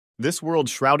This world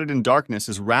shrouded in darkness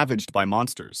is ravaged by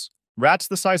monsters. Rats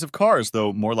the size of cars,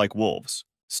 though more like wolves.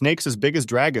 Snakes as big as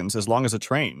dragons as long as a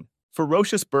train.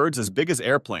 Ferocious birds as big as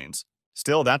airplanes.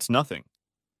 Still, that's nothing.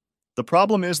 The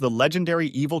problem is the legendary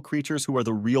evil creatures who are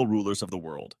the real rulers of the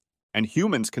world. And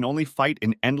humans can only fight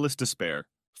in endless despair.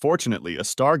 Fortunately, a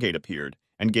Stargate appeared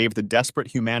and gave the desperate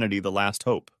humanity the last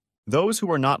hope. Those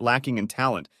who are not lacking in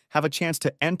talent have a chance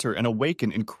to enter and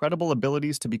awaken incredible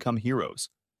abilities to become heroes.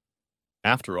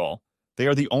 After all, they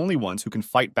are the only ones who can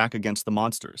fight back against the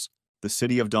monsters, the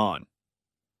City of Dawn.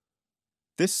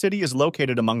 This city is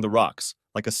located among the rocks,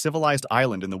 like a civilized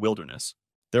island in the wilderness.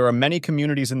 There are many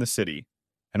communities in the city,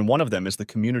 and one of them is the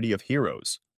community of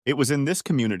heroes. It was in this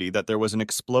community that there was an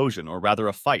explosion, or rather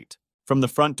a fight. From the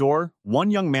front door,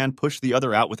 one young man pushed the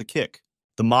other out with a kick.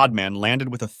 The mod man landed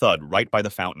with a thud right by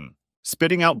the fountain.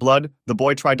 Spitting out blood, the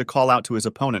boy tried to call out to his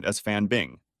opponent as Fan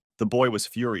Bing. The boy was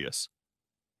furious,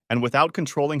 and without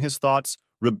controlling his thoughts,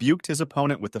 rebuked his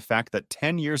opponent with the fact that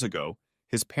 10 years ago,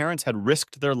 his parents had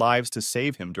risked their lives to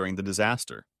save him during the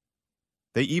disaster.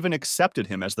 They even accepted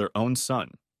him as their own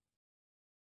son.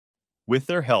 With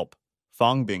their help,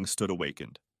 Fang Bing stood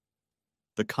awakened.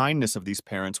 The kindness of these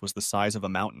parents was the size of a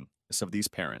mountain.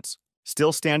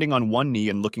 Still standing on one knee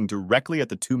and looking directly at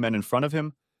the two men in front of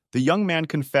him, the young man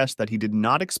confessed that he did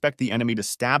not expect the enemy to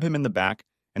stab him in the back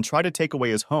and try to take away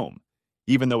his home,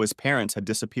 even though his parents had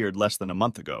disappeared less than a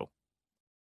month ago.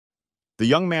 The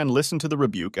young man listened to the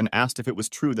rebuke and asked if it was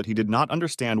true that he did not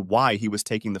understand why he was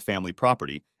taking the family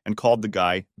property and called the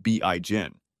guy B.I.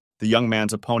 Jin. The young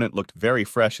man's opponent looked very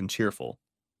fresh and cheerful.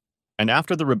 And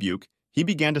after the rebuke, he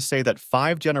began to say that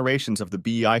 5 generations of the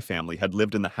B.I. family had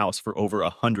lived in the house for over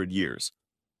 100 years.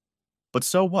 But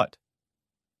so what?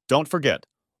 Don't forget,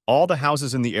 all the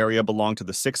houses in the area belong to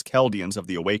the 6 Chaldeans of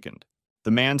the Awakened. The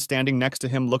man standing next to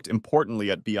him looked importantly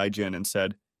at B.I. Jin and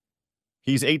said,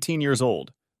 "He's 18 years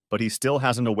old, but he still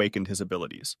hasn't awakened his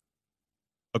abilities.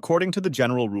 According to the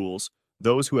general rules,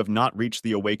 those who have not reached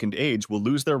the awakened age will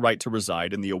lose their right to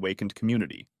reside in the awakened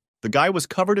community." The guy was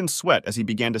covered in sweat as he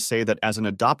began to say that as an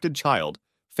adopted child,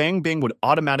 Fang Bing would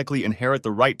automatically inherit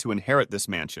the right to inherit this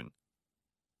mansion.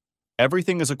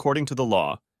 Everything is according to the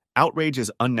law. Outrage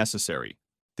is unnecessary.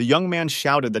 The young man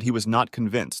shouted that he was not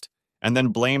convinced, and then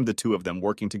blamed the two of them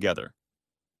working together.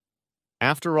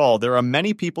 After all, there are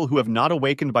many people who have not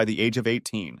awakened by the age of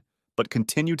 18, but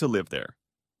continue to live there.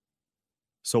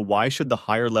 So why should the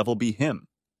higher level be him?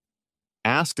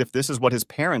 Asked if this is what his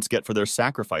parents get for their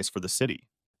sacrifice for the city.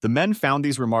 The men found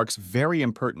these remarks very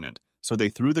impertinent, so they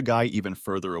threw the guy even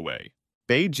further away.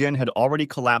 Bei Jin had already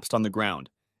collapsed on the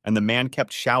ground, and the man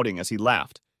kept shouting as he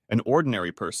laughed. An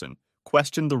ordinary person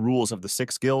questioned the rules of the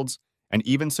 6 guilds and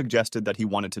even suggested that he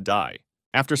wanted to die.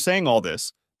 After saying all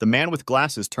this, the man with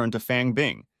glasses turned to Fang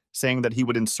Bing, saying that he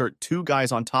would insert 2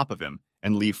 guys on top of him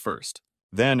and leave first.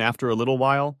 Then, after a little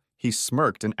while, he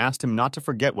smirked and asked him not to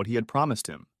forget what he had promised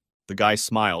him. The guy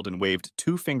smiled and waved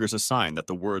 2 fingers a sign that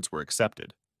the words were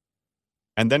accepted,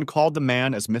 and then called the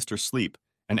man as Mr. Sleep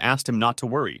and asked him not to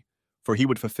worry, for he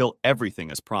would fulfill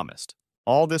everything as promised.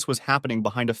 All this was happening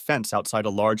behind a fence outside a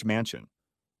large mansion.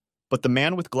 But the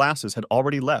man with glasses had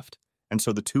already left, and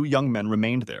so the 2 young men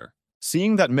remained there.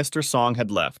 Seeing that Mr. Song had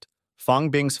left, Fang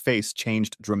Bing's face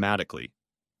changed dramatically.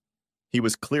 He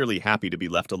was clearly happy to be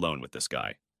left alone with this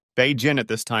guy. Bei Jin at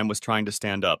this time was trying to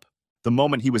stand up. The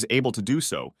moment he was able to do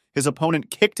so, his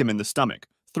opponent kicked him in the stomach,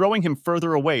 throwing him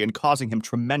further away and causing him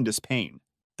tremendous pain.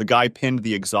 The guy pinned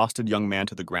the exhausted young man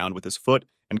to the ground with his foot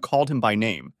and called him by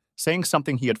name, saying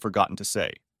something he had forgotten to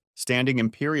say. Standing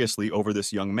imperiously over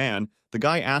this young man, the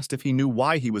guy asked if he knew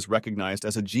why he was recognized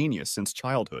as a genius since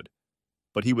childhood,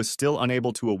 but he was still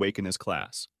unable to awaken his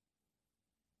class.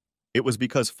 It was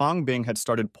because Fang Bing had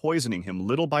started poisoning him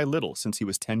little by little since he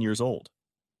was 10 years old.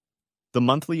 The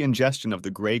monthly ingestion of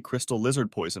the gray crystal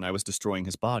lizard poison was destroying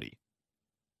his body.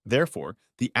 Therefore,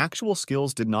 the actual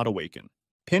skills did not awaken.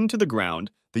 Pinned to the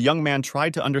ground, the young man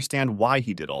tried to understand why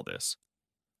he did all this.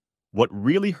 What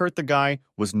really hurt the guy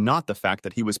was not the fact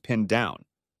that he was pinned down,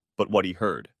 but what he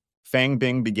heard. Fang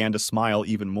Bing began to smile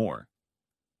even more.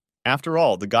 After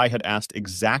all, the guy had asked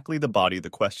exactly the body the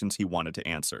questions he wanted to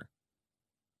answer.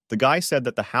 The guy said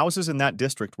that the houses in that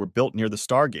district were built near the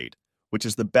Stargate, which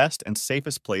is the best and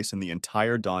safest place in the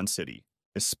entire Dawn City,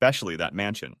 especially that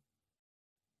mansion.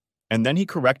 And then he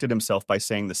corrected himself by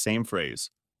saying the same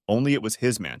phrase, only it was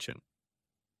his mansion.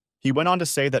 He went on to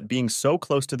say that being so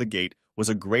close to the gate was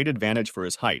a great advantage for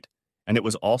his height, and it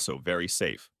was also very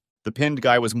safe. The pinned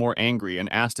guy was more angry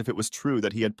and asked if it was true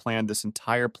that he had planned this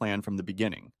entire plan from the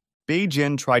beginning. Bei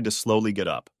Jin tried to slowly get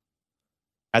up.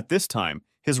 At this time,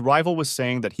 his rival was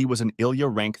saying that he was an Ilya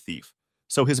rank thief,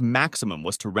 so his maximum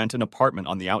was to rent an apartment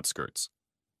on the outskirts.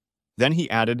 Then he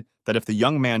added that if the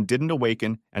young man didn't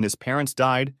awaken and his parents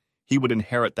died, he would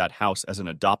inherit that house as an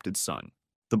adopted son.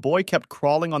 The boy kept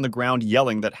crawling on the ground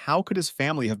yelling that how could his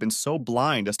family have been so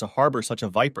blind as to harbor such a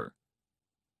viper?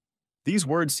 These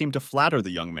words seemed to flatter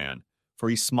the young man, for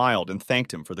he smiled and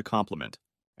thanked him for the compliment.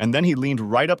 And then he leaned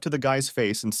right up to the guy's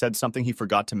face and said something he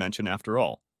forgot to mention after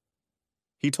all.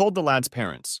 He told the lad's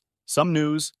parents some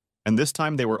news, and this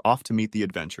time they were off to meet the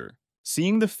adventure.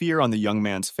 Seeing the fear on the young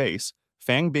man's face,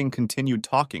 Fang Bing continued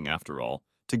talking after all,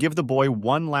 to give the boy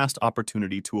one last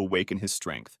opportunity to awaken his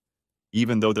strength.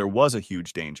 Even though there was a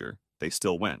huge danger, they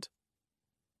still went.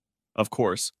 Of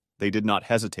course, they did not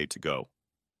hesitate to go.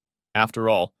 After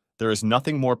all, there is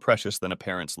nothing more precious than a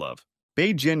parent's love.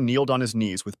 Bei Jin kneeled on his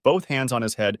knees with both hands on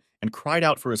his head and cried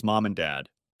out for his mom and dad.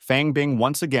 Fang Bing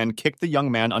once again kicked the young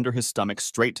man under his stomach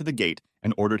straight to the gate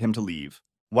and ordered him to leave.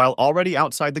 While already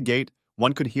outside the gate,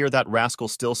 one could hear that rascal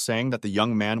still saying that the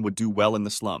young man would do well in the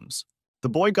slums. The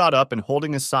boy got up and,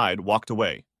 holding his side, walked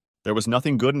away. There was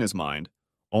nothing good in his mind,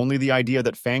 only the idea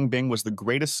that Fang Bing was the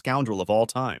greatest scoundrel of all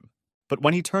time. But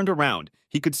when he turned around,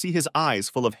 he could see his eyes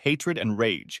full of hatred and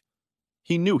rage.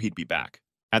 He knew he'd be back.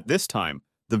 At this time,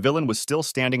 the villain was still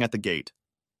standing at the gate.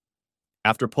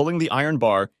 After pulling the iron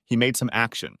bar, he made some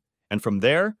action, and from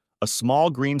there, a small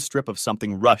green strip of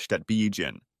something rushed at Bei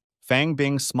Jin. Fang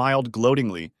Bing smiled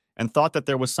gloatingly and thought that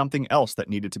there was something else that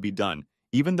needed to be done,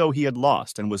 even though he had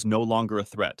lost and was no longer a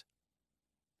threat.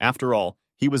 After all,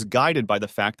 he was guided by the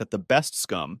fact that the best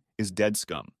scum is dead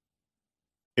scum.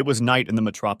 It was night in the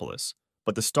metropolis,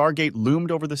 but the Stargate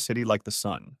loomed over the city like the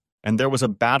sun, and there was a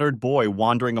battered boy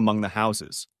wandering among the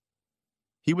houses.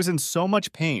 He was in so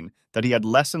much pain that he had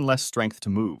less and less strength to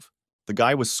move. The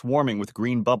guy was swarming with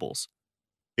green bubbles.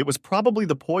 It was probably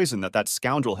the poison that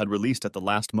scoundrel had released at the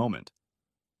last moment.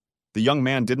 The young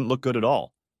man didn't look good at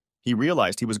all. He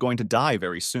realized he was going to die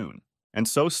very soon, and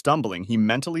so stumbling, he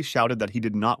mentally shouted that he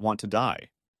did not want to die.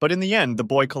 But in the end, the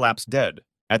boy collapsed dead.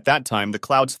 At that time, the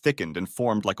clouds thickened and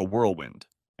formed like a whirlwind,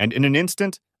 and in an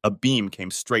instant, a beam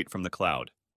came straight from the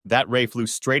cloud. That ray flew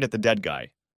straight at the dead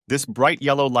guy. This bright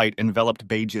yellow light enveloped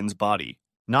Bei Jin's body.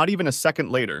 Not even a second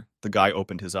later, the guy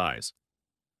opened his eyes,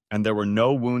 and there were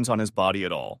no wounds on his body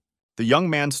at all. The young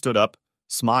man stood up,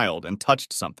 smiled, and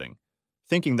touched something,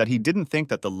 thinking that he didn't think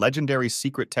that the legendary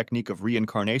secret technique of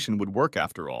reincarnation would work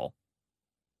after all.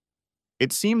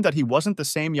 It seemed that he wasn't the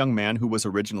same young man who was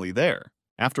originally there.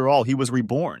 After all, he was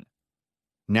reborn.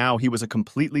 Now he was a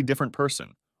completely different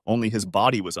person, only his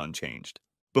body was unchanged.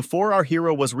 Before our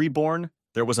hero was reborn,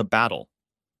 there was a battle.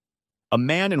 A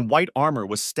man in white armor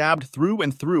was stabbed through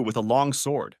and through with a long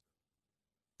sword.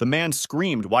 The man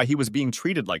screamed why he was being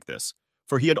treated like this,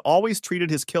 for he had always treated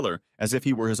his killer as if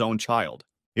he were his own child.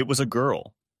 It was a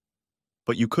girl,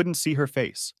 but you couldn't see her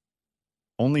face.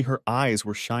 Only her eyes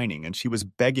were shining and she was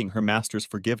begging her master's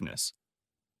forgiveness.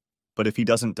 But if he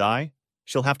doesn't die,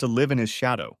 she'll have to live in his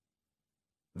shadow.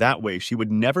 That way, she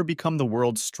would never become the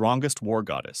world's strongest war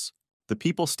goddess. The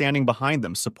people standing behind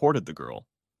them supported the girl.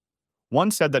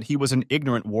 One said that he was an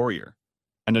ignorant warrior,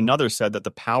 and another said that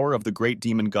the power of the great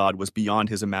demon god was beyond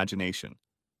his imagination.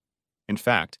 In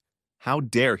fact, how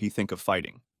dare he think of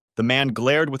fighting? The man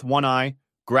glared with one eye,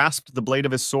 grasped the blade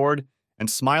of his sword, and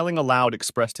smiling aloud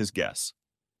expressed his guess.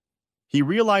 He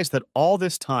realized that all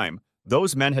this time,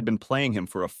 those men had been playing him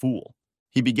for a fool.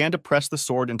 He began to press the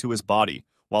sword into his body,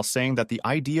 while saying that the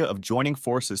idea of joining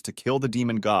forces to kill the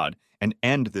demon god and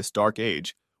end this dark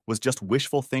age was just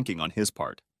wishful thinking on his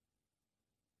part.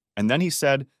 And then he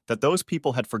said that those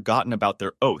people had forgotten about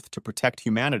their oath to protect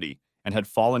humanity and had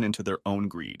fallen into their own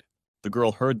greed. The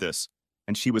girl heard this,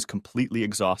 and she was completely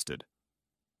exhausted.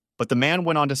 But the man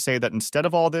went on to say that instead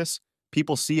of all this,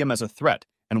 people see him as a threat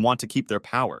and want to keep their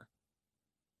power.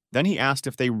 Then he asked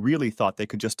if they really thought they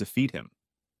could just defeat him.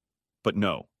 But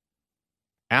no.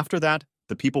 After that,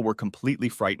 the people were completely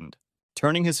frightened.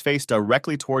 Turning his face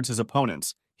directly towards his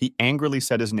opponents, he angrily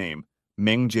said his name,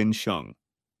 Meng Jin Sheng.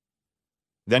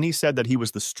 Then he said that he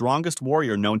was the strongest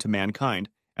warrior known to mankind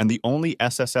and the only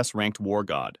SSS-ranked war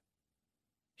god.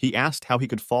 He asked how he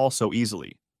could fall so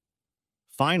easily.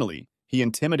 Finally, he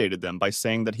intimidated them by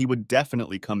saying that he would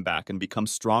definitely come back and become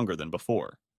stronger than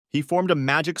before. He formed a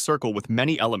magic circle with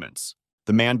many elements.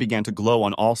 The man began to glow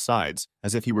on all sides,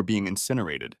 as if he were being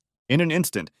incinerated. In an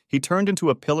instant, he turned into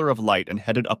a pillar of light and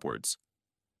headed upwards.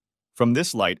 From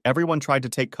this light, everyone tried to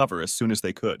take cover as soon as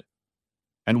they could.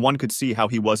 And one could see how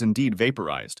he was indeed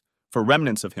vaporized, for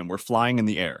remnants of him were flying in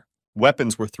the air.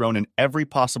 Weapons were thrown in every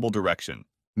possible direction.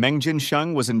 Meng Jin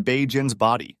Sheng was in Bei Jin's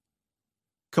body.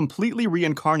 Completely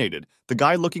reincarnated, the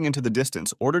guy looking into the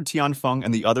distance ordered Tianfeng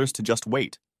and the others to just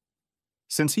wait.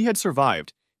 Since he had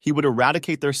survived, he would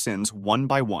eradicate their sins one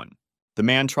by one. The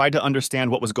man tried to understand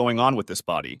what was going on with this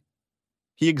body.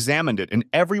 He examined it in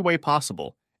every way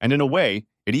possible, and in a way,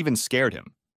 it even scared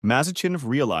him. Mazichinov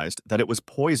realized that it was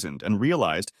poisoned and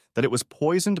realized that it was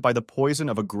poisoned by the poison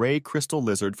of a gray crystal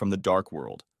lizard from the dark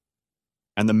world.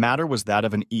 And the matter was that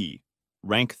of an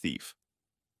rank thief.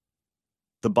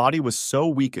 The body was so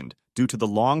weakened due to the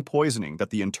long poisoning that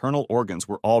the internal organs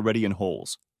were already in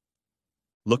holes.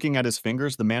 Looking at his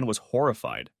fingers, the man was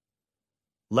horrified.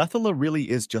 Lethala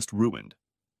really is just ruined.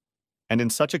 And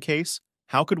in such a case,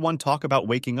 how could one talk about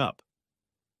waking up?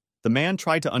 The man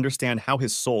tried to understand how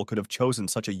his soul could have chosen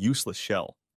such a useless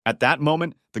shell. At that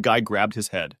moment, the guy grabbed his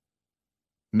head.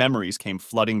 Memories came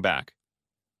flooding back.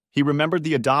 He remembered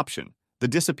the adoption, the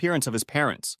disappearance of his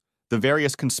parents, the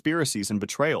various conspiracies and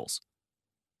betrayals.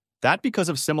 That because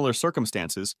of similar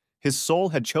circumstances, his soul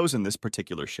had chosen this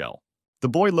particular shell. The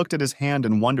boy looked at his hand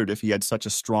and wondered if he had such a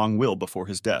strong will before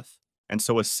his death, and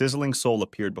so a sizzling soul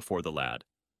appeared before the lad.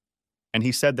 And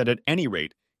he said that at any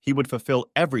rate, he would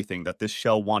fulfill everything that this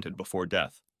shell wanted before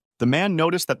death. The man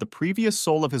noticed that the previous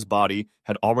soul of his body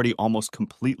had already almost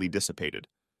completely dissipated,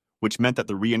 which meant that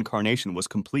the reincarnation was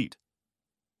complete.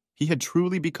 He had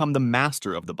truly become the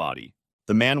master of the body.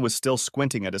 The man was still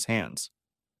squinting at his hands.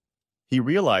 He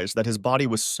realized that his body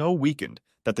was so weakened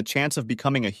that the chance of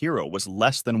becoming a hero was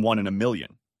less than 1 in a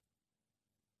million.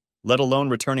 Let alone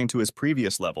returning to his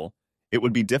previous level, it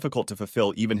would be difficult to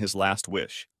fulfill even his last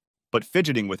wish. But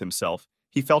fidgeting with himself,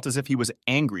 he felt as if he was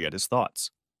angry at his thoughts.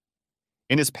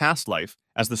 In his past life,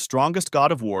 as the strongest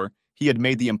god of war, he had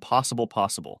made the impossible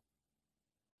possible.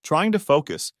 Trying to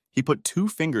focus, he put 2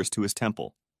 fingers to his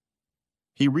temple.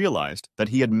 He realized that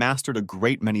he had mastered a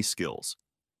great many skills.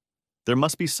 There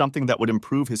must be something that would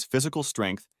improve his physical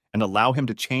strength and allow him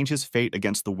to change his fate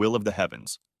against the will of the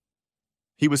heavens.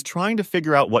 He was trying to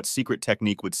figure out what secret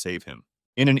technique would save him.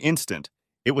 In an instant,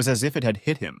 it was as if it had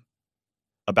hit him.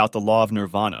 About the law of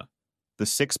nirvana, the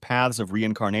 6 paths of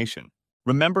reincarnation,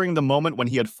 remembering the moment when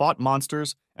he had fought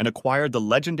monsters and acquired the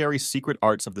legendary secret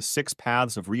arts of the 6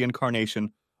 paths of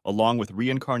reincarnation, along with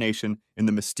reincarnation in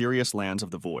the mysterious lands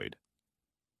of the void.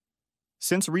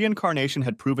 Since reincarnation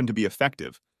had proven to be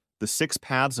effective, the 6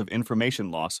 paths of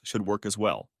information loss should work as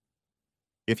well.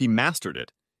 If he mastered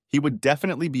it, he would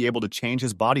definitely be able to change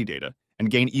his body data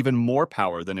and gain even more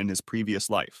power than in his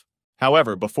previous life.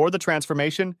 However, before the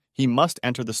transformation, he must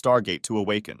enter the Stargate to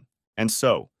awaken. And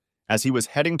so, as he was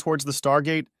heading towards the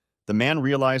Stargate, the man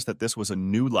realized that this was a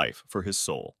new life for his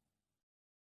soul.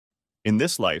 In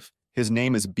this life, his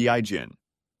name is Bi-Jin,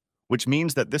 which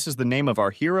means that this is the name of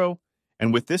our hero,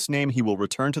 and with this name he will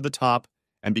return to the top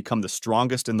and become the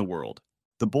strongest in the world.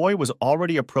 The boy was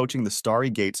already approaching the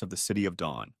starry gates of the City of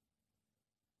Dawn.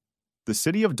 The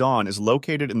City of Dawn is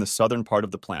located in the southern part of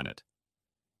the planet.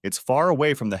 It's far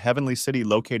away from the heavenly city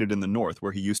located in the north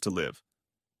where he used to live.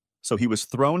 So he was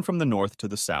thrown from the north to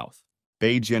the south.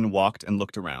 Bei-Jin walked and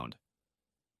looked around,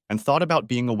 and thought about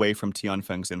being away from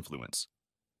Tianfeng's influence.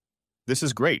 This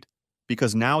is great,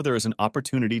 because now there is an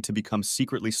opportunity to become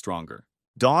secretly stronger.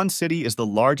 Dawn City is the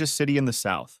largest city in the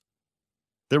south.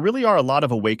 There really are a lot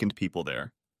of awakened people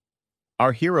there.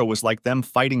 Our hero was like them,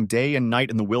 fighting day and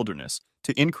night in the wilderness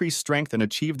to increase strength and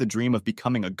achieve the dream of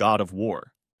becoming a god of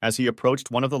war. As he approached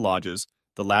one of the lodges,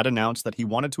 the lad announced that he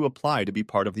wanted to apply to be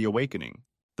part of the awakening.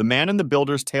 The man in the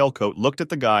builder's tailcoat looked at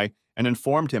the guy and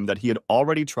informed him that he had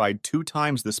already tried 2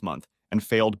 times this month and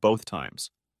failed both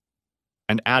times,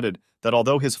 and added that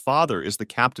although his father is the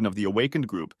captain of the awakened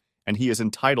group and he is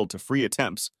entitled to free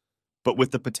attempts, but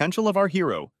with the potential of our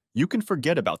hero, you can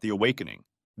forget about the awakening.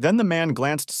 Then the man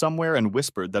glanced somewhere and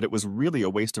whispered that it was really a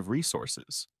waste of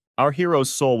resources. Our hero's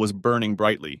soul was burning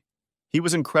brightly. He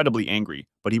was incredibly angry,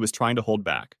 but he was trying to hold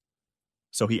back.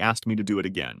 So he asked me to do it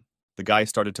again. The guy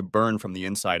started to burn from the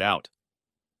inside out.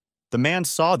 The man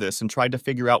saw this and tried to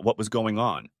figure out what was going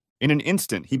on. In an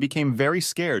instant, he became very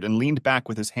scared and leaned back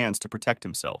with his hands to protect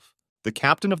himself. The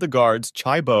captain of the guards,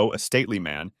 Chai Bo, a stately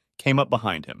man, came up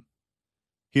behind him.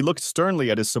 He looked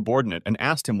sternly at his subordinate and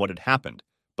asked him what had happened,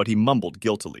 but he mumbled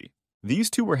guiltily. These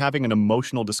two were having an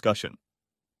emotional discussion.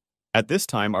 At this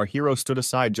time, our hero stood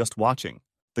aside just watching.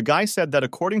 The guy said that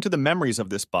according to the memories of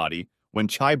this body, when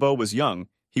Chai Bo was young,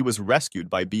 he was rescued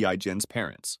by Bi-Jin's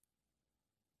parents.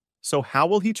 So how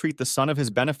will he treat the son of his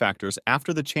benefactors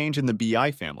after the change in the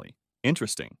Bi family?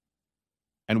 Interesting.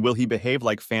 And will he behave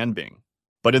like Fan Bing?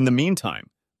 But in the meantime,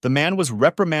 the man was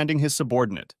reprimanding his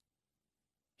subordinate.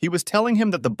 He was telling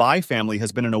him that the Bai family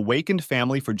has been an awakened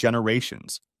family for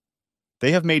generations.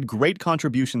 They have made great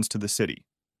contributions to the city.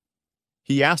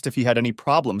 He asked if he had any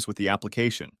problems with the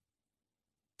application.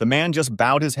 The man just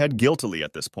bowed his head guiltily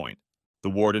at this point. The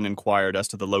warden inquired as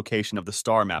to the location of the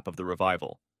star map of the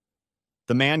revival.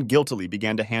 The man guiltily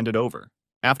began to hand it over.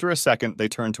 After a second, they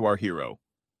turned to our hero.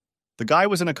 The guy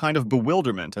was in a kind of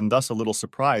bewilderment and thus a little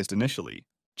surprised initially.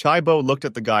 Chaibo looked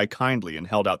at the guy kindly and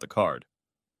held out the card.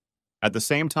 At the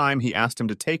same time, he asked him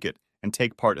to take it and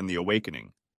take part in the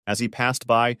awakening. As he passed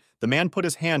by, the man put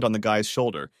his hand on the guy's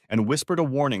shoulder and whispered a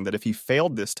warning that if he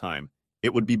failed this time,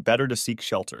 it would be better to seek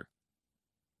shelter.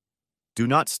 Do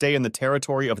not stay in the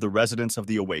territory of the residents of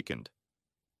the awakened.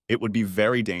 It would be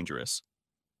very dangerous.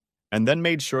 And then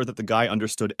made sure that the guy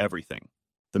understood everything.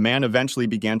 The man eventually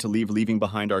began to leaving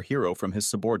behind our hero from his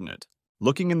subordinate.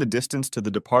 Looking in the distance to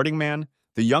the departing man,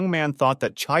 the young man thought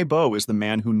that Chaibo is the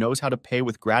man who knows how to pay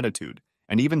with gratitude,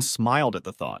 and even smiled at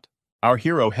the thought. Our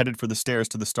hero headed for the stairs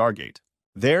to the Stargate.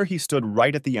 There he stood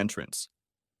right at the entrance.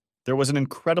 There was an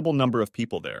incredible number of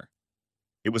people there.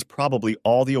 It was probably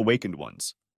all the awakened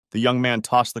ones. The young man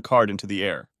tossed the card into the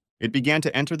air. It began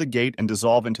to enter the gate and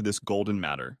dissolve into this golden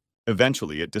matter.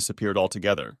 Eventually, it disappeared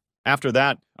altogether. After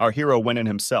that, our hero went in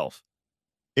himself.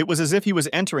 It was as if he was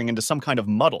entering into some kind of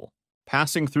muddle.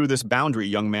 Passing through this boundary,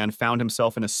 young man found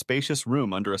himself in a spacious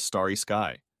room under a starry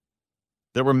sky.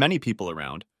 There were many people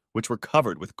around, which were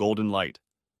covered with golden light.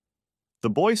 The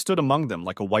boy stood among them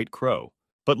like a white crow,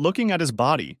 but looking at his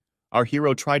body, our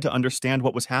hero tried to understand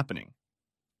what was happening.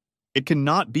 It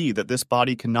cannot be that this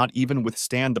body cannot even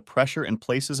withstand the pressure and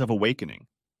places of awakening.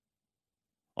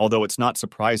 Although it's not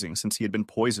surprising since he had been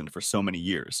poisoned for so many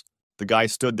years, the guy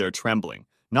stood there trembling,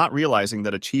 not realizing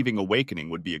that achieving awakening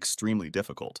would be extremely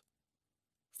difficult.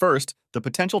 First, the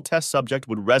potential test subject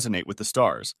would resonate with the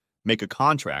stars, make a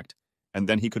contract, and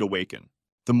then he could awaken.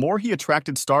 The more he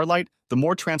attracted starlight, the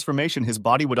more transformation his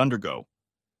body would undergo.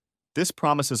 This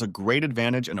promises a great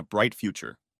advantage and a bright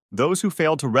future. Those who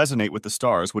failed to resonate with the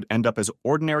stars would end up as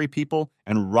ordinary people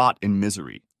and rot in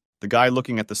misery. The guy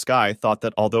looking at the sky thought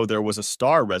that although there was a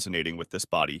star resonating with this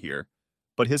body here,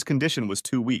 but his condition was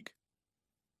too weak.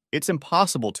 It's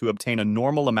impossible to obtain a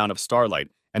normal amount of starlight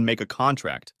and make a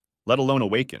contract, let alone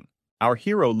awaken. Our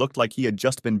hero looked like he had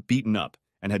just been beaten up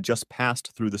and had just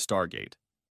passed through the Stargate.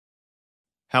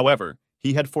 However,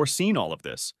 he had foreseen all of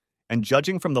this, and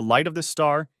judging from the light of this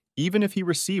star, even if he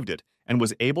received it and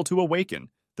was able to awaken,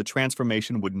 the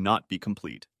transformation would not be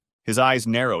complete. His eyes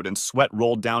narrowed and sweat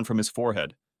rolled down from his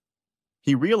forehead.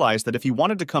 He realized that if he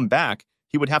wanted to come back,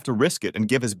 he would have to risk it and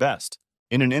give his best.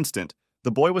 In an instant,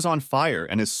 the boy was on fire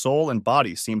and his soul and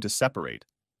body seemed to separate.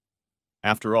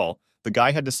 After all, the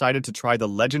guy had decided to try the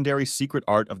legendary secret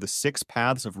art of the 6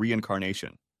 paths of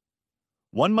reincarnation.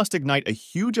 One must ignite a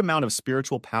huge amount of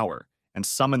spiritual power and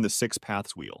summon the 6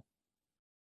 paths wheel.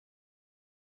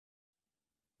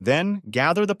 Then,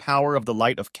 gather the power of the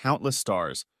light of countless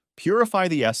stars, purify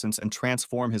the essence, and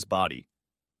transform his body.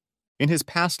 In his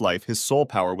past life, his soul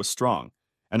power was strong,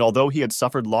 and although he had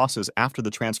suffered losses after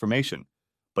the transformation,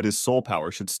 but his soul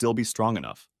power should still be strong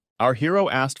enough. Our hero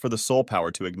asked for the soul power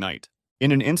to ignite.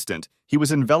 In an instant, he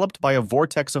was enveloped by a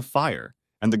vortex of fire,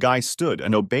 and the guy stood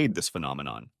and obeyed this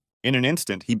phenomenon. In an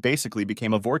instant, he basically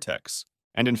became a vortex.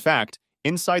 And in fact,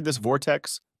 inside this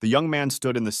vortex, the young man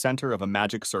stood in the center of a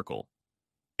magic circle.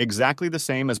 Exactly the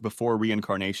same as before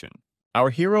reincarnation. Our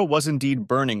hero was indeed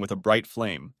burning with a bright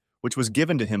flame, which was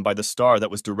given to him by the star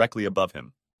that was directly above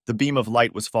him. The beam of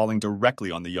light was falling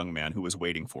directly on the young man who was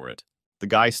waiting for it. The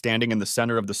guy standing in the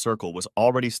center of the circle was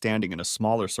already standing in a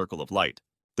smaller circle of light.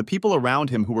 The people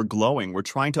around him who were glowing were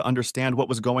trying to understand what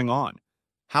was going on.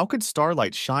 How could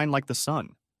starlight shine like the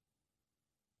sun?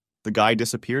 The guy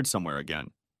disappeared somewhere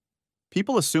again.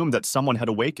 People assumed that someone had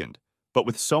awakened, but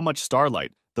with so much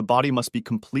starlight, the body must be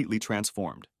completely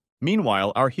transformed.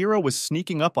 Meanwhile, our hero was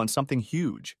sneaking up on something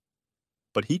huge.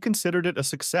 But he considered it a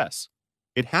success.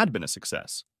 It had been a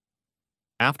success.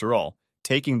 After all,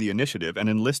 taking the initiative and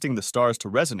enlisting the stars to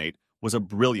resonate was a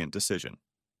brilliant decision.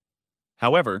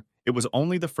 However, it was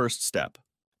only the first step.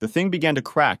 The thing began to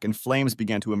crack and flames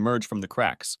began to emerge from the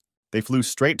cracks. They flew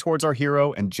straight towards our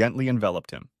hero and gently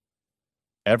enveloped him.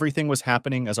 Everything was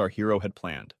happening as our hero had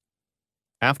planned.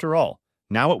 After all,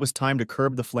 now it was time to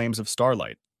curb the flames of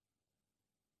starlight.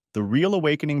 The real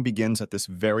awakening begins at this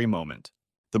very moment.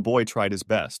 The boy tried his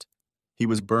best. He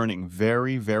was burning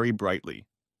very, very brightly.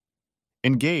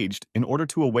 Engaged, in order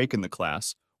to awaken the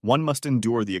class, one must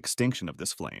endure the extinction of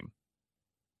this flame.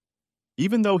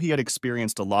 Even though he had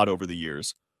experienced a lot over the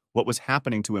years, what was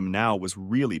happening to him now was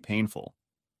really painful.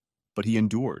 But he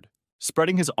endured,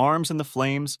 spreading his arms in the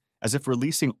flames as if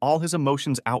releasing all his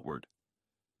emotions outward.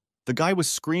 The guy was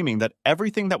screaming that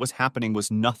everything that was happening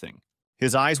was nothing.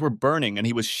 His eyes were burning and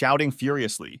he was shouting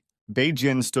furiously.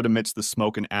 Beijin stood amidst the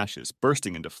smoke and ashes,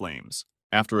 bursting into flames.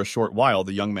 After a short while,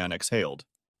 the young man exhaled.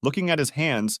 Looking at his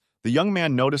hands, the young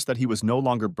man noticed that he was no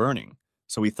longer burning,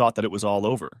 so he thought that it was all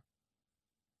over.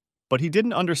 But he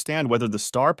didn't understand whether the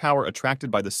star power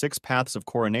attracted by the six paths of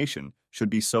coronation should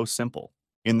be so simple.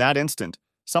 In that instant,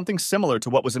 something similar to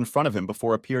what was in front of him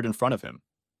before appeared in front of him.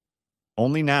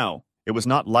 Only now, it was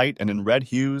not light and in red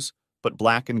hues, but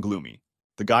black and gloomy.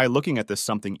 The guy looking at this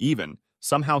something even,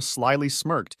 somehow slyly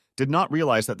smirked, did not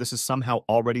realize that this is somehow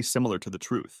already similar to the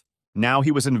truth. Now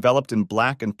he was enveloped in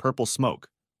black and purple smoke.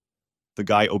 The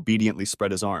guy obediently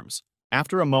spread his arms.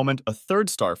 After a moment, a third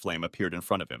star flame appeared in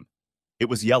front of him. It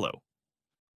was yellow.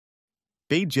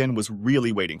 Beijing was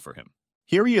really waiting for him.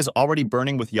 Here he is already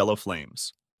burning with yellow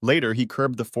flames. Later, he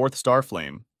curbed the fourth star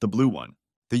flame, the blue one.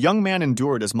 The young man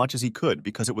endured as much as he could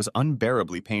because it was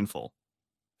unbearably painful.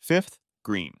 Fifth,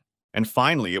 green. And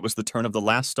finally, it was the turn of the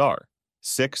last star,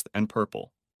 sixth and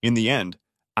purple. In the end,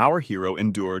 our hero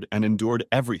endured and endured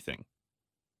everything.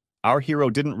 Our hero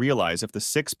didn't realize if the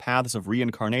six paths of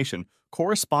reincarnation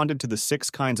corresponded to the six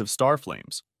kinds of star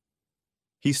flames.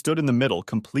 He stood in the middle,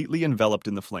 completely enveloped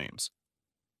in the flames.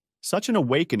 Such an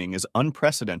awakening is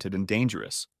unprecedented and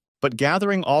dangerous. But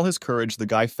gathering all his courage, the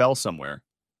guy fell somewhere.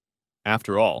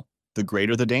 After all, the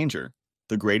greater the danger,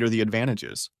 the greater the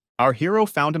advantages. Our hero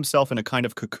found himself in a kind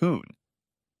of cocoon.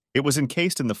 It was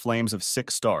encased in the flames of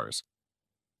six stars.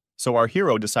 So our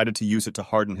hero decided to use it to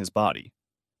harden his body.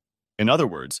 In other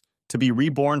words, to be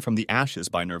reborn from the ashes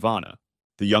by nirvana.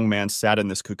 The young man sat in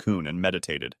this cocoon and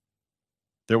meditated.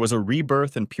 There was a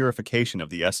rebirth and purification of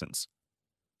the essence.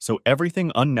 So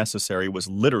everything unnecessary was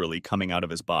literally coming out of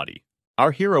his body.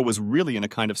 Our hero was really in a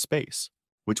kind of space,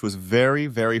 which was very,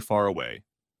 very far away.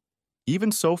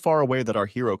 Even so far away that our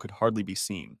hero could hardly be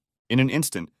seen. In an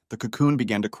instant, the cocoon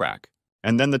began to crack,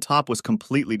 and then the top was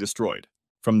completely destroyed.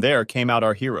 From there came out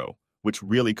our hero, which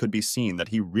really could be seen that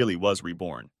he really was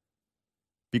reborn.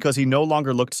 Because he no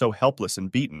longer looked so helpless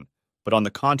and beaten, but on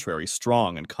the contrary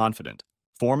strong and confident.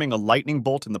 Forming a lightning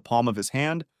bolt in the palm of his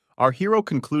hand, our hero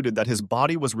concluded that his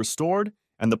body was restored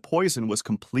and the poison was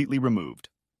completely removed.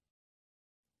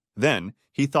 Then,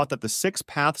 he thought that the six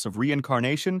paths of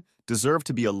reincarnation deserved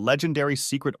to be a legendary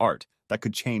secret art that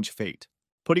could change fate.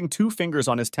 Putting two fingers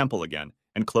on his temple again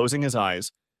and closing his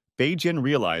eyes, Beijing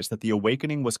realized that the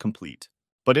awakening was complete.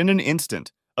 But in an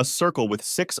instant, a circle with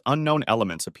six unknown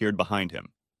elements appeared behind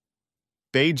him.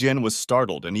 Beijing was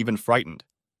startled and even frightened.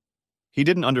 He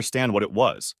didn't understand what it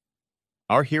was.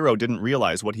 Our hero didn't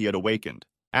realize what he had awakened.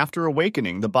 After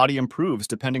awakening, the body improves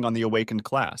depending on the awakened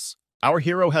class. Our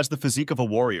hero has the physique of a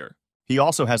warrior. He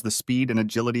also has the speed and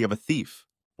agility of a thief.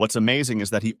 What's amazing is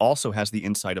that he also has the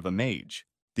insight of a mage,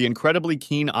 the incredibly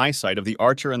keen eyesight of the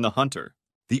archer and the hunter,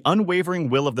 the unwavering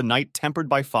will of the knight tempered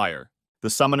by fire, the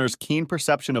summoner's keen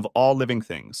perception of all living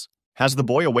things. Has the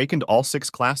boy awakened all six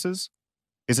classes?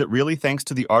 Is it really thanks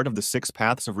to the art of the six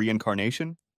paths of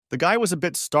reincarnation? The guy was a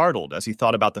bit startled as he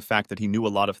thought about the fact that he knew a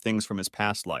lot of things from his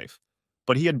past life,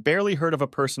 but he had barely heard of a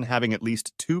person having at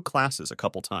least two classes a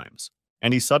couple times,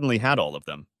 and he suddenly had all of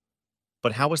them.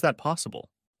 But how was that possible?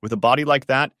 With a body like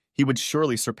that, he would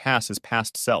surely surpass his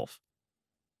past self.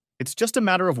 It's just a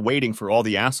matter of waiting for all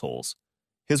the assholes.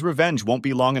 His revenge won't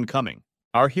be long in coming.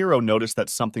 Our hero noticed that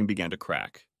something began to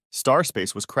crack. Star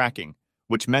space was cracking,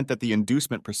 which meant that the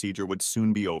inducement procedure would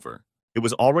soon be over. It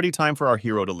was already time for our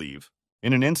hero to leave.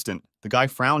 In an instant, the guy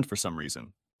frowned for some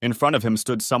reason. In front of him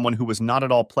stood someone who was not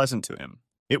at all pleasant to him.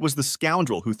 It was the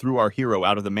scoundrel who threw our hero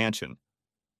out of the mansion.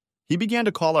 He began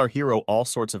to call our hero all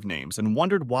sorts of names and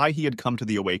wondered why he had come to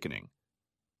the awakening.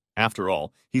 After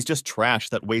all, he's just trash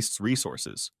that wastes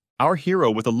resources. Our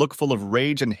hero, with a look full of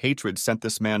rage and hatred, sent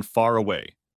this man far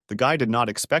away. The guy did not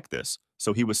expect this,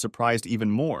 so he was surprised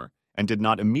even more and did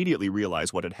not immediately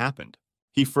realize what had happened.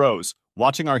 He froze,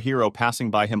 watching our hero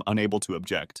passing by him unable to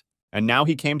object. And now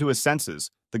he came to his senses.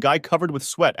 The guy covered with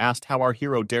sweat asked how our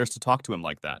hero dares to talk to him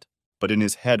like that. But in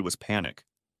his head was panic.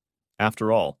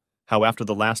 After all, how after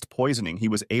the last poisoning he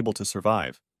was able to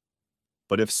survive.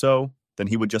 But if so, then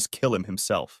he would just kill him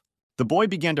himself. The boy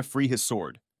began to free his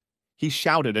sword. He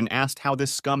shouted and asked how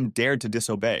this scum dared to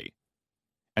disobey.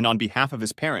 And on behalf of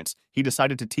his parents, he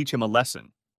decided to teach him a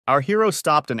lesson. Our hero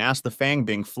stopped and asked the Fang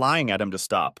Bing flying at him to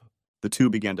stop. The two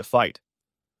began to fight.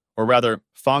 Or rather,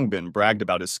 Fang Bin bragged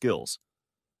about his skills,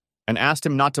 and asked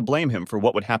him not to blame him for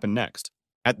what would happen next.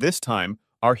 At this time,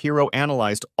 our hero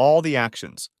analyzed all the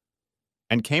actions,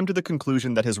 and came to the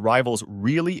conclusion that his rivals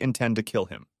really intend to kill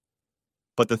him.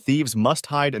 But the thieves must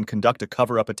hide and conduct a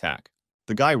cover-up attack.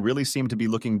 The guy really seemed to be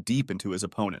looking deep into his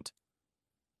opponent.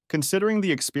 Considering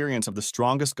the experience of the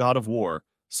strongest god of war,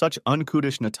 such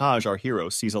unkudish Nataj our hero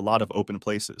sees a lot of open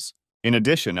places. In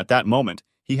addition, at that moment,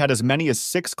 he had as many as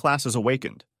 6 classes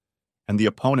awakened, and the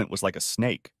opponent was like a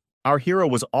snake. Our hero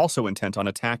was also intent on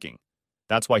attacking.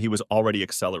 That's why he was already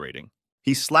accelerating.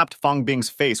 He slapped Fang Bing's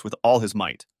face with all his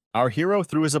might. Our hero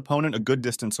threw his opponent a good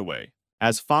distance away.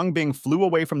 As Fang Bing flew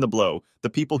away from the blow, the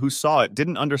people who saw it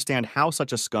didn't understand how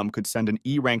such a scum could send an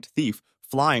E-ranked thief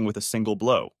flying with a single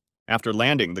blow. After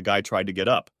landing, the guy tried to get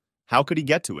up. How could he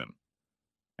get to him?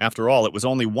 After all, it was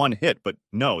only one hit, but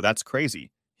no, that's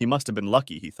crazy. He must have been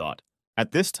lucky, he thought.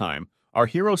 At this time, our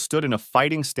hero stood in a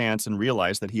fighting stance and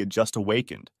realized that he had just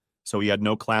awakened, so he had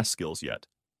no class skills yet.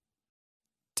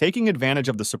 Taking advantage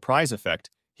of the surprise effect,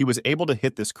 he was able to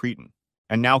hit this cretin.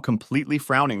 And now completely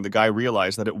frowning, the guy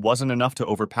realized that it wasn't enough to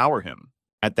overpower him.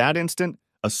 At that instant,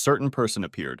 a certain person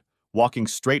appeared, walking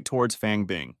straight towards Fang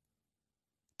Bing.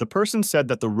 The person said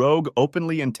that the rogue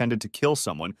openly intended to kill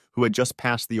someone who had just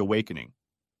passed the awakening,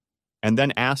 and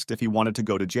then asked if he wanted to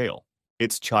go to jail.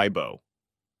 It's Chai Bo.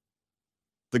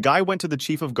 The guy went to the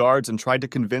chief of guards and tried to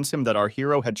convince him that our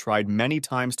hero had tried many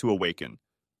times to awaken,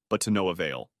 but to no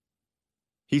avail.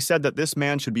 He said that this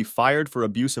man should be fired for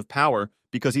abuse of power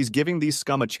because he's giving these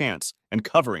scum a chance and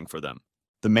covering for them.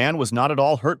 The man was not at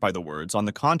all hurt by the words. On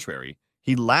the contrary,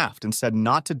 he laughed and said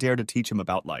not to dare to teach him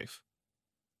about life.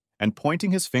 And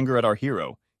pointing his finger at our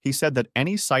hero, he said that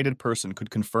any sighted person could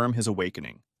confirm his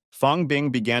awakening. Fang Bing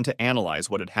began to analyze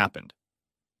what had happened.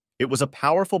 It was a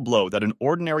powerful blow that an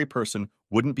ordinary person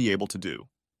wouldn't be able to do.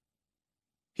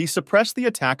 He suppressed the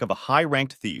attack of a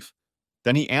high-ranked thief.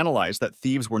 Then he analyzed that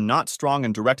thieves were not strong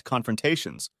in direct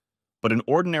confrontations, but an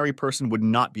ordinary person would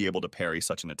not be able to parry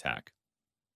such an attack.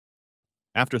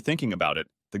 After thinking about it,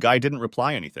 the guy didn't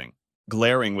reply anything.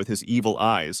 Glaring with his evil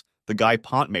eyes, the guy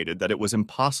pontificated that it was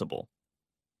impossible.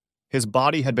 His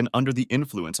body had been under the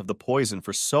influence of the poison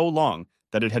for so long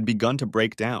that it had begun to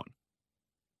break down.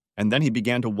 And then he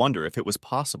began to wonder if it was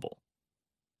possible.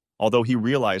 Although he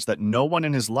realized that no one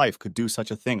in his life could do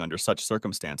such a thing under such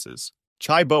circumstances.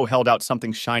 Chai Bo held out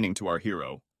something shining to our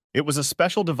hero. It was a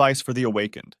special device for the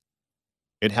awakened.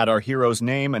 It had our hero's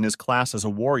name and his class as a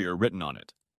warrior written on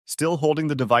it. Still holding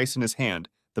the device in his hand,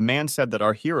 the man said that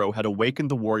our hero had awakened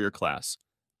the warrior class.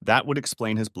 That would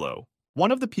explain his blow.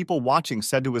 One of the people watching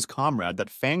said to his comrade that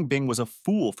Fang Bing was a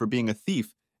fool for being a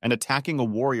thief and attacking a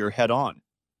warrior head-on.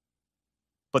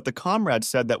 But the comrade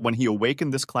said that when he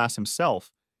awakened this class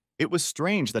himself, it was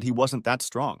strange that he wasn't that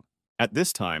strong. At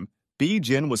this time, Bi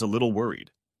Jin was a little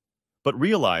worried, but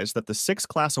realized that the 6th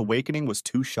class awakening was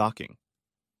too shocking.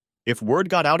 If word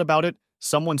got out about it,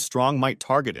 someone strong might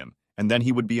target him, and then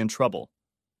he would be in trouble.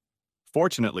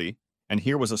 Fortunately, and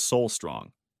here was a soul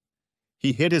strong.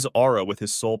 He hid his aura with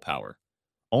his soul power.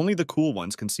 Only the cool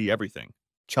ones can see everything.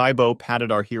 Chai Bo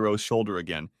patted our hero's shoulder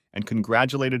again and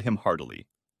congratulated him heartily.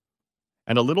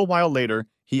 And a little while later,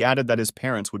 he added that his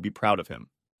parents would be proud of him.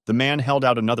 The man held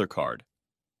out another card.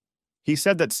 He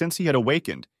said that since he had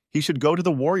awakened, he should go to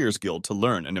the Warriors Guild to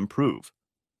learn and improve,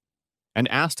 and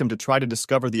asked him to try to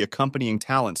discover the accompanying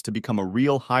talents to become a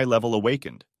real high-level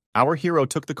awakened. Our hero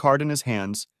took the card in his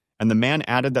hands, and the man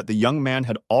added that the young man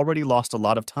had already lost a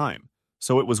lot of time,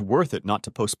 so it was worth it not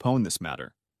to postpone this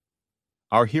matter.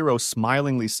 Our hero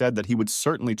smilingly said that he would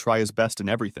certainly try his best in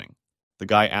everything. The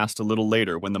guy asked a little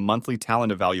later when the monthly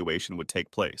talent evaluation would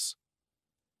take place.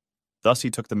 Thus he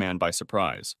took the man by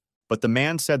surprise. But the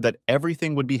man said that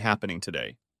everything would be happening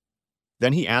today.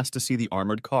 Then he asked to see the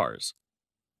armored cars,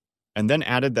 and then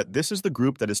added that this is the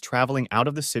group that is traveling out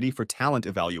of the city for talent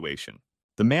evaluation.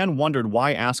 The man wondered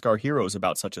why ask our heroes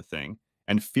about such a thing,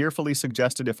 and fearfully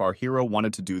suggested if our hero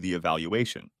wanted to do the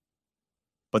evaluation.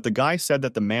 But the guy said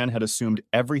that the man had assumed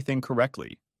everything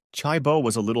correctly. Chai Bo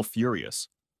was a little furious.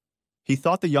 He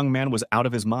thought the young man was out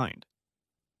of his mind.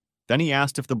 Then he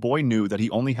asked if the boy knew that he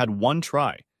only had one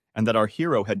try, and that our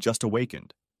hero had just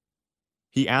awakened.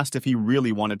 He asked if he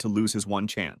really wanted to lose his one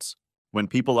chance. When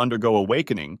people undergo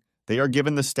awakening, they are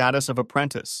given the status of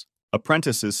apprentice.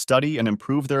 Apprentices study and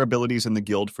improve their abilities in the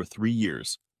guild for 3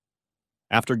 years.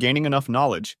 After gaining enough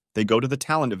knowledge, they go to the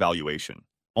talent evaluation.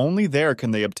 Only there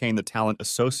can they obtain the talent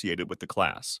associated with the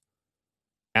class.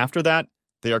 After that,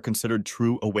 they are considered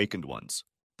true awakened ones.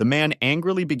 The man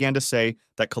angrily began to say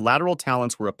that collateral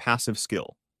talents were a passive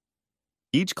skill.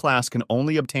 Each class can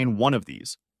only obtain one of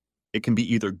these. It can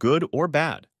be either good or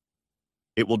bad.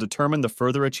 It will determine the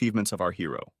further achievements of our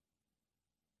hero.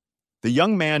 The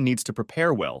young man needs to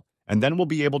prepare well, and then will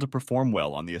be able to perform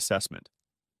well on the assessment.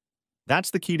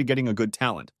 That's the key to getting a good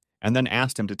talent, and then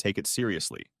asked him to take it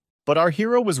seriously. But our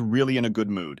hero was really in a good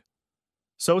mood,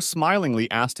 so smilingly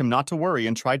asked him not to worry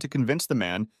and tried to convince the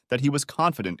man that he was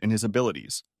confident in his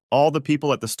abilities. All the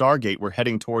people at the Stargate were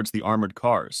heading towards the armored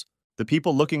cars. The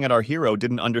people looking at our hero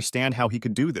didn't understand how he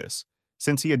could do this,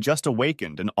 since he had just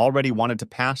awakened and already wanted to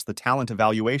pass the talent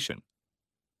evaluation.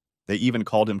 They even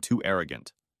called him too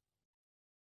arrogant.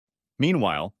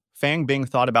 Meanwhile, Fang Bing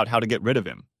thought about how to get rid of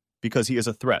him, because he is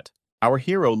a threat. Our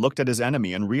hero looked at his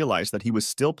enemy and realized that he was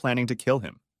still planning to kill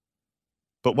him.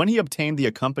 But when he obtained the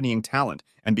accompanying talent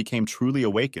and became truly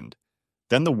awakened,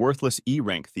 then the worthless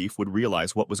E-rank thief would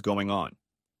realize what was going on.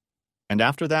 And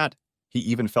after that, he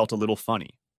even felt a little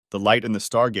funny. The light in the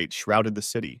Stargate shrouded the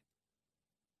city.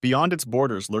 Beyond its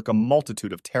borders lurk a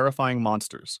multitude of terrifying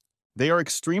monsters. They are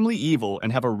extremely evil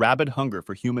and have a rabid hunger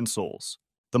for human souls.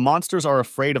 The monsters are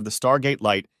afraid of the Stargate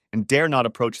light and dare not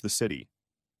approach the city.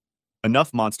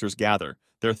 Enough monsters gather,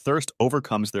 their thirst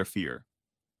overcomes their fear.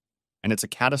 And it's a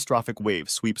catastrophic wave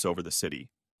sweeps over the city.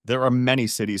 There are many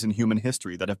cities in human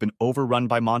history that have been overrun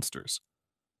by monsters.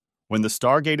 When the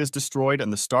Stargate is destroyed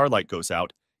and the starlight goes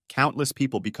out, countless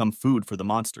people become food for the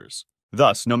monsters.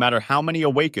 Thus, no matter how many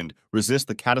awakened resist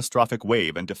the catastrophic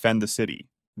wave and defend the city.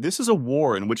 This is a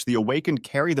war in which the awakened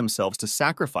carry themselves to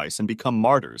sacrifice and become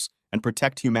martyrs and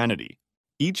protect humanity.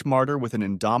 Each martyr with an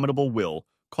indomitable will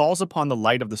calls upon the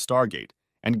light of the Stargate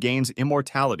and gains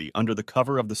immortality under the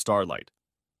cover of the starlight.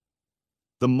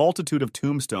 The multitude of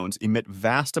tombstones emit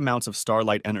vast amounts of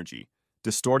starlight energy,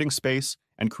 distorting space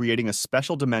and creating a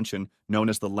special dimension known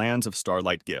as the Lands of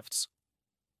Starlight Gifts.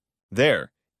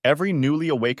 There, every newly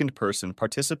awakened person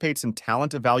participates in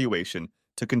talent evaluation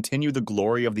to continue the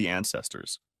glory of the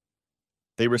ancestors.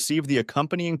 They receive the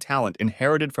accompanying talent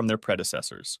inherited from their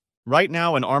predecessors. Right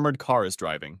now, an armored car is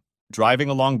driving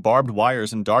along barbed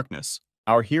wires in darkness.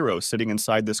 Our hero, sitting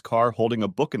inside this car holding a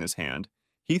book in his hand,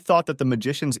 he thought that the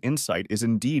magician's insight is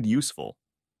indeed useful.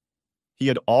 He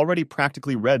had already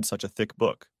practically read such a thick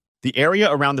book. The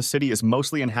area around the city is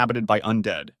mostly inhabited by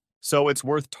undead, so it's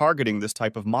worth targeting this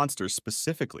type of monsters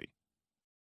specifically.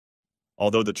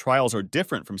 Although the trials are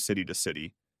different from city to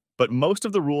city, but most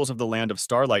of the rules of the Land of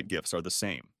Starlight Gifts are the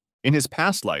same. In his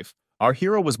past life, our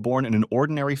hero was born in an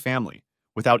ordinary family,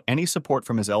 without any support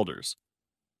from his elders.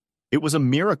 It was a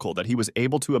miracle that he was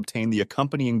able to obtain the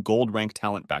accompanying gold rank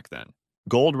talent back then.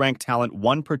 Gold rank talent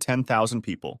 1 per 10,000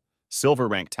 people, silver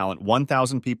rank talent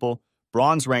 1,000 people,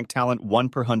 bronze rank talent 1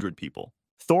 per 100 people.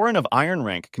 Thorin of iron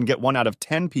rank can get 1 out of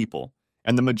 10 people,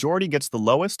 and the majority gets the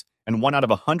lowest, and 1 out of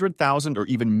 100,000 or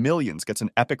even millions gets an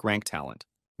epic rank talent.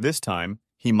 This time,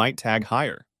 he might tag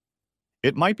higher.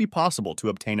 It might be possible to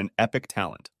obtain an epic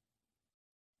talent.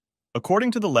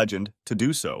 According to the legend, to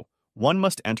do so, one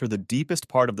must enter the deepest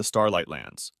part of the Starlight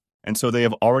Lands, and so they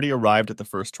have already arrived at the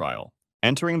first trial.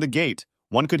 Entering the gate,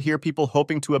 one could hear people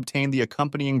hoping to obtain the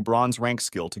accompanying bronze rank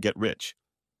skill to get rich,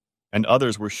 and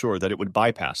others were sure that it would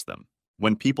bypass them.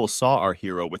 When people saw our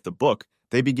hero with the book,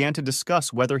 they began to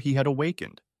discuss whether he had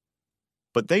awakened.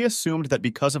 But they assumed that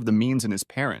because of the means in his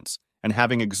parents, and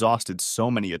having exhausted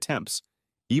so many attempts,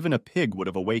 even a pig would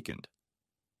have awakened.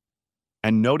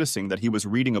 And noticing that he was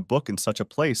reading a book in such a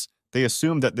place, they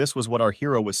assumed that this was what our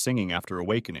hero was singing after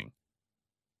awakening.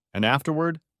 And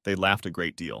afterward, they laughed a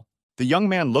great deal. The young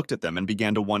man looked at them and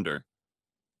began to wonder,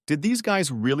 did these guys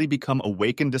really become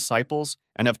awakened disciples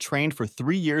and have trained for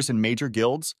 3 years in major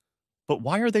guilds? But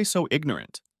why are they so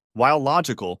ignorant? While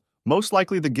logical, most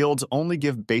likely the guilds only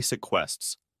give basic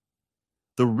quests.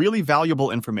 The really valuable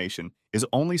information is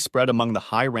only spread among the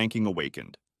high-ranking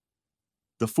awakened.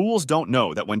 The fools don't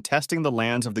know that when testing the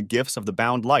lands of the gifts of the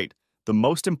bound light, the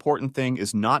most important thing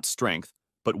is not strength,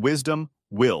 but wisdom,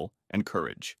 will, and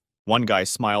courage. One guy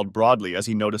smiled broadly as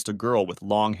he noticed a girl with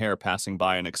long hair passing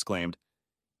by and exclaimed,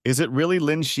 "Is it really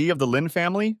Lin Shi of the Lin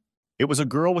family?" It was a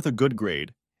girl with a good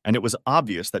grade, and it was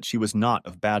obvious that she was not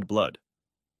of bad blood.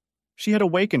 She had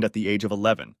awakened at the age of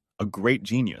 11, a great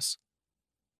genius.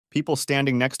 People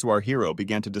standing next to our hero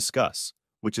began to discuss,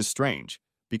 which is strange,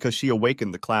 because she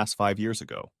awakened the class 5 years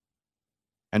ago,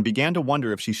 and began to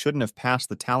wonder if she shouldn't have passed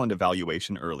the talent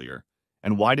evaluation earlier,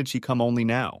 and why did she come only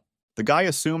now? The guy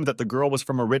assumed that the girl was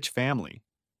from a rich family.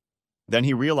 Then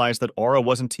he realized that Aura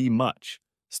wasn't much,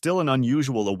 still an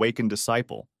unusual awakened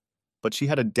disciple, but she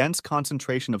had a dense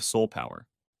concentration of soul power.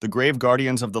 The grave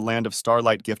guardians of the Land of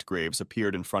Starlight Gift Graves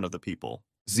appeared in front of the people.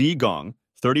 Zi Gong,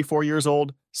 34 years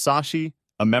old, Sashi,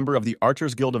 a member of the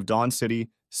Archers Guild of Dawn City,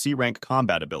 C-rank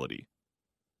combat ability.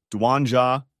 Duan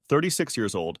Jia, 36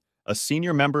 years old, a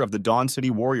senior member of the Dawn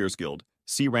City Warriors Guild,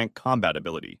 C-rank combat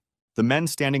ability. The men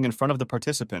standing in front of the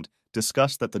participant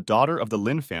discussed that the daughter of the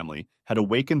Lin family had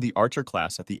awakened the archer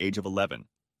class at the age of 11,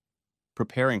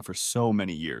 preparing for so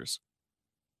many years.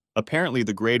 Apparently,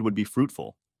 the grade would be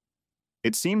fruitful.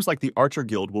 It seems like the Archer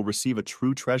Guild will receive a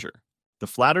true treasure. The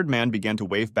flattered man began to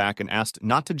wave back and asked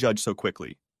not to judge so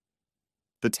quickly.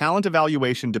 The talent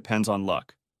evaluation depends on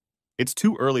luck. It's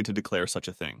too early to declare such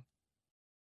a thing.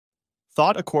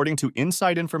 Thought according to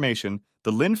inside information,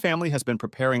 the Lin family has been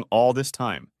preparing all this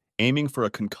time, aiming for a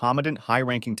concomitant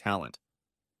high-ranking talent.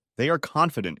 They are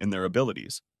confident in their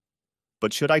abilities.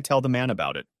 But should I tell the man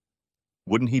about it?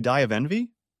 Wouldn't he die of envy?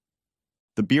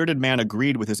 The bearded man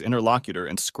agreed with his interlocutor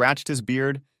and scratched his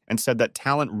beard and said that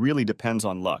talent really depends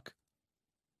on luck.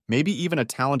 Maybe even a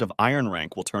talent of iron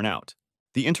rank will turn out.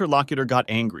 The interlocutor got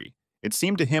angry. It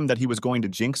seemed to him that he was going to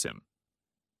jinx him.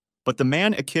 But the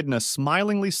man Echidna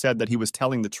smilingly said that he was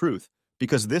telling the truth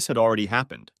because this had already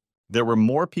happened. There were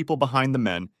more people behind the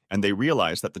men, and they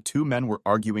realized that the two men were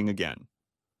arguing again.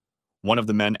 One of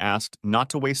the men asked not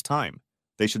to waste time.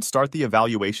 They should start the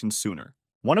evaluation sooner.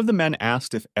 One of the men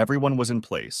asked if everyone was in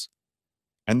place,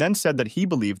 and then said that he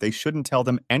believed they shouldn't tell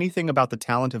them anything about the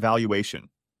talent evaluation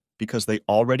because they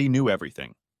already knew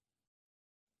everything.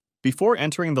 Before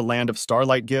entering the land of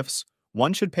starlight gifts,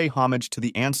 one should pay homage to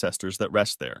the ancestors that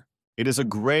rest there. It is a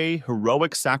gray,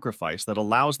 heroic sacrifice that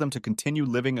allows them to continue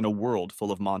living in a world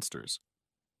full of monsters.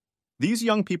 These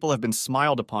young people have been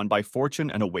smiled upon by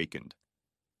fortune and awakened.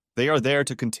 They are there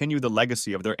to continue the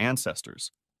legacy of their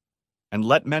ancestors and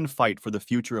let men fight for the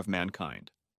future of mankind.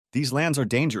 These lands are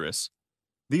dangerous.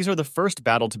 These are the first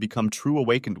battle to become true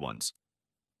awakened ones.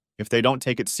 If they don't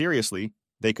take it seriously,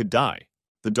 they could die.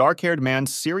 The dark-haired man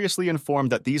seriously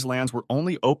informed that these lands were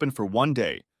only open for one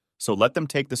day, so let them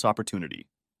take this opportunity.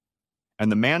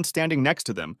 And the man standing next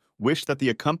to them wished that the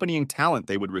accompanying talent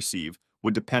they would receive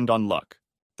would depend on luck.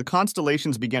 The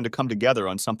constellations began to come together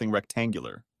on something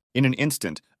rectangular. In an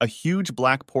instant, a huge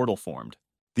black portal formed.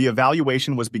 The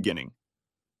evaluation was beginning.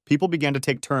 People began to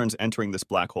take turns entering this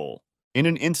black hole. In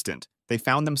an instant, they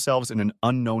found themselves in an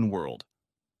unknown world.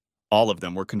 All of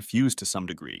them were confused to some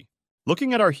degree.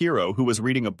 Looking at our hero, who was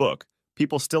reading a book,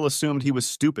 people still assumed he was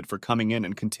stupid for coming in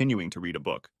and continuing to read a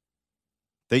book.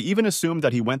 They even assumed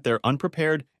that he went there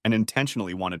unprepared and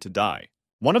intentionally wanted to die.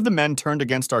 One of the men turned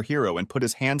against our hero and put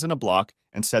his hands in a block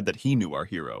and said that he knew our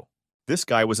hero. This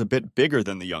guy was a bit bigger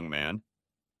than the young man.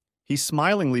 He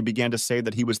smilingly began to say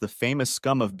that he was the famous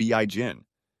scum of B.I. Jin,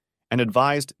 and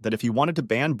advised that if he wanted to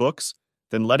ban books,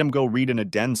 then let him go read in a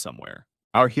den somewhere.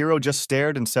 Our hero just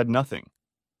stared and said nothing.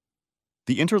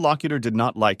 The interlocutor did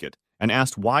not like it, and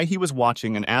asked why he was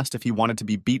watching and asked if he wanted to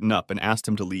be beaten up and asked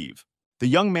him to leave. The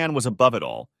young man was above it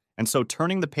all, and so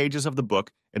turning the pages of the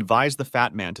book, advised the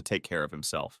fat man to take care of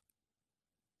himself.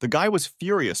 The guy was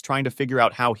furious trying to figure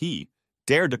out how he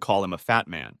dared to call him a fat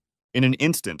man. In an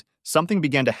instant, something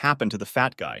began to happen to the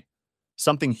fat guy.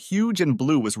 Something huge and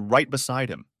blue was right beside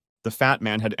him. The fat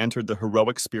man had entered the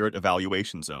heroic spirit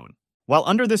evaluation zone. While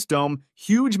under this dome,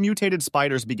 huge mutated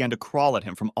spiders began to crawl at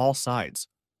him from all sides.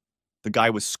 The guy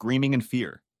was screaming in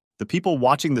fear. The people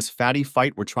watching this fatty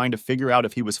fight were trying to figure out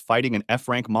if he was fighting an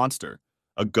F-rank monster,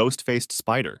 a ghost-faced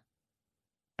spider.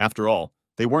 After all,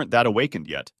 they weren't that awakened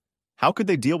yet. How could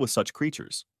they deal with such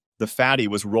creatures? The fatty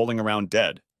was rolling around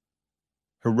dead.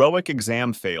 Heroic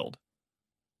exam failed,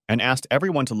 and asked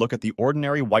everyone to look at the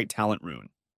ordinary white talent rune.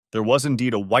 There was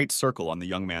indeed a white circle on the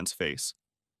young man's face.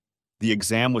 The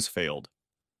exam was failed.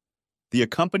 The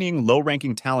accompanying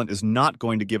low-ranking talent is not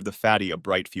going to give the fatty a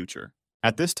bright future.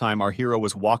 At this time, our hero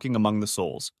was walking among the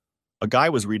souls. A guy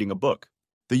was reading a book.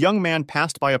 The young man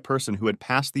passed by a person who had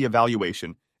passed the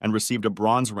evaluation and received a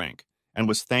bronze rank and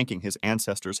was thanking his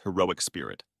ancestors' heroic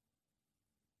spirit.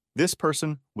 This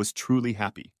person was truly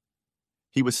happy.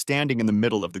 He was standing in the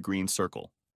middle of the green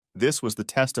circle. This was the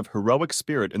test of heroic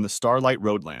spirit in the Starlight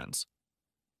Roadlands.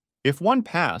 If one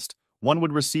passed, one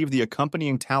would receive the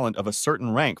accompanying talent of a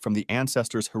certain rank from the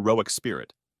ancestors' heroic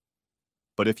spirit.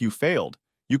 But if you failed,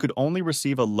 you could only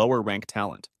receive a lower rank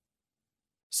talent.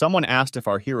 Someone asked if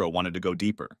our hero wanted to go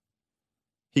deeper.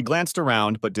 He glanced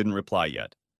around but didn't reply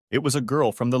yet. It was a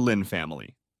girl from the Lin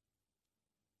family.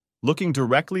 Looking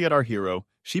directly at our hero,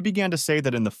 she began to say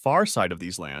that in the far side of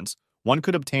these lands, one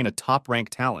could obtain a top-rank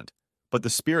talent, but the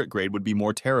spirit grade would be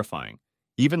more terrifying,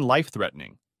 even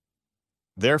life-threatening.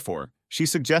 Therefore, she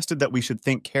suggested that we should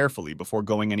think carefully before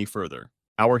going any further.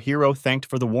 Our hero thanked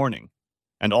for the warning,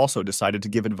 and also decided to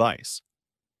give advice,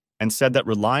 and said that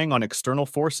relying on external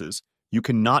forces, you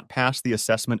cannot pass the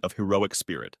assessment of heroic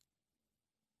spirit.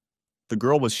 The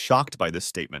girl was shocked by this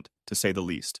statement, to say the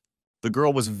least. The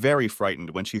girl was very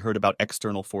frightened when she heard about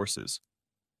external forces.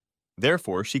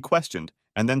 Therefore, she questioned,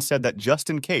 and then said that just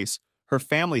in case, her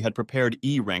family had prepared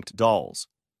E-ranked dolls.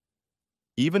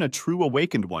 Even a true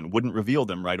awakened one wouldn't reveal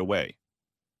them right away.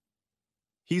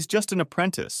 He's just an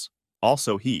apprentice.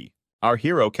 Also our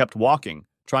hero kept walking,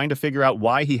 trying to figure out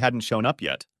why he hadn't shown up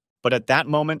yet. But at that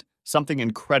moment, something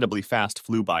incredibly fast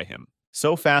flew by him.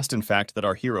 So fast, in fact, that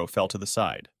our hero fell to the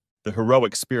side. The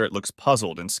heroic spirit looks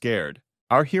puzzled and scared.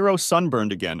 Our hero,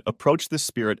 sunburned again, approached this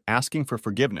spirit asking for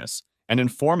forgiveness and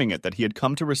informing it that he had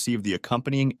come to receive the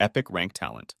accompanying epic rank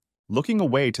talent. Looking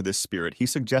away to this spirit, he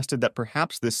suggested that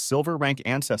perhaps this silver rank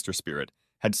ancestor spirit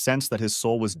had sensed that his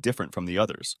soul was different from the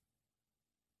others.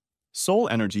 Soul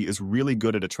energy is really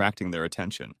good at attracting their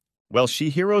attention. Well,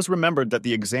 she heroes remembered that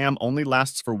the exam only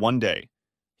lasts for 1 day.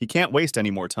 He can't waste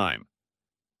any more time.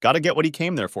 Gotta get what he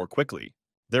came there for quickly.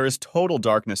 There is total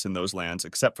darkness in those lands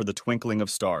except for the twinkling of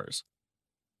stars.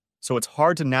 So it's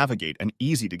hard to navigate and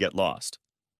easy to get lost.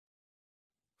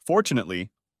 Fortunately,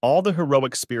 all the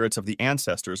heroic spirits of the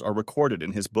ancestors are recorded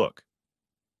in his book.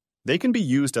 They can be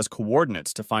used as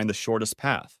coordinates to find the shortest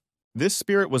path. This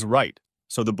spirit was right,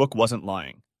 so the book wasn't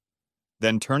lying.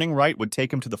 Then turning right would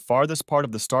take him to the farthest part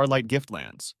of the Starlight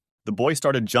Giftlands. The boy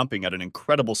started jumping at an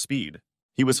incredible speed.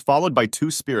 He was followed by 2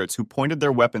 spirits who pointed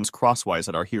their weapons crosswise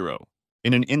at our hero.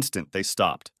 In an instant, they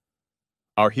stopped.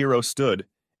 Our hero stood,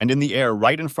 and in the air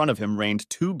right in front of him reigned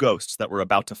 2 ghosts that were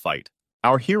about to fight.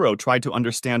 Our hero tried to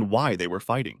understand why they were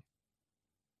fighting.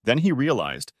 Then he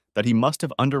realized that he must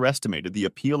have underestimated the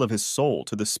appeal of his soul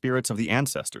to the spirits of the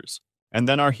ancestors. And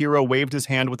then our hero waved his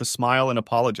hand with a smile and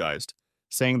apologized,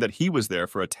 saying that he was there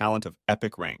for a talent of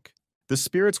epic rank. The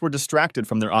spirits were distracted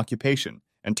from their occupation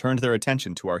and turned their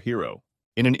attention to our hero.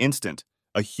 In an instant,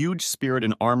 a huge spirit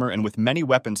in armor and with many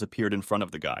weapons appeared in front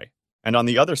of the guy. And on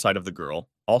the other side of the girl,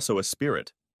 also a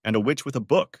spirit, and a witch with a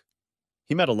book.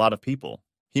 He met a lot of people.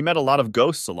 He met a lot of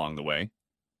ghosts along the way.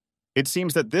 It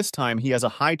seems that this time he has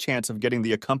a high chance of getting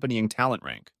the accompanying talent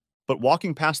rank. But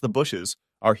walking past the bushes,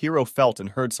 our hero felt and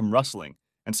heard some rustling,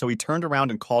 and so he turned around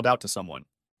and called out to someone.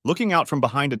 Looking out from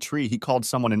behind a tree, he called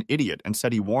someone an idiot and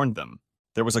said he warned them.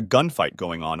 There was a gunfight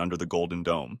going on under the Golden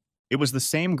Dome. It was the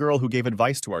same girl who gave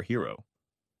advice to our hero.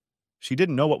 She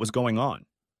didn't know what was going on.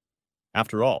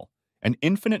 After all, an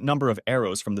infinite number of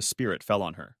arrows from the spirit fell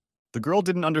on her. The girl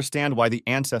didn't understand why the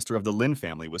ancestor of the Lin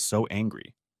family was so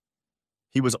angry.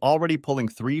 He was already pulling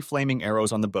 3 flaming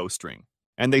arrows on the bowstring,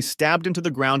 and they stabbed into the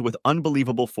ground with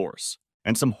unbelievable force,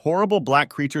 and some horrible black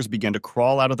creatures began to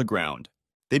crawl out of the ground.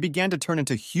 They began to turn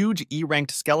into huge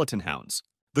E-ranked skeleton hounds.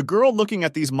 The girl looking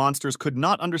at these monsters could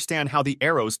not understand how the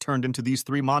arrows turned into these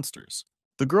 3 monsters.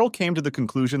 The girl came to the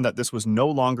conclusion that this was no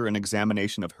longer an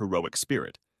examination of heroic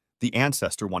spirit. The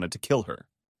ancestor wanted to kill her.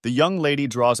 The young lady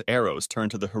draws arrows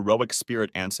turned to the heroic spirit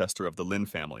ancestor of the Lin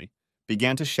family,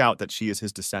 began to shout that she is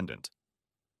his descendant,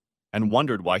 and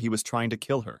wondered why he was trying to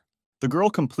kill her. The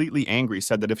girl, completely angry,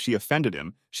 said that if she offended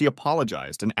him, she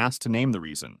apologized and asked to name the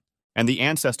reason. And the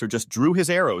ancestor just drew his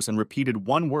arrows and repeated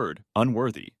one word,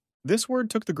 unworthy. This word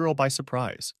took the girl by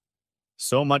surprise.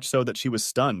 So much so that she was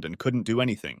stunned and couldn't do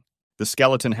anything. The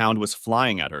skeleton hound was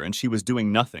flying at her and she was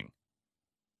doing nothing.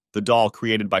 The doll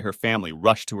created by her family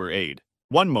rushed to her aid.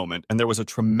 One moment and there was a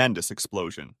tremendous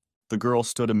explosion. The girl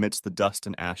stood amidst the dust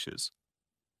and ashes.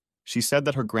 She said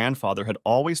that her grandfather had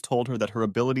always told her that her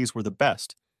abilities were the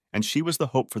best and she was the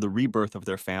hope for the rebirth of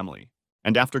their family.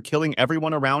 And after killing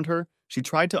everyone around her, she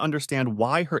tried to understand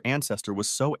why her ancestor was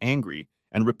so angry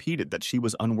and repeated that she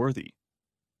was unworthy.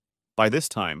 By this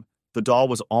time, the doll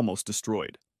was almost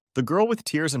destroyed. The girl with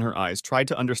tears in her eyes tried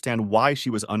to understand why she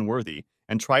was unworthy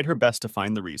and tried her best to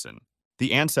find the reason.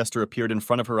 The ancestor appeared in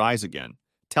front of her eyes again,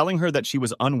 telling her that she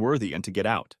was unworthy and to get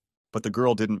out. But the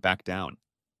girl didn't back down.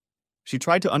 She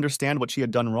tried to understand what she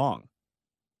had done wrong.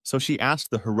 So she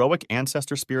asked the heroic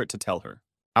ancestor spirit to tell her.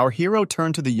 Our hero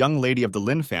turned to the young lady of the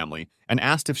Lin family and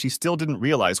asked if she still didn't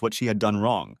realize what she had done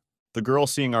wrong. The girl,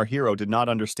 seeing our hero, did not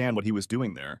understand what he was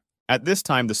doing there. At this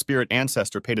time, the spirit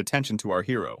ancestor paid attention to our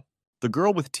hero. The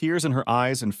girl, with tears in her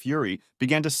eyes and fury,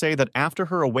 began to say that after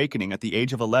her awakening at the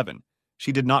age of 11,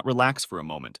 she did not relax for a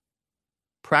moment,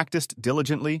 practiced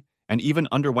diligently, and even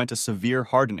underwent a severe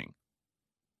hardening.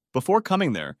 Before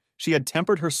coming there, she had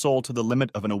tempered her soul to the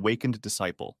limit of an awakened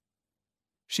disciple.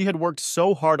 She had worked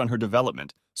so hard on her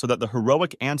development so that the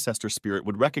heroic ancestor spirit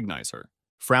would recognize her.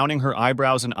 Frowning her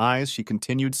eyebrows and eyes, she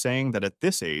continued saying that at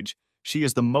this age, she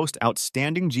is the most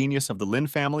outstanding genius of the Lin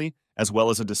family, as well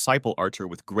as a disciple archer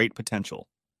with great potential.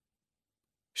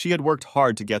 She had worked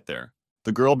hard to get there.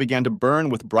 The girl began to burn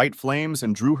with bright flames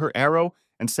and drew her arrow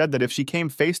and said that if she came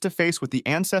face to face with the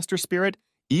ancestor spirit,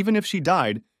 even if she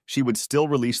died, she would still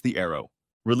release the arrow.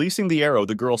 Releasing the arrow,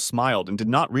 the girl smiled and did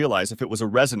not realize if it was a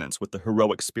resonance with the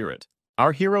heroic spirit.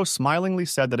 Our hero smilingly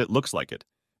said that it looks like it,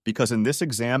 because in this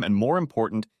exam, and more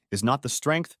important, is not the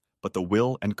strength, but the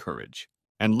will and courage.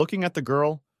 And looking at the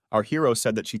girl, our hero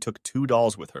said that she took 2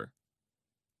 dolls with her.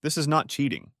 This is not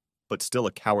cheating, but still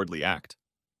a cowardly act.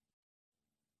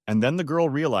 And then the girl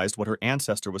realized what her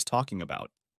ancestor was talking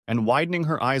about, and widening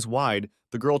her eyes wide,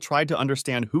 the girl tried to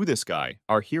understand who this guy,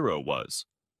 our hero, was.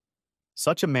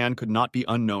 Such a man could not be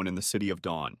unknown in the City of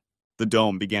Dawn. The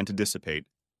dome began to dissipate.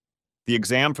 The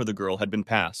exam for the girl had been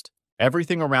passed.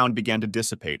 Everything around began to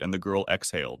dissipate, and the girl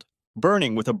exhaled.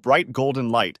 Burning with a bright golden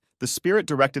light, the spirit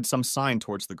directed some sign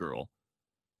towards the girl,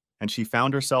 and she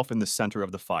found herself in the center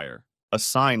of the fire. A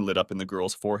sign lit up in the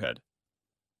girl's forehead.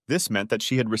 This meant that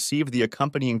she had received the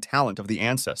accompanying talent of the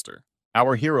ancestor.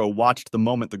 Our hero watched the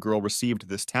moment the girl received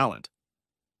this talent.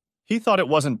 He thought it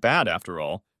wasn't bad after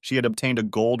all. She had obtained a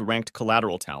gold-ranked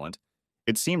collateral talent.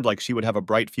 It seemed like she would have a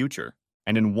bright future,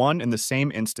 and in one and the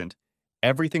same instant,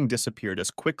 everything disappeared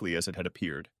as quickly as it had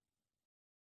appeared.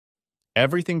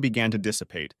 Everything began to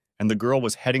dissipate, and the girl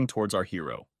was heading towards our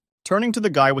hero. Turning to the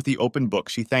guy with the open book,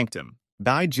 she thanked him.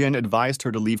 Bai Jin advised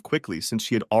her to leave quickly since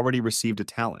she had already received a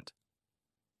talent.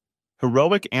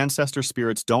 Heroic ancestor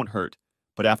spirits don't hurt,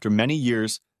 but after many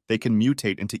years, they can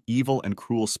mutate into evil and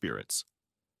cruel spirits.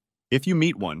 If you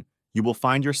meet one, you will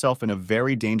find yourself in a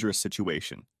very dangerous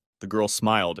situation. The girl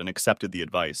smiled and accepted the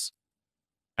advice,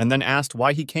 and then asked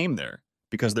why he came there,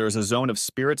 because there is a zone of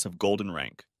spirits of golden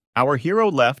rank. Our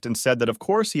hero left and said that of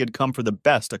course he had come for the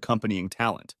best accompanying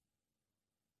talent.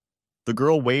 The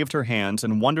girl waved her hands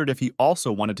and wondered if he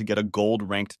also wanted to get a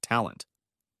gold-ranked talent,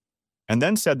 and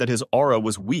then said that his aura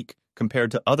was weak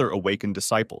compared to other awakened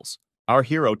disciples. Our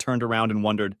hero turned around and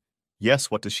wondered, yes,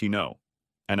 what does she know?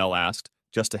 NL asked,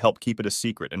 just to help keep it a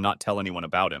secret and not tell anyone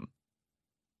about him.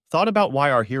 Thought about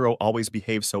why our hero always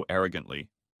behaves so arrogantly,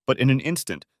 but in an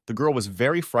instant, the girl was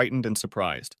very frightened and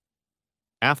surprised.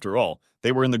 After all,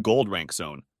 they were in the gold rank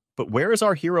zone, but where is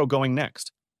our hero going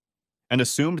next? And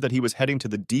assumed that he was heading to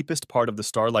the deepest part of the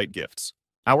Starlight Gifts.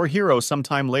 Our hero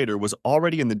sometime later was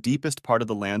already in the deepest part of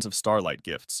the lands of Starlight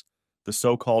Gifts, the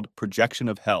so-called projection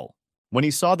of hell. When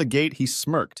he saw the gate, he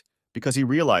smirked because he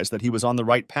realized that he was on the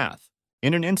right path.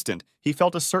 In an instant, he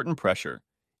felt a certain pressure,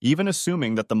 even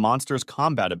assuming that the monster's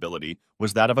combat ability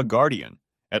was that of a guardian,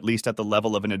 at least at the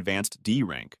level of an advanced D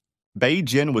rank. Bai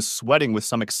Jin was sweating with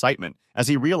some excitement as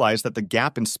he realized that the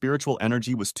gap in spiritual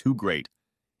energy was too great.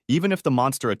 Even if the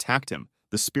monster attacked him,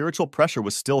 the spiritual pressure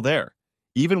was still there.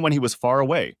 Even when he was far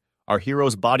away, our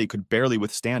hero's body could barely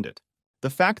withstand it. The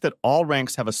fact that all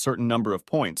ranks have a certain number of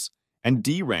points, and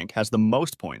D rank has the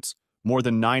most points, more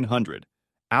than 900,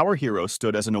 our hero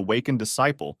stood as an awakened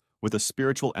disciple with a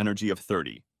spiritual energy of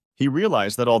 30. He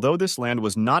realized that although this land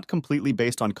was not completely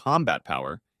based on combat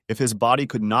power, if his body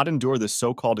could not endure this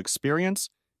so-called experience,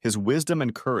 his wisdom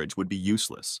and courage would be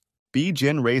useless. Bai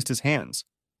Jin raised his hands.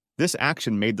 This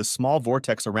action made the small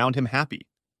vortex around him happy.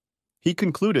 He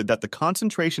concluded that the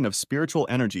concentration of spiritual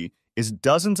energy is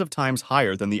dozens of times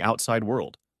higher than the outside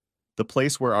world. The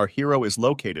place where our hero is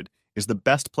located is the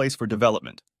best place for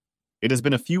development. It has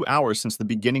been a few hours since the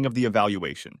beginning of the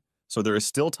evaluation, so there is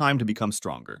still time to become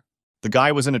stronger. The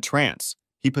guy was in a trance.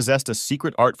 He possessed a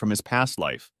secret art from his past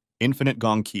life, Infinite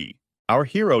Gong Qi. Our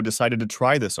hero decided to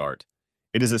try this art.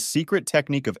 It is a secret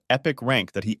technique of epic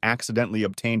rank that he accidentally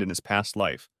obtained in his past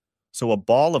life, so a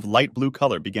ball of light blue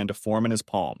color began to form in his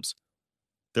palms.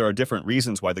 There are different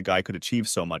reasons why the guy could achieve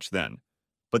so much then,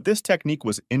 but this technique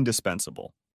was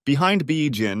indispensable. Behind Bai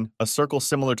Jin, a circle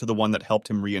similar to the one that helped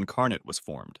him reincarnate was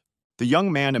formed. The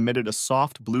young man emitted a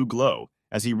soft blue glow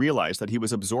as he realized that he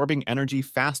was absorbing energy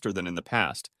faster than in the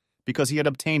past because he had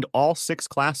obtained all 6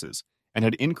 classes and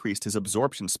had increased his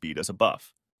absorption speed as a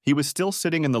buff. He was still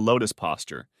sitting in the lotus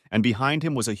posture, and behind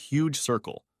him was a huge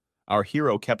circle. Our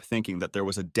hero kept thinking that there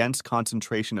was a dense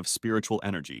concentration of spiritual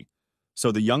energy,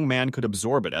 so the young man could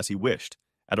absorb it as he wished,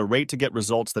 at a rate to get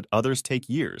results that others take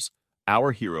years.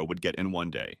 Our hero would get in one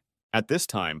day. At this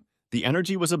time, the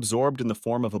energy was absorbed in the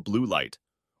form of a blue light,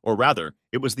 or rather,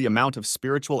 it was the amount of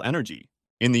spiritual energy.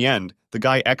 In the end, the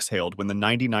guy exhaled when the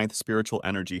 99th spiritual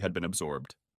energy had been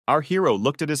absorbed. Our hero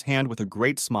looked at his hand with a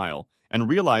great smile and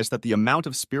realized that the amount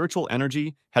of spiritual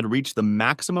energy had reached the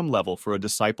maximum level for a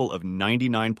disciple of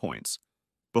 99 points.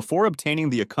 Before obtaining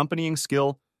the accompanying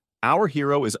skill, our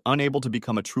hero is unable to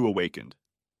become a true awakened.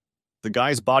 The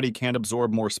guy's body can't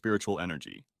absorb more spiritual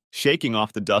energy. Shaking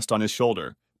off the dust on his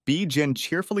shoulder, Bai Jin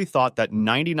cheerfully thought that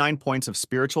 99 points of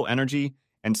spiritual energy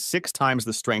and 6 times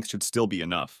the strength should still be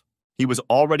enough. He was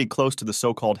already close to the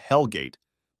so-called Hell Gate,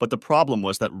 but the problem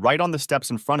was that right on the steps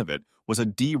in front of it was a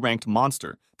D-ranked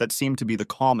monster that seemed to be the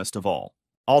calmest of all.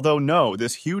 Although no,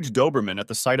 this huge Doberman at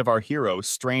the sight of our hero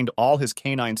strained all his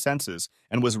canine senses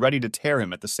and was ready to tear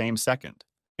him at the same second.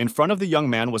 In front of the young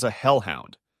man was a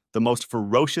Hellhound, the most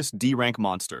ferocious D-rank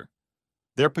monster.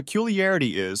 Their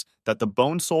peculiarity is that the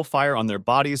bone soul fire on their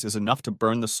bodies is enough to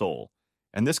burn the soul,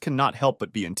 and this cannot help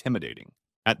but be intimidating.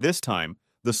 At this time,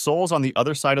 the souls on the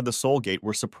other side of the soul gate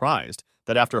were surprised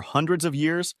that after hundreds of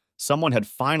years, someone had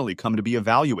finally come to be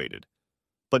evaluated.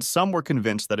 but some were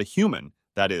convinced that a human,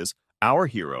 that is, our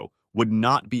hero, would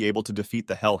not be able to defeat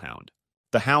the hellhound.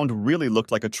 The hound really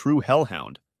looked like a true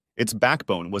hellhound. Its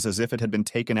backbone was as if it had been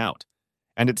taken out,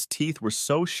 and its teeth were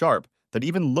so sharp that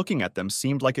even looking at them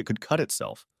seemed like it could cut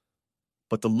itself.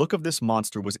 But the look of this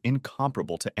monster was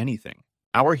incomparable to anything.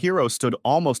 Our hero stood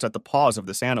almost at the paws of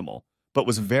this animal, but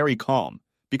was very calm,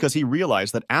 because he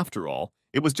realized that after all,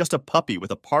 it was just a puppy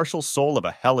with a partial soul of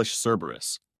a hellish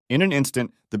Cerberus. In an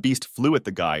instant, the beast flew at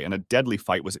the guy and a deadly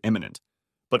fight was imminent.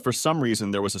 But for some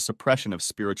reason, there was a suppression of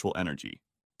spiritual energy.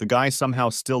 The guy somehow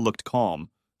still looked calm,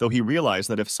 though he realized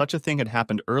that if such a thing had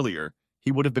happened earlier,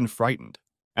 he would have been frightened.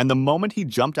 And the moment he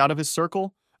jumped out of his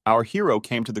circle, our hero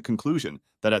came to the conclusion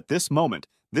that at this moment,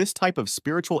 this type of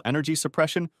spiritual energy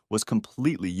suppression was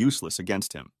completely useless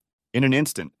against him. In an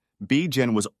instant,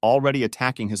 Jin was already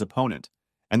attacking his opponent,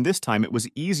 and this time it was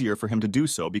easier for him to do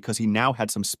so because he now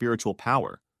had some spiritual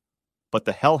power. But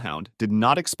the hellhound did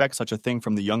not expect such a thing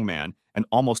from the young man and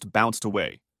almost bounced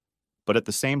away. But at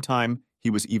the same time, he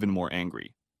was even more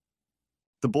angry.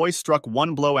 The boy struck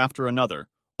one blow after another,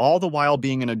 all the while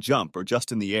being in a jump or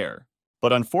just in the air.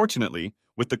 But unfortunately,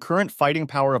 with the current fighting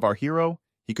power of our hero,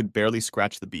 he could barely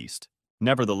scratch the beast.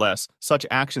 Nevertheless, such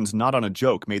actions not on a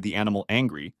joke made the animal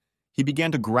angry. He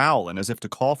began to growl and as if to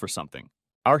call for something.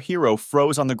 Our hero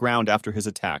froze on the ground after his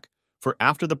attack, for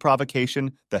after the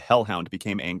provocation, the hellhound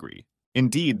became angry.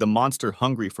 Indeed, the monster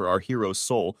hungry for our hero's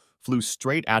soul flew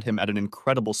straight at him at an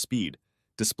incredible speed,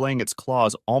 displaying its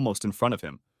claws almost in front of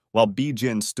him, while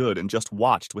Jin stood and just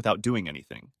watched without doing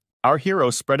anything. Our hero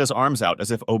spread his arms out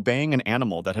as if obeying an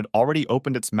animal that had already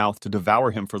opened its mouth to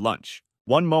devour him for lunch.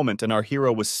 One moment and our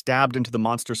hero was stabbed into the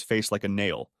monster's face like a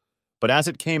nail, but as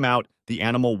it came out, the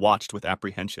animal watched with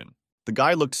apprehension. The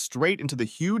guy looked straight into the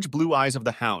huge blue eyes of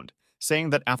the hound,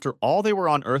 saying that after all they were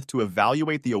on Earth to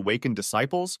evaluate the awakened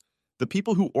disciples, the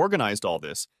people who organized all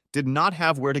this did not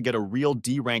have where to get a real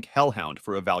D-rank hellhound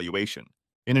for evaluation.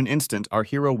 In an instant, our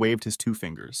hero waved his two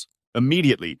fingers.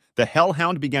 Immediately, the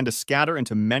hellhound began to scatter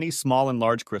into many small and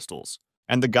large crystals,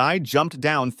 and the guy jumped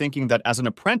down thinking that as an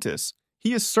apprentice,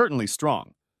 he is certainly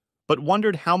strong, but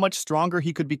wondered how much stronger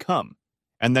he could become,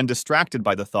 and then distracted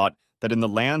by the thought that in the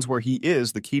lands where he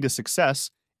is, the key to success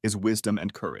is wisdom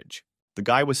and courage. The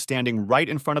guy was standing right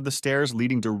in front of the stairs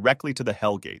leading directly to the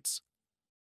hell gates.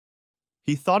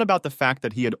 He thought about the fact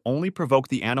that he had only provoked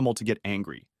the animal to get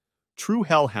angry. True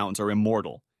hellhounds are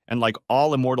immortal, and like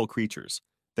all immortal creatures,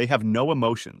 they have no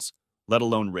emotions, let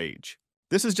alone rage.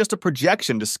 This is just a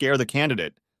projection to scare the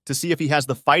candidate, to see if he has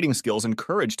the fighting skills and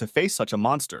courage to face such a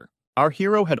monster. Our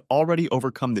hero had already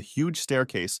overcome the huge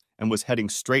staircase and was heading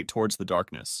straight towards the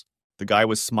darkness. The guy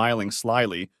was smiling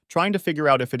slyly, trying to figure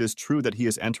out if it is true that he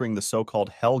is entering the so-called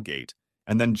Hell Gate,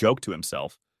 and then joked to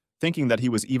himself, thinking that he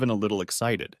was even a little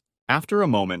excited. After a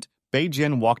moment,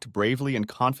 Jin walked bravely and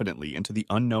confidently into the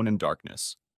unknown and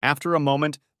darkness. After a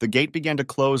moment, the gate began to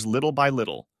close little by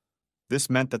little. This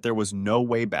meant that there was no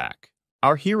way back.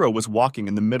 Our hero was walking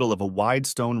in the middle of a wide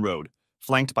stone road,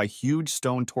 flanked by huge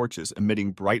stone torches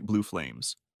emitting bright blue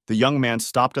flames. The young man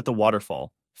stopped at the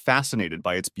waterfall, fascinated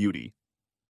by its beauty.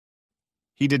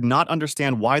 He did not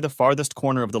understand why the farthest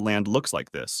corner of the land looks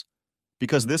like this,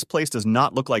 because this place does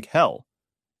not look like hell.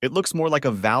 It looks more like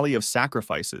a valley of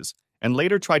sacrifices, and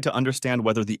later tried to understand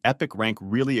whether the epic rank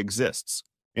really exists.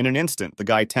 In an instant, the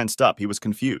guy tensed up. He was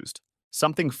confused.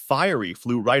 Something fiery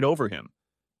flew right over him,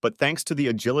 but thanks to the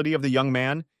agility of the young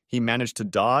man, he managed to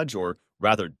dodge, or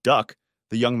rather duck.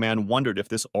 The young man wondered if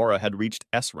this aura had reached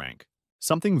S rank.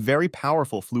 Something very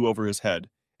powerful flew over his head,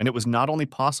 and it was not only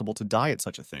possible to die at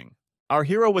such a thing. Our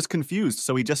hero was confused,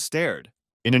 so he just stared.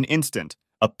 In an instant,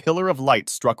 a pillar of light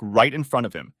struck right in front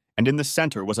of him, and in the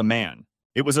center was a man.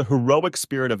 It was a heroic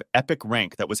spirit of epic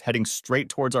rank that was heading straight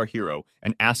towards our hero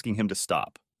and asking him to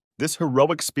stop. This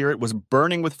heroic spirit was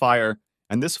burning with fire,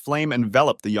 and this flame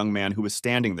enveloped the young man who was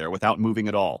standing there without moving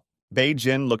at all.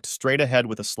 Jin looked straight ahead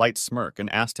with a slight smirk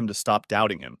and asked him to stop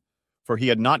doubting him, for he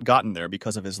had not gotten there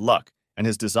because of his luck and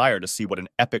his desire to see what an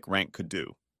epic rank could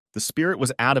do. The spirit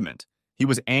was adamant. He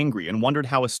was angry and wondered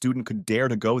how a student could dare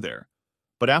to go there.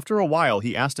 But after a while,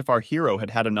 he asked if our hero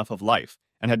had had enough of life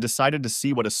and had decided to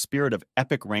see what a spirit of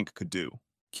epic rank could do.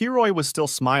 Kiroi was still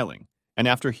smiling, and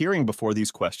after hearing before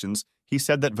these questions, he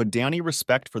said that with any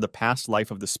respect for the past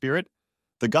life of the spirit,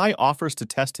 the guy offers to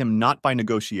test him not by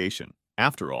negotiation.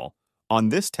 After all, on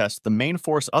this test, the main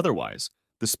force otherwise,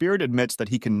 the spirit admits that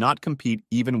he cannot compete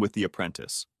even with the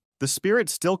apprentice. The spirit,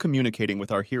 still communicating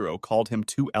with our hero, called him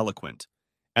too eloquent,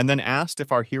 and then asked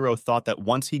if our hero thought that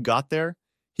once he got there,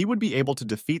 he would be able to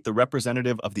defeat the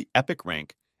representative of the epic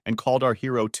rank, and called our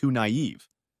hero too naive.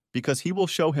 because he will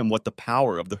show him what the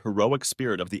power of the heroic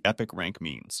spirit of the epic rank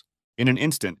means. In an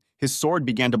instant, his sword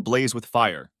began to blaze with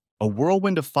fire. A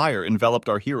whirlwind of fire enveloped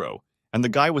our hero, and the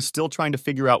guy was still trying to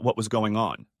figure out what was going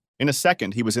on. In a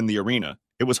second, he was in the arena.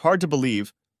 It was hard to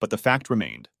believe, but the fact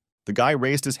remained. The guy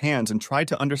raised his hands and tried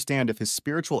to understand if his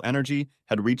spiritual energy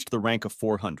had reached the rank of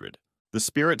 400. The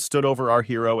spirit stood over our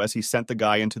hero as he sent the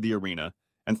guy into the arena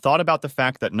and thought about the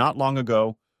fact that not long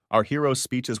ago, our hero's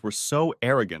speeches were so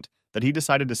arrogant that he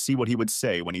decided to see what he would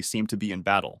say when he seemed to be in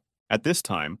battle. At this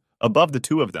time, above the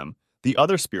two of them, the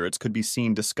other spirits could be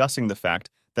seen discussing the fact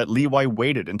that Levi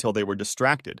waited until they were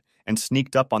distracted and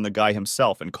sneaked up on the guy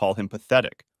himself and called him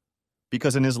pathetic.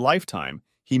 Because in his lifetime,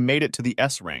 he made it to the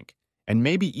S rank, and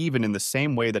maybe even in the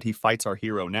same way that he fights our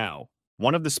hero now.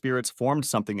 One of the spirits formed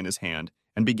something in his hand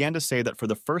and began to say that for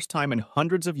the first time in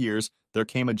hundreds of years, there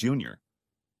came a junior.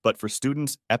 But for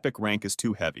students, epic rank is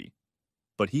too heavy.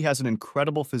 But he has an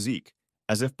incredible physique,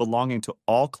 as if belonging to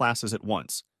all classes at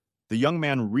once. The young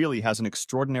man really has an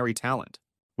extraordinary talent.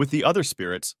 With the other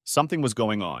spirits, something was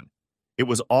going on. It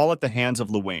was all at the hands of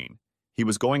Luane. He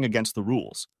was going against the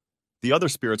rules. The other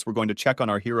spirits were going to check on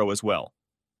our hero as well.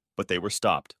 But they were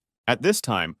stopped. At this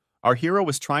time, our hero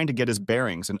was trying to get his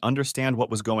bearings and understand what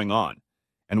was going on.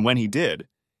 And when he did,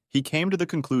 he came to the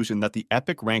conclusion that the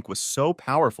epic rank was so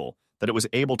powerful that it was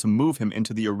able to move him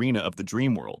into the arena of the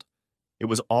dream world. It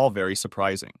was all very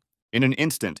surprising. In an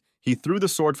instant, he threw the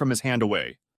sword from his hand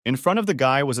away. In front of the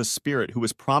guy was a spirit who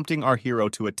was prompting our hero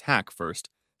to attack first,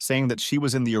 saying that she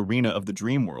was in the arena of the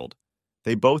dream world.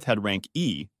 They both had rank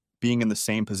E, being in the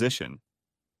same position.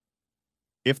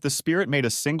 If the spirit made a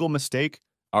single mistake,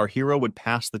 our hero would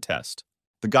pass the test.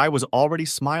 The guy was already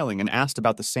smiling and asked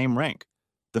about the same rank.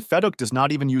 The Feduk does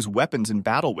not even use weapons in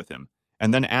battle with him,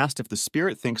 and then asked if the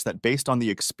spirit thinks that based on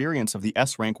the experience of the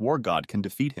S-rank war god can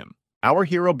defeat him. Our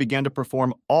hero began to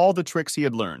perform all the tricks he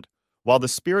had learned, while the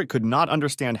spirit could not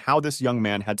understand how this young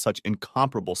man had such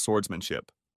incomparable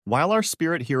swordsmanship. While our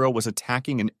spirit hero was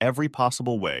attacking in every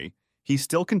possible way, he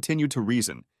still continued to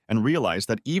reason and realized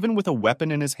that even with a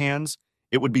weapon in his hands,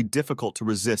 it would be difficult to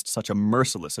resist such a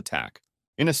merciless attack.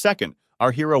 In a second,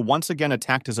 our hero once again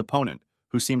attacked his opponent,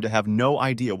 who seemed to have no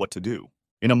idea what to do.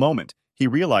 In a moment, he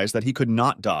realized that he could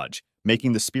not dodge,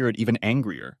 making the spirit even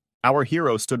angrier. Our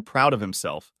hero stood proud of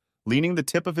himself, leaning the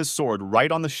tip of his sword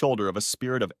right on the shoulder of a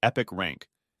spirit of epic rank.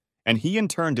 And he in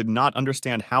turn did not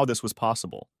understand how this was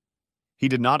possible. He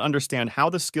did not understand how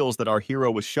the skills that our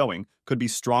hero was showing could be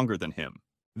stronger than him.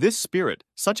 This spirit,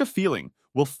 such a feeling,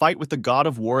 will fight with the god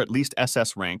of war at least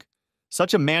SS rank.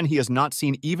 Such a man he has not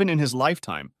seen even in his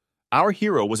lifetime. Our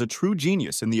hero was a true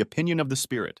genius in the opinion of the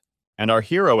spirit. And our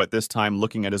hero at this time,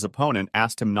 looking at his opponent,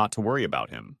 asked him not to worry about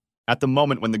him. At the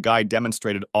moment when the guy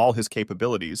demonstrated all his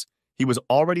capabilities, he was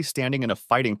already standing in a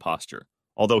fighting posture,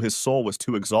 although his soul was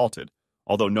too exalted,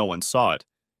 although no one saw it,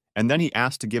 and then he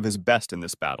asked to give his best in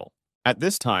this battle. At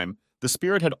this time, the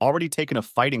spirit had already taken a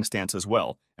fighting stance as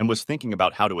well and was thinking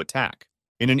about how to attack.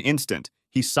 In an instant,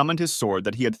 he summoned his sword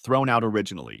that he had thrown out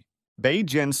originally. Bei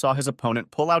Jin saw his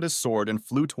opponent pull out his sword and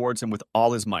flew towards him with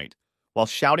all his might, while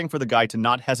shouting for the guy to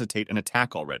not hesitate and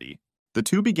attack already. The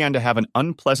two began to have an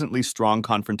unpleasantly strong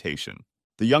confrontation.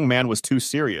 The young man was too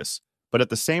serious, but at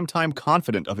the same time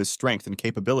confident of his strength and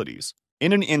capabilities.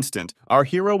 In an instant, our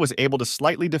hero was able to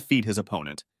slightly defeat his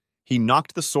opponent. He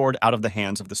knocked the sword out of the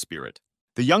hands of the spirit.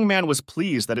 The young man was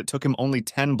pleased that it took him only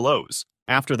 10 blows.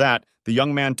 After that, the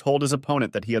young man told his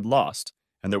opponent that he had lost,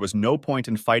 and there was no point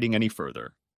in fighting any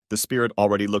further. The spirit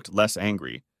already looked less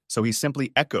angry, so he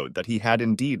simply echoed that he had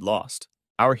indeed lost.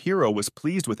 Our hero was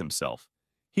pleased with himself.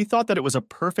 He thought that it was a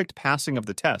perfect passing of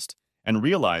the test, and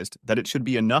realized that it should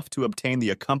be enough to obtain the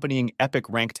accompanying epic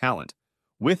rank talent.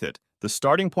 With it, the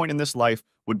starting point in this life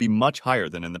would be much higher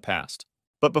than in the past.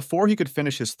 But before he could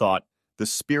finish his thought, the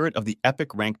spirit of the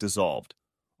epic rank dissolved,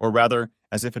 or rather,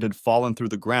 as if it had fallen through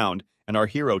the ground, and our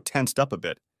hero tensed up a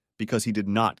bit, because he did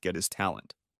not get his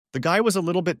talent. The guy was a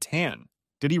little bit tan.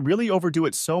 Did he really overdo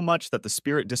it so much that the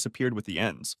spirit disappeared with the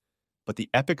ends? But the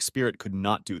epic spirit could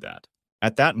not do that.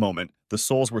 At that moment, the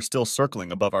souls were still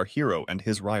circling above our hero and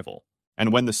his rival.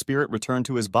 And when the spirit returned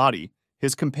to his body,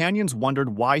 his companions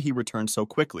wondered why he returned so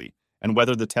quickly, and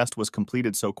whether the test was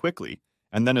completed so quickly,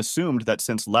 and then assumed that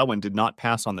since Lewin did not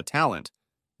pass on the talent,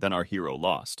 then our hero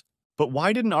lost. But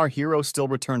why didn't our hero still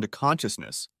return to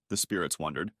consciousness? The spirits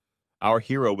wondered. Our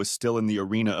hero was still in the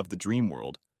arena of the dream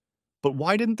world. But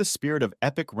why didn't the spirit of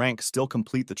epic rank still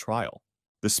complete the trial?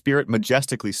 The spirit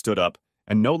majestically stood up,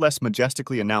 and no less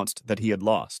majestically announced that he had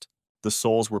lost. The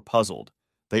souls were puzzled.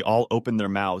 They all opened their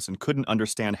mouths and couldn't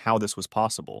understand how this was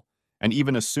possible, and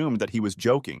even assumed that he was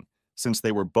joking, since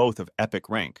they were both of epic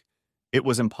rank. It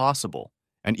was impossible,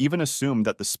 and even assumed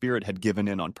that the spirit had given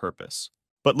in on purpose.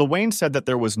 But Luane said that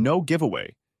there was no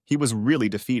giveaway. He was really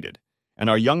defeated, and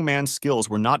our young man's skills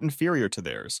were not inferior to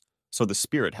theirs, so the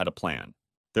spirit had a plan.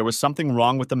 There was something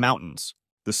wrong with the mountains.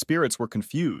 The spirits were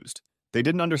confused. They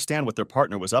didn't understand what their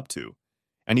partner was up to,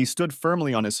 and he stood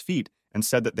firmly on his feet and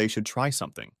said that they should try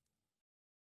something.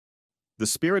 The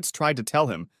spirits tried to tell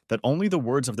him that only the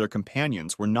words of their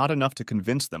companions were not enough to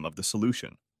convince them of the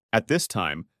solution. At this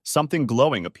time, something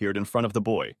glowing appeared in front of the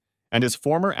boy, and his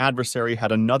former adversary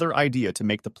had another idea to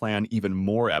make the plan even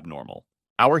more abnormal.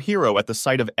 Our hero, at the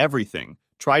sight of everything,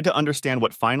 tried to understand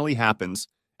what finally happens,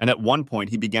 and at one point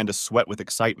he began to sweat with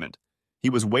excitement. He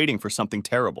was waiting for something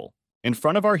terrible. In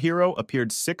front of our hero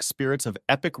appeared 6 spirits of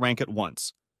epic rank at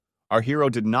once. Our hero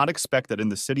did not expect that in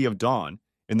the City of Dawn,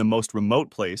 in the most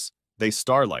remote place,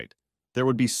 Starlight, there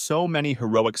would be so many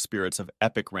heroic spirits of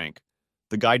epic rank.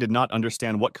 The guy did not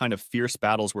understand what kind of fierce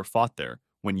battles were fought there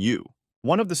when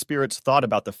one of the spirits thought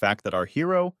about the fact that our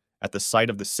hero, at the sight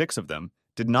of the 6 of them,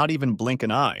 did not even blink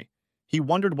an eye. He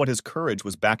wondered what his courage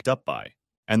was backed up by.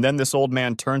 And then this old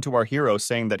man turned to our hero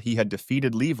saying that he had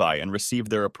defeated Levi and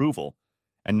received their approval,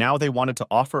 and now they wanted to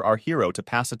offer our hero to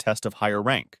pass a test of higher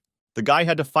rank. The guy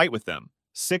had to fight with them,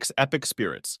 6 epic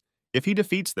spirits. If he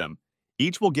defeats them,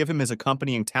 each will give him his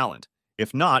accompanying talent.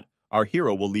 If not, our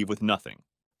hero will leave with nothing.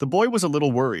 The boy was a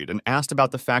little worried and asked about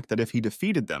the fact that if he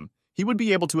defeated them, he would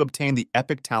be able to obtain the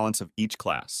epic talents of each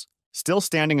class. Still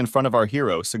standing in front of our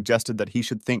hero suggested that he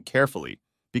should think carefully,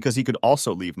 because he could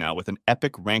also leave now with an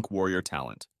epic rank warrior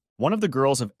talent. One of the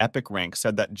girls of epic rank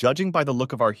said that judging by the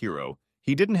look of our hero,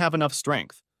 he didn't have enough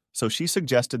strength, so she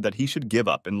suggested that he should give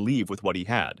up and leave with what he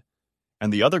had.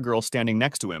 And the other girl standing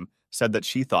next to him said that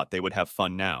she thought they would have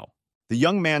fun now. The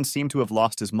young man seemed to have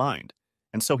lost his mind,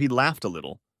 and so he laughed a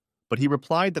little, but he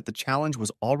replied that the challenge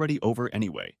was already over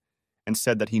anyway, and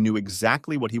said that he knew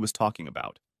exactly what he was talking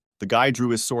about. The guy drew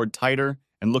his sword tighter,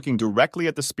 and looking directly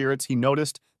at the spirits, he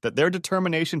noticed that their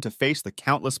determination to face the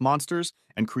countless monsters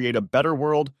and create a better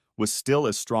world was still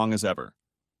as strong as ever.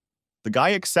 The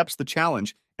guy accepts the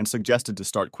challenge and suggested to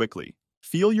start quickly.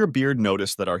 Feel Your Beard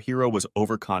noticed that our hero was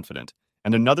overconfident,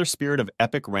 and another spirit of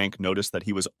epic rank noticed that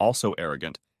he was also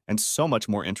arrogant and so much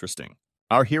more interesting.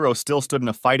 Our hero still stood in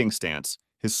a fighting stance,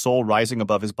 his soul rising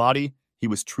above his body. He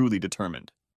was truly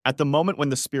determined. At the moment when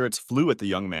the spirits flew at the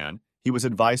young man, he was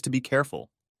advised to be careful.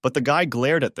 But the guy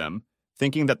glared at them,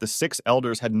 thinking that the 6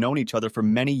 elders had known each other for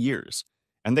many years,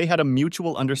 and they had a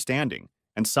mutual understanding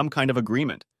and some kind of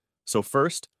agreement. So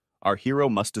first, our hero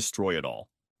must destroy it all.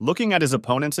 Looking at his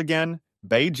opponents again,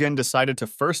 Bei-jin decided to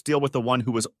first deal with the one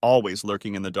who was always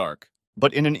lurking in the dark.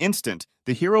 But in an instant,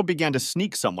 the hero began to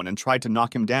sneak someone and tried to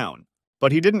knock him down.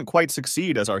 But he didn't quite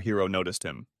succeed as our hero noticed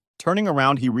him. Turning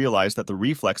around, he realized that the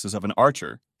reflexes of an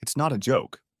archer, it's not a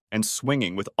joke. And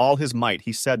swinging with all his might,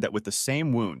 he said that with the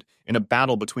same wound, in a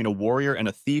battle between a warrior and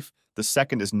a thief, the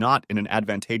second is not in an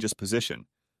advantageous position.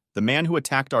 The man who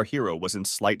attacked our hero was in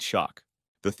slight shock.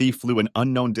 The thief flew an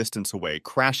unknown distance away,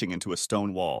 crashing into a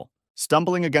stone wall.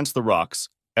 Stumbling against the rocks,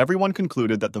 everyone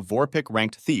concluded that the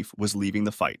Vorpik-ranked thief was leaving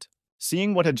the fight.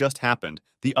 Seeing what had just happened,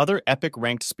 the other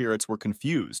epic-ranked spirits were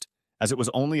confused, as it was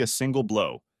only a single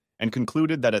blow, and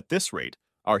concluded that at this rate,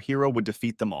 our hero would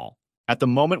defeat them all. At the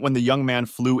moment when the young man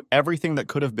flew everything that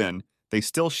could have been, they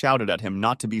still shouted at him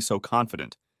not to be so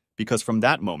confident, because from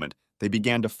that moment, they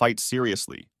began to fight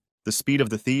seriously. The speed of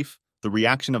the thief, the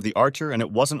reaction of the archer, and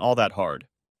it wasn't all that hard.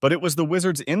 But it was the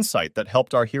wizard's insight that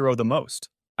helped our hero the most.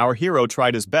 Our hero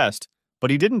tried his best,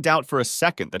 but he didn't doubt for a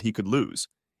second that he could lose,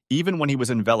 even when he was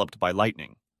enveloped by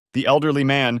lightning. The elderly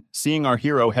man, seeing our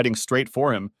hero heading straight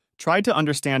for him, tried to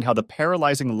understand how the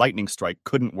paralyzing lightning strike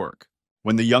couldn't work.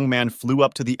 When the young man flew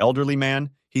up to the elderly man,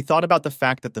 he thought about the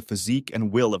fact that the physique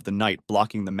and will of the knight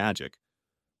blocking the magic.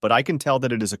 But I can tell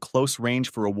that it is a close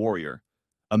range for a warrior,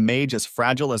 a mage as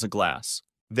fragile as a glass.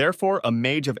 Therefore, a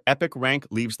mage of epic rank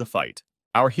leaves the fight.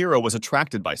 Our hero was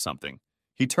attracted by something.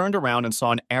 He turned around and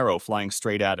saw an arrow flying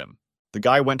straight at him. The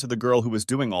guy went to the girl who was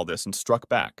doing all this and struck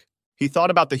back. He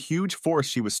thought about the huge force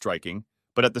she was striking,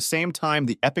 but at the same time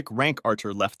the epic rank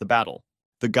archer left the battle.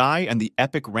 The guy and the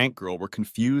epic rank girl were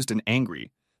confused and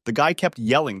angry. The guy kept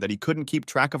yelling that he couldn't keep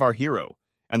track of our hero,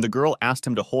 and the girl asked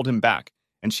him to hold him back,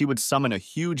 and she would summon a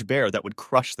huge bear that would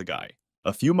crush the guy.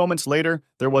 A few moments later,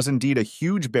 there was indeed a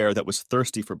huge bear that was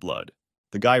thirsty for blood.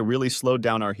 The guy really slowed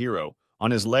down our hero. On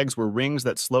his legs were rings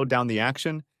that slowed down the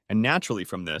action, and naturally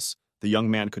from this, the young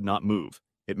man could not move.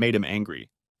 It made him angry.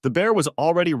 The bear was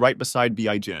already right beside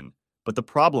Bei-jin, but the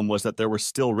problem was that there were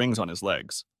still rings on his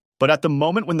legs. But at the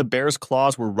moment when the bear's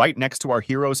claws were right next to our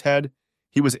hero's head,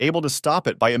 he was able to stop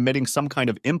it by emitting some kind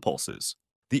of impulses.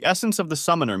 The essence of the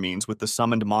summoner means with the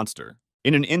summoned monster.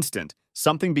 In an instant,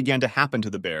 something began to happen to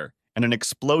the bear, and an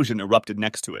explosion erupted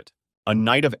next to it. A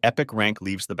knight of epic rank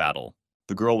leaves the battle.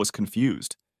 The girl was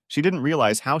confused. She didn't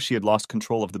realize how she had lost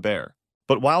control of the bear.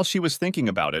 But while she was thinking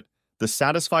about it, the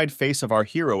satisfied face of our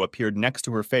hero appeared next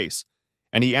to her face,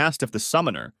 and he asked if the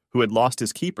summoner, who had lost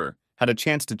his keeper, had a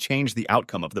chance to change the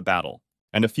outcome of the battle.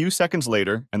 And a few seconds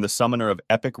later, and the summoner of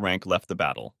epic rank left the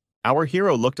battle. Our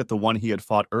hero looked at the one he had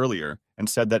fought earlier and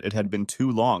said that it had been too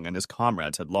long and his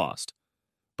comrades had lost.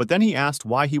 But then he asked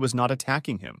why he was not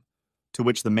attacking him, to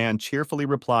which the man cheerfully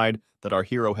replied that our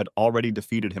hero had already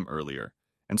defeated him earlier,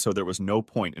 and so there was no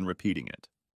point in repeating it.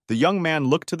 The young man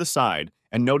looked to the side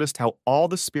and noticed how all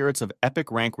the spirits of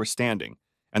epic rank were standing,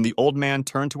 and the old man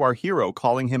turned to our hero,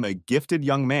 calling him a gifted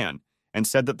young man, and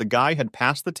said that the guy had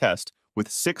passed the test with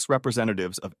 6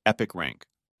 representatives of epic rank.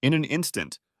 In an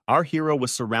instant, our hero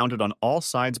was surrounded on all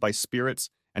sides by spirits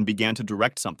and began to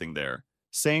direct something there,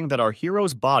 saying that our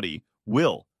hero's body,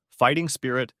 will, fighting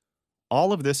spirit,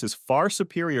 all of this is far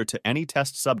superior to any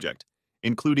test subject,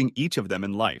 including each of them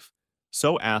in life,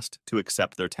 so asked to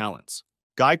accept their talents.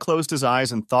 Guy closed his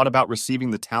eyes and thought about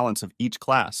receiving the talents of each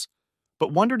class,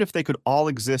 but wondered if they could all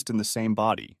exist in the same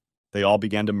body. They all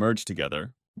began to merge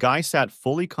together. Guy sat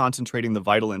fully concentrating, the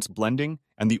vitalence blending,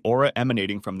 and the aura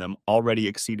emanating from them already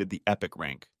exceeded the epic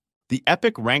rank. The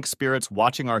epic rank spirits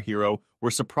watching our hero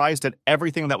were surprised at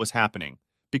everything that was happening,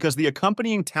 because the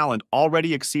accompanying talent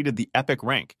already exceeded the epic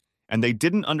rank, and they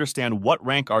didn't understand what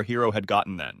rank our hero had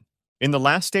gotten then. In the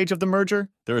last stage of the merger,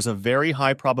 there is a very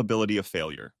high probability of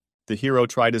failure. The hero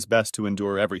tried his best to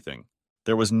endure everything.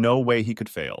 There was no way he could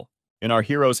fail. In our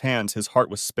hero's hands, his heart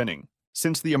was spinning.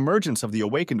 Since the emergence of the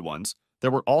awakened ones,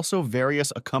 there were also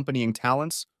various accompanying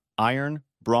talents, iron,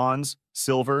 bronze,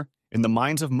 silver. In the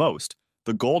minds of most,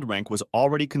 the gold rank was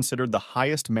already considered the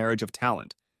highest marriage of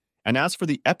talent. And as for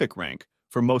the epic rank,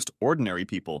 for most ordinary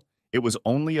people, it was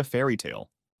only a fairy tale.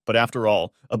 But after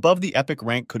all, above the epic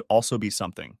rank could also be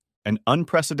something. An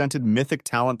unprecedented mythic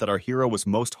talent that our hero was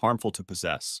most harmful to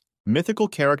possess. Mythical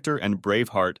character and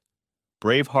Braveheart.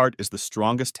 Braveheart is the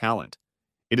strongest talent.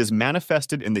 It is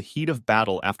manifested in the heat of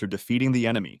battle after defeating the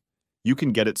enemy. You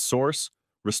can get its source,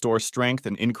 restore strength,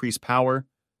 and increase power.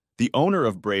 The owner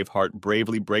of Braveheart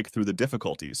bravely break through the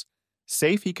difficulties.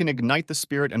 Safe, he can ignite the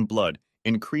spirit and blood,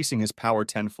 increasing his power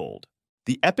tenfold.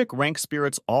 The epic rank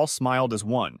spirits all smiled as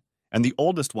one, and the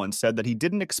oldest one said that he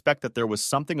didn't expect that there was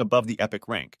something above the epic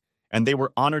rank, and they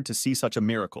were honored to see such a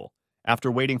miracle.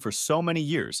 After waiting for so many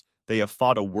years, they have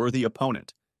fought a worthy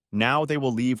opponent. Now they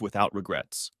will leave without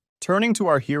regrets. Turning to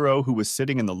our hero, who was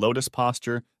sitting in the lotus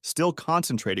posture, still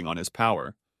concentrating on his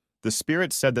power, the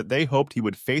spirits said that they hoped he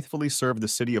would faithfully serve the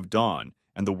city of Dawn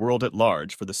and the world at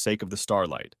large for the sake of the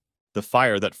starlight. The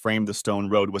fire that framed the stone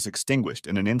road was extinguished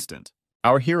in an instant.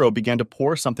 Our hero began to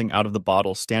pour something out of the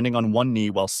bottle, standing on one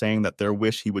knee while saying that their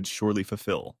wish he would surely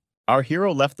fulfill. Our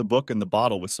hero left the book and the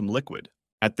bottle with some liquid.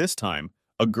 At this time,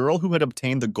 a girl who had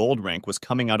obtained the gold rank was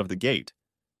coming out of the gate.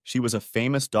 She was a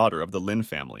famous daughter of the Lin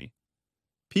family.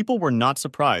 People were not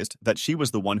surprised that she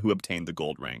was the one who obtained the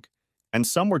gold rank, and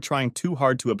some were trying too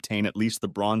hard to obtain at least the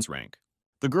bronze rank.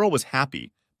 The girl was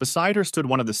happy. Beside her stood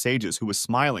one of the sages who was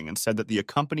smiling and said that the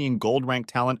accompanying gold rank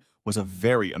talent was a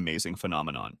very amazing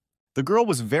phenomenon. The girl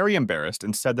was very embarrassed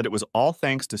and said that it was all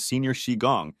thanks to Senior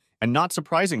Shigong and not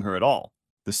surprising her at all.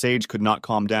 The sage could not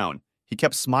calm down. He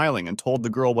kept smiling and told the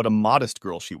girl what a modest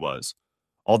girl she was.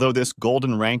 Although this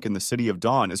golden rank in the City of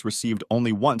Dawn is received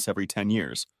only once every 10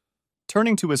 years.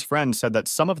 Turning to his friend, said that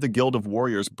some of the Guild of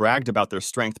Warriors bragged about their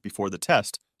strength before the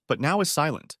test, but now is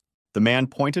silent. The man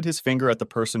pointed his finger at the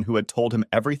person who had told him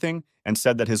everything and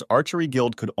said that his archery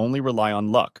guild could only rely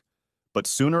on luck. But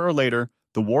sooner or later,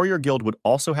 the warrior guild would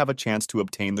also have a chance to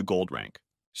obtain the gold rank.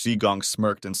 Shigong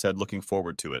smirked and said, looking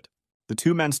forward to it. The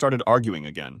two men started arguing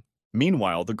again.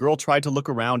 Meanwhile, the girl tried to look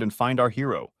around and find our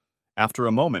hero. After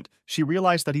a moment, she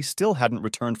realized that he still hadn't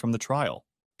returned from the trial.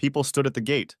 People stood at the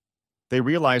gate. They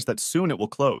realized that soon it will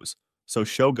close, so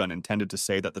Shogun intended to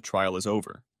say that the trial is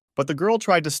over. But the girl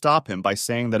tried to stop him by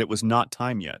saying that it was not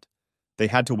time yet. They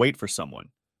had to wait for someone,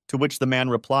 to which the man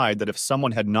replied that if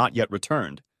someone had not yet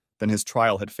returned, then his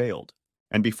trial had failed.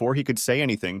 And before he could say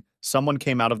anything, someone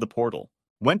came out of the portal,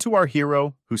 went to our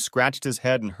hero, who scratched his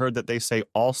head and heard that they say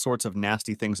all sorts of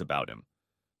nasty things about him.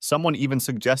 Someone even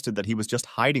suggested that he was just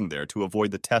hiding there to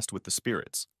avoid the test with the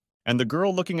spirits. And the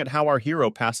girl, looking at how our hero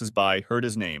passes by, heard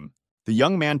his name. The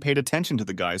young man paid attention to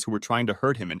the guys who were trying to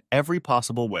hurt him in every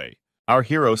possible way. Our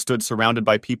hero stood surrounded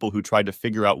by people who tried to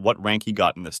figure out what rank he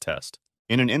got in this test.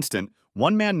 In an instant,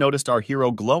 one man noticed our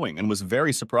hero glowing and was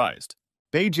very surprised.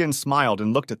 Beijin smiled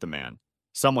and looked at the man.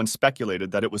 Someone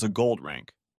speculated that it was a gold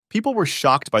rank. People were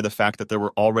shocked by the fact that there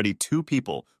were already two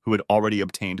people who had already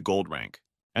obtained gold rank.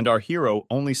 And our hero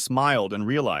only smiled and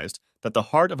realized that the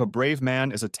heart of a brave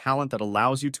man is a talent that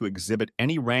allows you to exhibit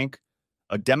any rank.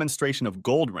 A demonstration of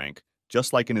gold rank,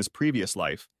 just like in his previous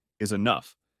life, is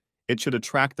enough. It should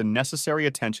attract the necessary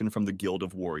attention from the Guild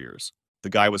of Warriors. The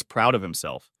guy was proud of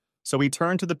himself, so he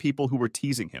turned to the people who were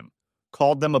teasing him,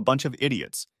 called them a bunch of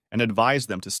idiots, and advised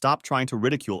them to stop trying to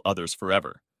ridicule others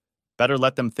forever. Better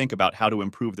let them think about how to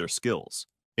improve their skills.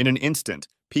 In an instant,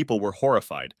 people were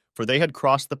horrified, for they had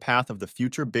crossed the path of the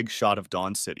future big shot of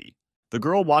Dawn City. The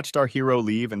girl watched our hero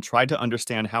leave and tried to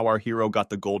understand how our hero got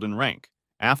the golden rank.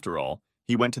 After all,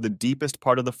 he went to the deepest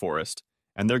part of the forest,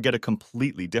 and there get a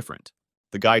completely different.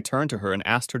 The guy turned to her and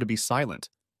asked her to be silent,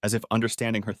 as if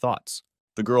understanding her thoughts.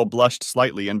 The girl blushed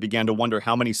slightly and began to wonder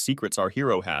how many secrets our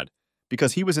hero had,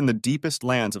 because he was in the deepest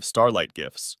lands of starlight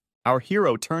gifts. Our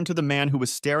hero turned to the man who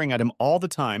was staring at him all the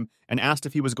time and asked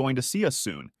if he was going to see us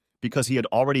soon, because he had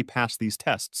already passed these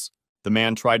tests. The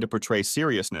man tried to portray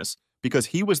seriousness, because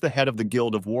he was the head of the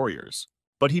Guild of Warriors.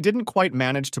 But he didn't quite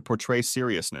manage to portray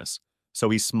seriousness, so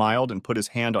he smiled and put his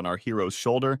hand on our hero's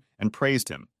shoulder and praised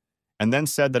him, and then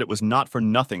said that it was not for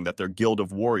nothing that their Guild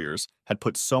of Warriors had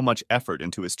put so much effort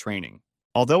into his training.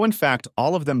 Although in fact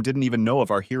all of them didn't even know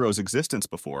of our hero's existence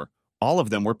before, all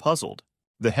of them were puzzled.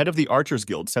 The head of the Archers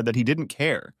Guild said that he didn't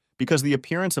care, because the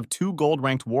appearance of two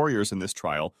gold-ranked warriors in this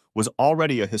trial was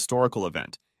already a historical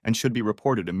event and should be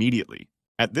reported immediately.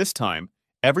 At this time,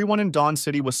 everyone in Dawn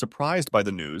City was surprised by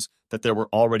the news that there were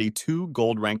already two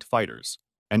gold-ranked fighters,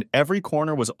 and every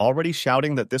corner was already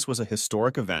shouting that this was a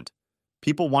historic event.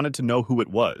 People wanted to know who it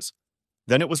was.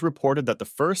 Then it was reported that the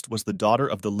first was the daughter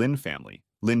of the Lin family,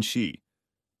 Lin Shi.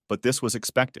 But this was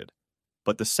expected.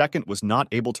 But the second was not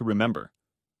able to remember.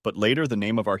 But later the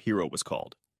name of our hero was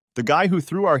called. The guy who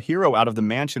threw our hero out of the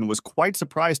mansion was quite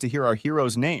surprised to hear our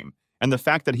hero's name and the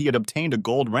fact that he had obtained a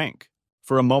gold rank.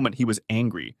 For a moment he was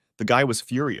angry. The guy was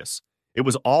furious. It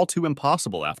was all too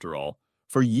impossible after all.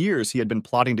 For years he had been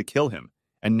plotting to kill him,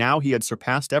 and now he had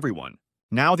surpassed everyone.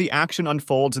 Now the action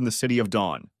unfolds in the City of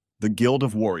Dawn, the Guild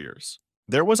of Warriors.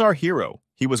 There was our hero.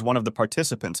 He was one of the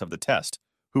participants of the test,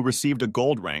 who received a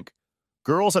gold rank.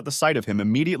 Girls at the sight of him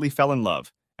immediately fell in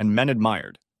love, and men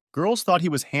admired. Girls thought he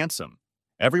was handsome.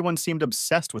 Everyone seemed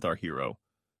obsessed with our hero.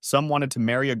 Some wanted to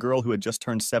marry a girl who had just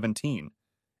turned 17,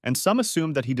 and some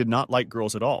assumed that he did not like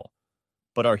girls at all.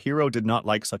 But our hero did not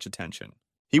like such attention.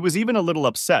 He was even a little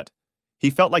upset. He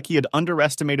felt like he had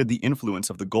underestimated the influence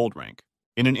of the gold rank.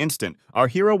 In an instant, our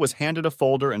hero was handed a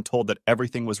folder and told that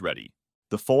everything was ready.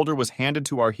 The folder was handed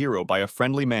to our hero by a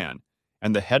friendly man,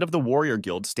 and the head of the warrior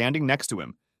guild standing next to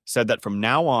him said that from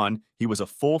now on he was a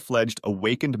full-fledged,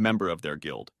 awakened member of their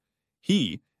guild.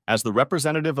 He, as the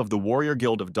representative of the warrior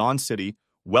guild of Dawn City,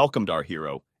 welcomed our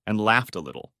hero and laughed a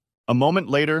little. A moment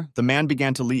later, the man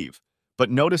began to leave,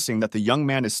 but noticing that the young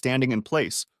man is standing in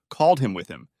place, called him with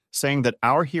him, saying that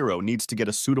our hero needs to get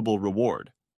a suitable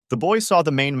reward. The boy saw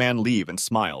the main man leave and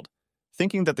smiled,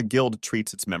 thinking that the guild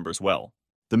treats its members well.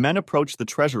 The men approached the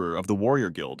treasurer of the warrior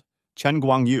guild, Chen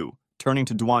Guangyu, turning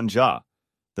to Duan Jia.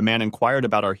 The man inquired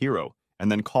about our hero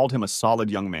and then called him a solid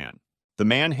young man. The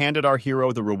man handed our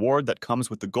hero the reward that comes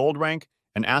with the gold rank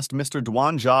and asked Mr.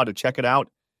 Duan Jia to check it out.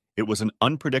 It was an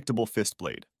unpredictable fist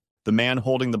blade. The man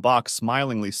holding the box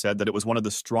smilingly said that it was one of the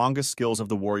strongest skills of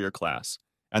the warrior class,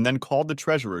 and then called the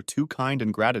treasurer too kind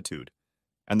in gratitude.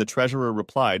 And the treasurer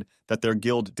replied that their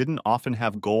guild didn't often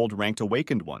have gold-ranked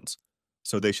awakened ones,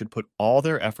 so they should put all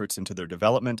their efforts into their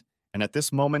development, and at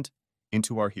this moment,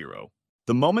 into our hero.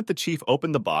 The moment the chief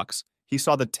opened the box, he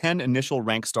saw the 10 initial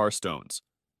rank star stones.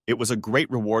 It was a great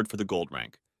reward for the gold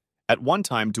rank. At one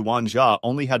time, Duan Jia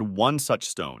only had one such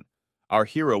stone. Our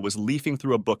hero was leafing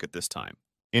through a book at this time.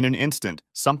 In an instant,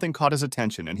 something caught his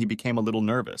attention and he became a little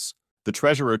nervous. The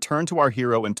treasurer turned to our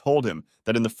hero and told him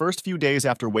that in the first few days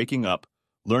after waking up,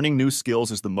 learning new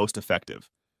skills is the most effective,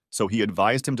 so he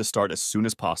advised him to start as soon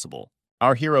as possible.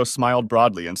 Our hero smiled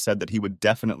broadly and said that he would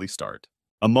definitely start.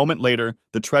 A moment later,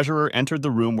 the treasurer entered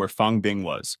the room where Fang Bing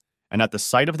was, and at the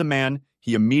sight of the man,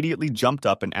 he immediately jumped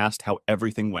up and asked how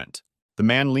everything went. The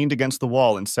man leaned against the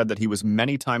wall and said that he was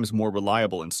many times more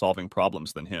reliable in solving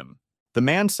problems than him. The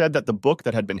man said that the book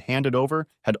that had been handed over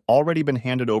had already been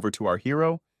handed over to our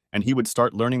hero, and he would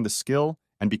start learning the skill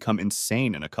and become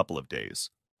insane in a couple of days.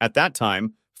 At that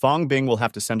time, Fang Bing will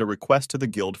have to send a request to the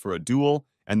guild for a duel,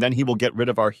 and then he will get rid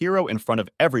of our hero in front of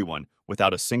everyone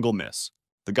without a single miss.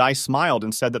 The guy smiled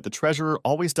and said that the treasurer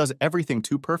always does everything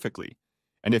too perfectly,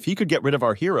 and if he could get rid of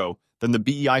our hero, then the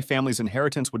BEI family's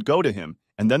inheritance would go to him,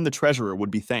 and then the treasurer would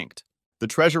be thanked. The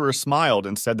treasurer smiled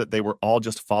and said that they were all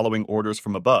just following orders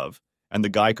from above, and the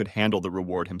guy could handle the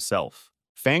reward himself.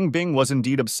 Fang Bing was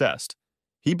indeed obsessed.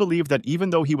 He believed that even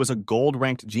though he was a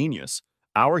gold-ranked genius,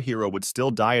 our hero would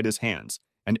still die at his hands,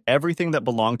 and everything that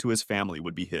belonged to his family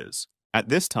would be his. At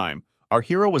this time, our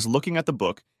hero was looking at the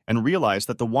book and realized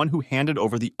that the one who handed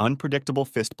over the unpredictable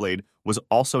fist blade was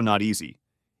also not easy.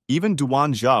 Even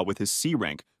Duan Jia with his C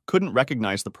rank couldn't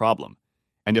recognize the problem,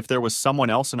 and if there was someone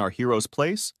else in our hero's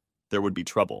place, there would be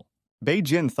trouble. Bei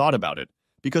Jin thought about it,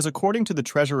 because according to the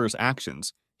treasurer's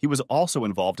actions, he was also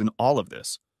involved in all of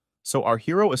this. So our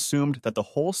hero assumed that the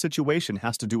whole situation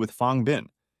has to do with Fang Bin,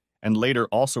 and later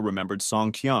also remembered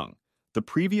Song Qiang, the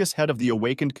previous head of the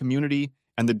awakened community,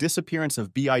 and the disappearance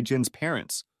of Bei Jin's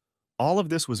parents. All of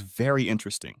this was very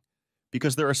interesting,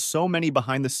 because there are so many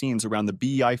behind the scenes around the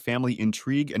Bei family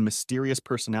intrigue and mysterious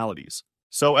personalities.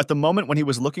 So at the moment when he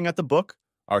was looking at the book,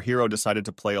 our hero decided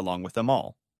to play along with them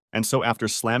all. And so after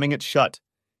slamming it shut,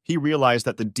 he realized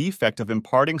that the defect of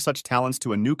imparting such talents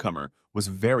to a newcomer was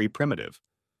very primitive,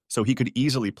 so he could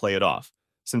easily play it off,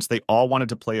 since they all wanted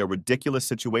to play a ridiculous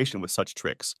situation with such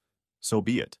tricks. So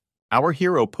be it. Our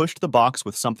hero pushed the box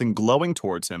with something glowing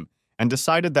towards him and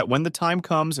decided that when the time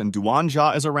comes and Duan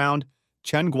Jia is around,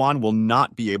 Chen Guan will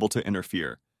not be able to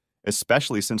interfere.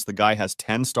 Especially since the guy has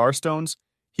 10 star stones,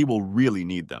 he will really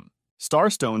need them. Star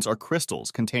stones are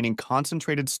crystals containing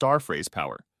concentrated star phrase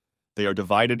power. They are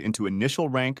divided into initial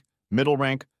rank, middle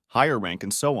rank, higher rank,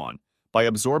 and so on. By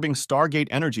absorbing Stargate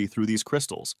energy through these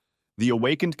crystals, the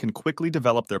awakened can quickly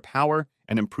develop their power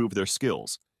and improve their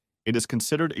skills. It is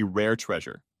considered a rare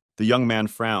treasure. The young man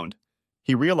frowned.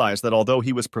 He realized that although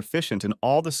he was proficient in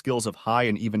all the skills of high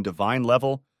and even divine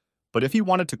level, but if he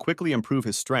wanted to quickly improve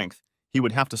his strength, he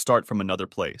would have to start from another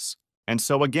place. And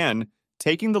so again,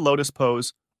 taking the lotus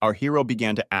pose, our hero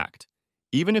began to act,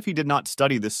 even if he did not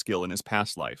study this skill in his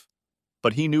past life.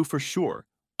 But he knew for sure,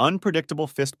 unpredictable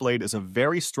fist blade is a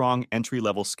very strong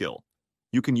entry-level skill.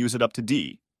 You can use it up to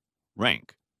D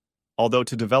rank. Although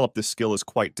to develop this skill is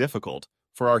quite difficult,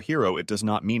 for our hero it does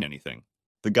not mean anything.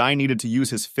 The guy needed to use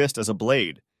his fist as a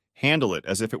blade, handle it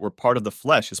as if it were part of the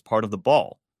flesh as part of the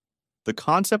ball. The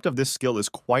concept of this skill is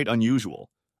quite unusual.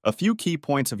 A few key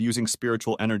points of using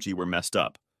spiritual energy were messed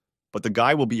up, but the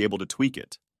guy will be able to tweak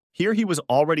it. Here he was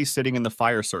already sitting in the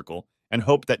fire circle and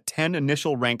hoped that 10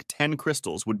 initial rank 10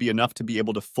 crystals would be enough to be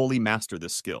able to fully master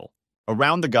this skill.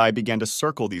 Around the guy began to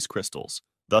circle these crystals,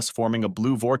 thus forming a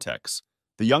blue vortex.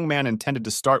 The young man intended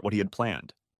to start what he had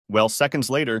planned. Well, seconds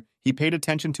later, he paid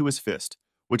attention to his fist,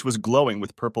 which was glowing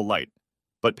with purple light,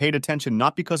 but paid attention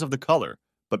not because of the color,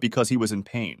 but because he was in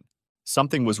pain.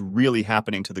 Something was really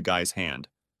happening to the guy's hand.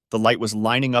 The light was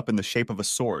lining up in the shape of a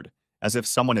sword, as if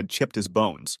someone had chipped his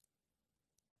bones.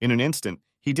 In an instant,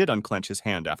 he did unclench his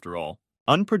hand after all.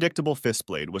 Unpredictable fist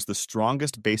blade was the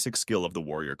strongest basic skill of the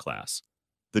warrior class.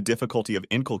 The difficulty of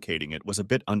inculcating it was a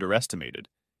bit underestimated.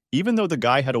 Even though the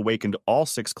guy had awakened all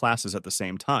 6 classes at the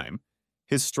same time,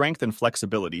 his strength and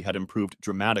flexibility had improved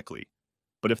dramatically.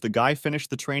 But if the guy finished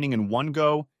the training in one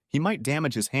go, he might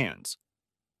damage his hands.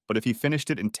 But if he finished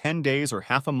it in 10 days or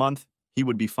half a month, he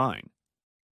would be fine.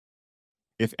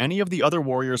 If any of the other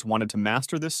warriors wanted to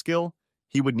master this skill,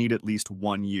 he would need at least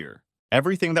 1 year.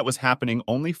 Everything that was happening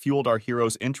only fueled our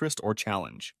hero's interest or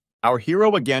challenge. Our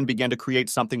hero again began to create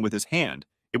something with his hand.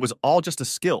 It was all just a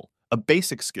skill, a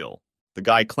basic skill. The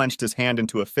guy clenched his hand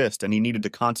into a fist and he needed to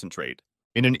concentrate.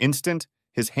 In an instant,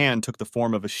 his hand took the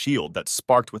form of a shield that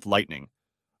sparked with lightning.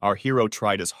 Our hero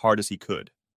tried as hard as he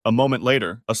could. A moment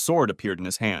later, a sword appeared in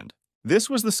his hand. This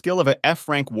was the skill of an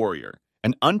F-rank warrior,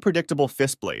 an unpredictable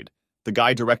fist blade. The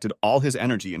guy directed all his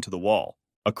energy into the wall.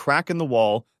 A crack in the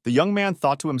wall, the young man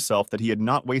thought to himself that he had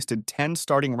not wasted 10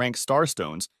 starting rank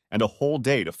starstones and a whole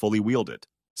day to fully wield it.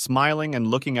 Smiling and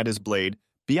looking at his blade,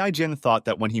 Bei Jin thought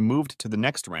that when he moved to the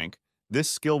next rank, this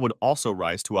skill would also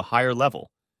rise to a higher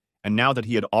level. And now that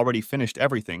he had already finished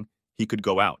everything, he could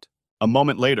go out. A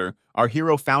moment later, our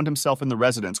hero found himself in the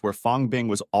residence where Fang Bing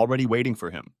was already waiting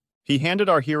for him. He handed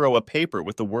our hero a paper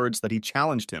with the words that he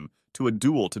challenged him to a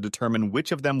duel to determine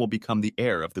which of them will become the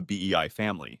heir of the Bei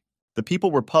family. The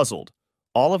people were puzzled.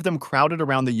 All of them crowded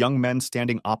around the young men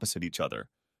standing opposite each other.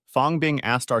 Fang Bing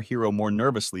asked our hero more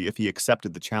nervously if he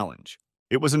accepted the challenge.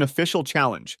 It was an official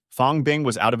challenge. Fang Bing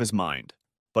was out of his mind.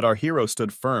 But our hero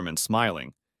stood firm and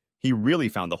smiling. He really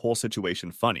found the whole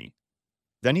situation funny.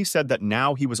 Then he said that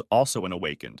now he was also an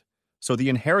awakened, so the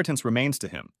inheritance remains to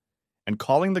him, and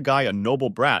calling the guy a noble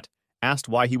brat, asked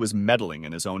why he was meddling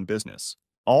in his own business.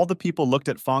 All the people looked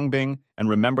at Fang Bing and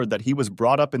remembered that he was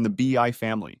brought up in the Bei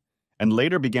family, and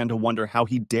later began to wonder how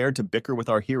he dared to bicker with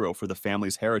our hero for the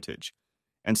family's heritage.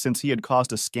 And since he had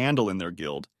caused a scandal in their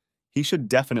guild, he should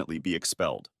definitely be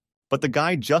expelled. But the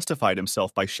guy justified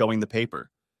himself by showing the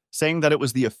paper, saying that it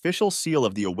was the official seal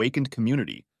of the awakened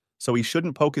community, so he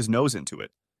shouldn't poke his nose into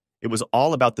it. It was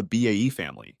all about the BAE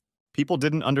family. People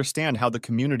didn't understand how the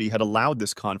community had allowed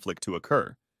this conflict to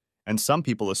occur, and some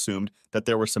people assumed that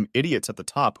there were some idiots at the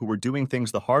top who were doing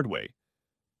things the hard way,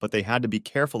 but they had to be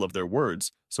careful of their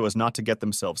words so as not to get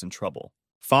themselves in trouble.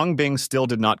 Fang Bing still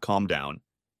did not calm down.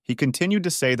 He continued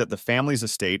to say that the family's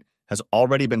estate has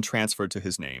already been transferred to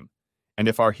his name, and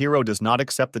if our hero does not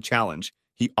accept the challenge,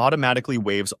 he automatically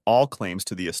waives all claims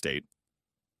to the estate.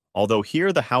 Although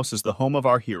here the house is the home of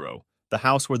our hero, the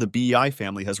house where the BEI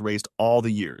family has raised all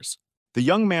the years. The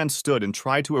young man stood and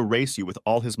tried to erase you with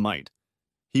all his might.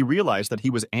 He realized that he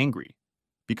was angry,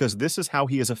 because this is how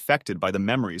he is affected by the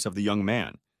memories of the young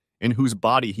man, in whose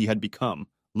body he had become,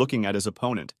 looking at his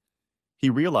opponent. He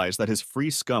realized that his free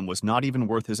scum was not even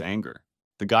worth his anger.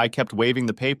 The guy kept waving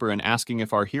the paper and asking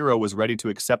if our hero was ready to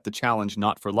accept the challenge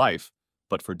not for life,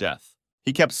 but for death.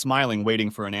 He kept smiling, waiting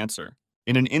for an answer.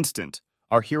 In an instant,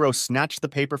 our hero snatched the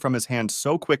paper from his hand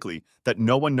so quickly that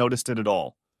no one noticed it at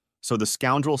all. So the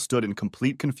scoundrel stood in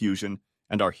complete confusion,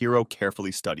 and our hero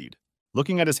carefully studied.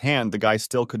 Looking at his hand, the guy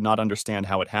still could not understand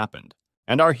how it happened.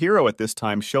 And our hero at this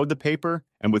time showed the paper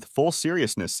and with full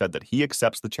seriousness said that he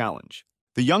accepts the challenge.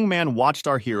 The young man watched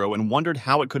our hero and wondered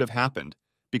how it could have happened,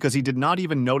 because he did not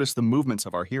even notice the movements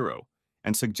of our hero,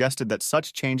 and suggested that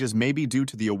such changes may be due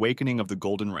to the awakening of the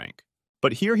golden rank.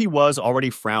 But here he was already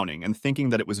frowning and thinking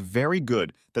that it was very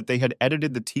good that they had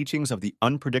edited the teachings of the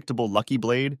unpredictable Lucky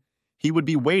Blade. He would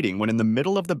be waiting when in the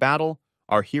middle of the battle,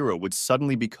 our hero would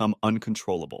suddenly become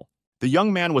uncontrollable. The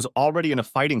young man was already in a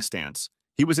fighting stance.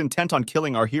 He was intent on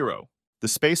killing our hero. The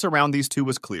space around these two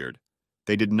was cleared.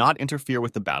 They did not interfere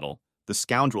with the battle. The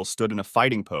scoundrel stood in a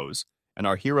fighting pose, and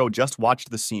our hero just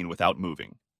watched the scene without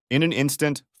moving. In an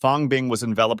instant, Fang Bing was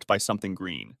enveloped by something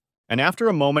green, and after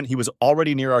a moment he was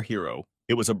already near our hero.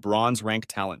 It was a bronze rank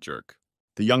talent jerk.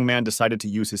 The young man decided to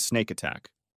use his snake attack.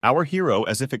 Our hero,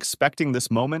 as if expecting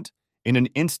this moment, in an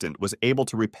instant was able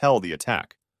to repel the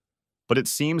attack. But it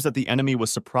seems that the enemy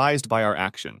was surprised by our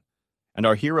action, and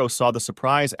our hero saw the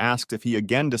surprise, asked if he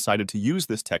again decided to use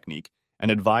this technique, and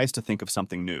advised to think of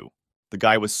something new. The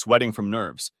guy was sweating from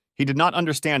nerves. He did not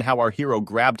understand how our hero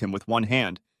grabbed him with one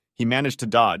hand. He managed to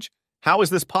dodge. How is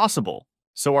this possible?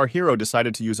 So our hero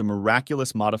decided to use a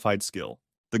miraculous modified skill.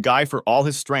 The guy, for all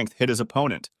his strength, hit his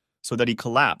opponent, so that he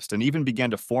collapsed and even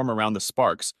began to form around the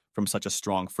sparks from such a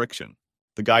strong friction.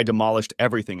 The guy demolished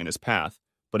everything in his path,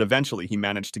 but eventually he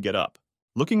managed to get up.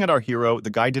 Looking at our hero, the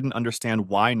guy didn't understand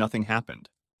why nothing happened.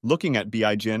 Looking at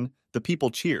Bi Jin, the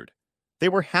people cheered. They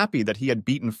were happy that he had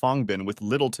beaten Fang Bin with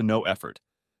little to no effort,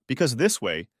 because this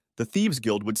way, the Thieves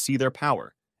Guild would see their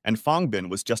power, and Fang Bin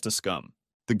was just a scum.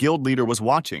 The guild leader was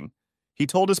watching. He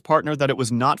told his partner that it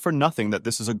was not for nothing that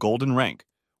this is a golden rank,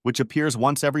 which appears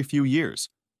once every few years.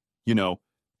 You know,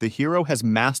 the hero has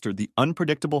mastered the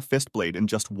unpredictable fist blade in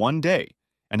just one day,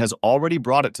 and has already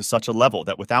brought it to such a level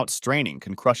that without straining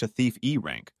can crush a thief E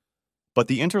rank. But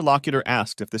the interlocutor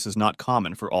asked if this is not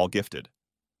common for all gifted.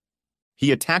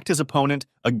 He attacked his opponent,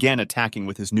 again attacking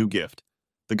with his new gift.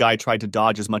 The guy tried to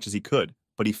dodge as much as he could,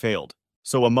 but he failed.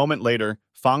 So a moment later,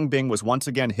 Fang Bing was once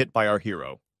again hit by our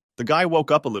hero. The guy woke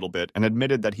up a little bit and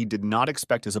admitted that he did not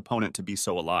expect his opponent to be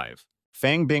so alive.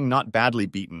 Fang Bing, not badly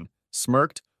beaten,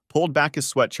 smirked, pulled back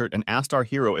his sweatshirt and asked our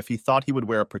hero if he thought he would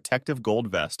wear a protective gold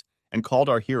vest, and called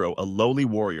our hero a lowly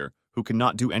warrior who could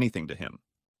not do anything to him.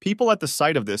 People at the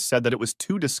sight of this said that it was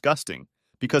too disgusting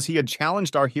because he had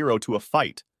challenged our hero to a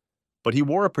fight, but he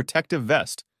wore a protective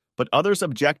vest, but others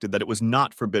objected that it was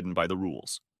not forbidden by the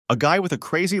rules. A guy with a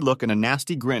crazy look and a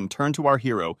nasty grin turned to our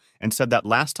hero and said that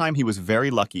last time he was very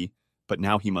lucky, but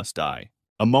now he must die.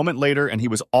 A moment later, and he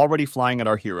was already flying at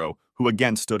our hero, who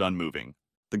again stood unmoving.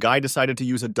 The guy decided to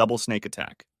use a double snake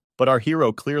attack, but our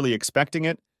hero, clearly expecting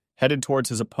it, headed towards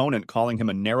his opponent, calling him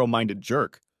a narrow-minded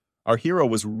jerk. Our hero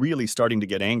was really starting to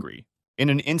get angry. In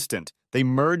an instant, they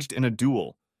merged in a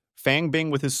duel. Fang Bing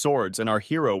with his swords and our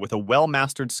hero with a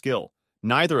well-mastered skill.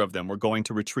 Neither of them were going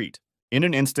to retreat. In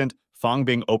an instant, Fang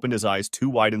Bing opened his eyes too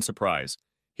wide in surprise.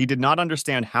 He did not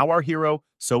understand how our hero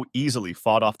so easily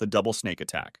fought off the double snake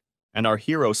attack. And our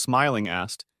hero, smiling,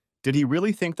 asked, did he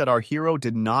really think that our hero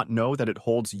did not know that it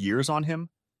holds years on him?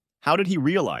 How did he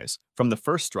realize, from the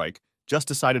first strike, just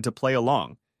decided to play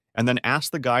along, and then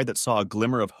asked the guy that saw a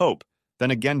glimmer of hope, then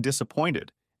again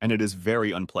disappointed, and it is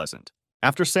very unpleasant.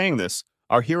 After saying this,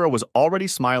 our hero was already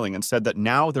smiling and said that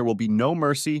now there will be no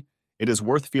mercy. It is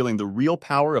worth feeling the real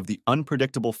power of the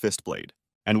unpredictable fist blade.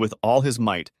 And with all his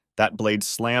might, that blade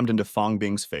slammed into Fang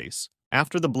Bing's face.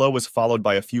 After the blow was followed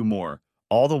by a few more,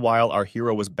 all the while our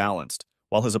hero was balanced,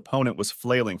 while his opponent was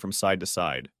flailing from side to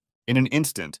side. In an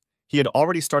instant, he had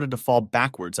already started to fall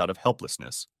backwards out of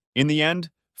helplessness. In the end,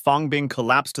 Fang Bing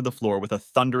collapsed to the floor with a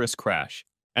thunderous crash,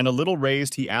 and a little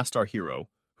raised he asked our hero,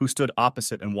 who stood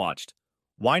opposite and watched,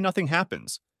 "Why nothing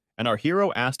happens?" And our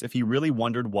hero asked if he really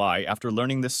wondered why, after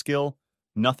learning this skill,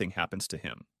 nothing happens to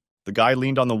him. The guy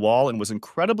leaned on the wall and was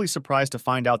incredibly surprised to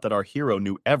find out that our hero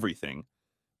knew everything.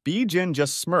 Bi Jin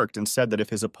just smirked and said that if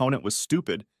his opponent was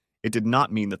stupid, it did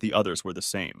not mean that the others were the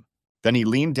same. Then he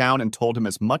leaned down and told him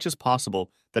as much as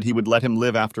possible that he would let him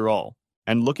live after all.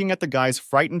 And looking at the guy's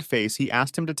frightened face, he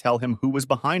asked him to tell him who was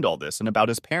behind all this and about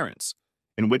his parents,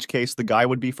 in which case the guy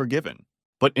would be forgiven.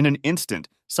 But in an instant,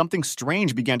 something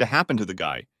strange began to happen to the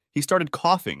guy. He started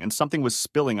coughing and something was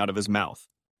spilling out of his mouth.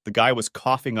 The guy was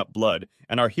coughing up blood,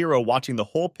 and our hero, watching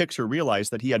the whole picture,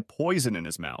 realized that he had poison in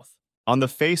his mouth. On the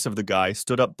face of the guy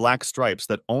stood up black stripes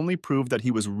that only proved that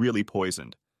he was really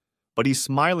poisoned. But he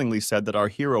smilingly said that our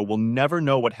hero will never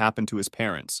know what happened to his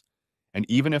parents, and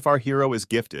even if our hero is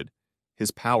gifted,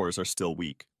 his powers are still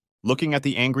weak. Looking at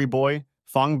the angry boy,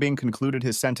 Fang Bing concluded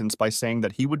his sentence by saying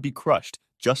that he would be crushed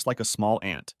just like a small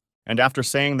ant. And after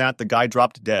saying that, the guy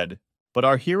dropped dead. But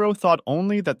our hero thought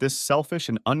only that this selfish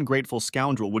and ungrateful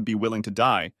scoundrel would be willing to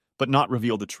die, but not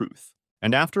reveal the truth.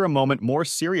 And after a moment, more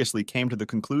seriously came to the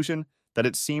conclusion that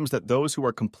it seems that those who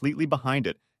are completely behind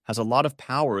it has a lot of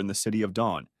power in the City of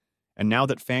Dawn. And now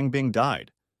that Fang Bing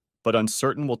died, but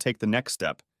uncertain will take the next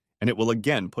step, and it will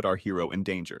again put our hero in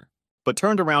danger. But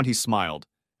turned around, he smiled,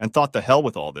 and thought, the hell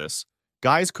with all this.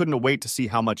 Guys couldn't wait to see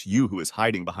how much Yoo-hoo is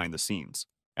hiding behind the scenes.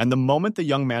 And the moment the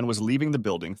young man was leaving the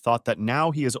building, thought that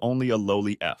now he is only a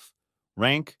lowly F.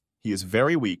 Rank, he is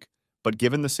very weak, but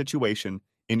given the situation,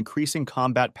 increasing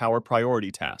combat power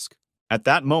priority task. At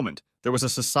that moment, there was a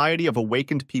society of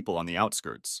awakened people on the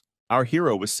outskirts. Our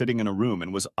hero was sitting in a room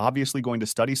and was obviously going to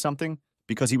study something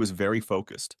because he was very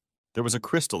focused. There was a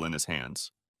crystal in his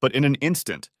hands. But in an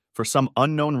instant, for some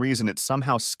unknown reason, it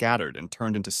somehow scattered and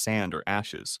turned into sand or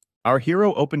ashes. Our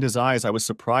hero opened his eyes. I was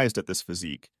surprised at this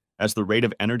physique, as the rate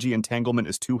of energy entanglement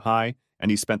is too high,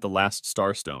 and he spent the last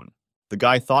starstone. The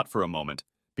guy thought for a moment,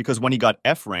 because when he got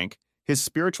F rank, his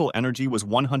spiritual energy was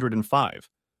 105,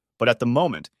 but at the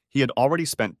moment, he had already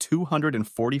spent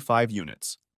 245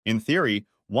 units. In theory,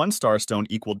 one starstone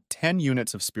equaled 10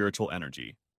 units of spiritual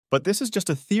energy. But this is just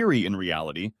a theory in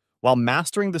reality. While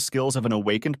mastering the skills of an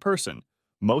awakened person,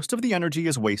 most of the energy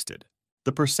is wasted.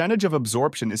 The percentage of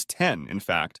absorption is 10, in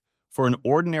fact, for an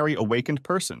ordinary awakened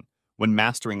person when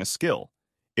mastering a skill.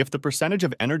 If the percentage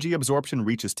of energy absorption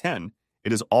reaches 10,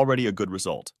 it is already a good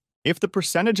result. If the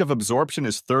percentage of absorption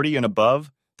is 30 and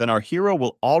above, then our hero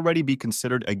will already be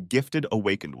considered a gifted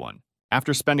awakened one.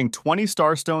 After spending 20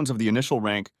 starstones of the initial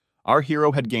rank, our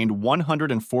hero had gained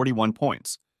 141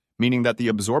 points, meaning that the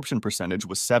absorption percentage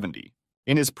was 70.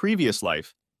 In his previous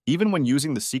life, even when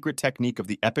using the secret technique of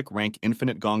the epic rank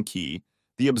Infinite Gong Ki,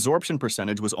 the absorption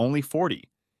percentage was only 40.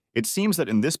 It seems that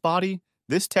in this body,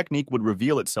 this technique would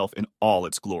reveal itself in all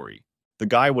its glory. The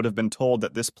guy would have been told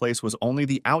that this place was only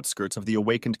the outskirts of the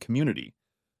awakened community,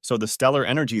 so the stellar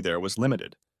energy there was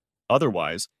limited.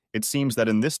 Otherwise, it seems that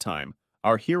in this time,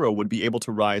 our hero would be able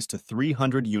to rise to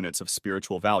 300 units of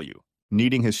spiritual value.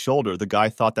 Kneading his shoulder, the guy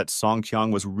thought that Song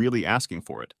Qiang was really asking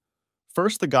for it.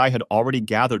 First, the guy had already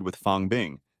gathered with Fang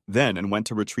Bing, then and went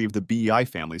to retrieve the Bei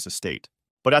family's estate.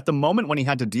 But at the moment when he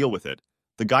had to deal with it,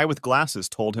 the guy with glasses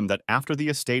told him that after the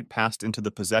estate passed into the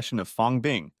possession of Fang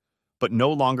Bing, but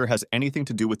no longer has anything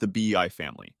to do with the Bei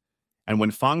family. And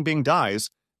when Fang Bing dies,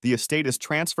 the estate is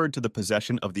transferred to the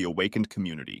possession of the awakened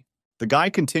community. The guy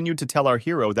continued to tell our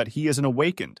hero that he is an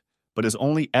awakened, but is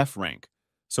only F rank,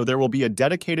 so there will be a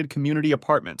dedicated community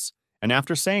apartments, and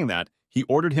after saying that, he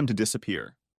ordered him to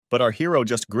disappear. But our hero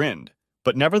just grinned,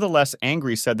 but nevertheless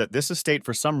angry said that this estate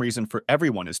for some reason for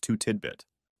everyone is too tidbit.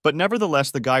 But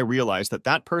nevertheless, the guy realized that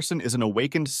that person is an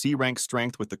awakened C-rank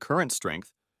strength with the current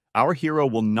strength. Our hero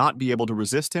will not be able to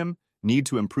resist him, need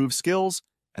to improve skills,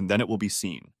 and then it will be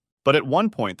seen. But at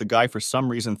one point, the guy for some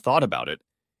reason thought about it.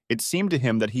 It seemed to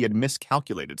him that he had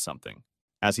miscalculated something.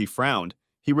 As he frowned,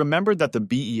 he remembered that the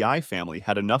Bei family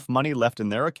had enough money left in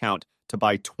their account to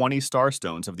buy 20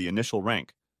 starstones of the initial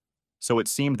rank. So it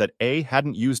seemed that A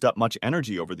hadn't used up much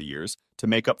energy over the years to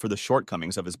make up for the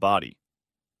shortcomings of his body.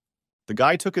 The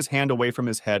guy took his hand away from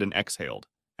his head and exhaled.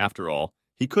 After all,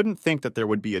 he couldn't think that there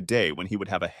would be a day when he would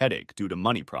have a headache due to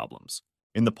money problems.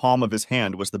 In the palm of his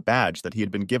hand was the badge that he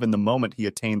had been given the moment he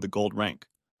attained the gold rank.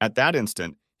 At that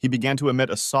instant, he began to emit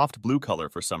a soft blue color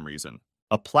for some reason.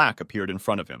 A plaque appeared in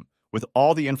front of him, with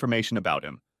all the information about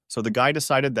him, so the guy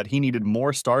decided that he needed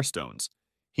more starstones.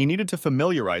 He needed to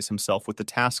familiarize himself with the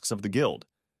tasks of the guild.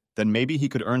 Then maybe he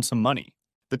could earn some money.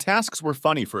 The tasks were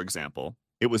funny, for example.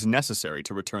 It was necessary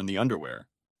to return the underwear.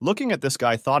 Looking at this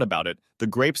guy thought about it, the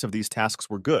grapes of these tasks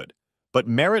were good. But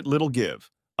merit little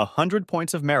give. 100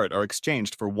 points of merit are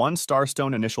exchanged for 1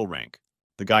 starstone initial rank.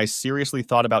 The guy seriously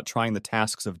thought about trying the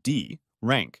tasks of D,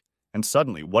 rank, and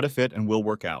suddenly, what if it and will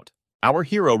work out? Our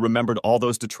hero remembered all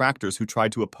those detractors who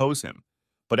tried to oppose him,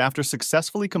 but after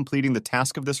successfully completing the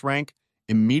task of this rank,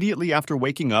 immediately after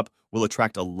waking up will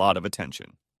attract a lot of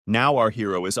attention. Now our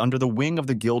hero is under the wing of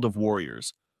the Guild of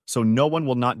Warriors, so no one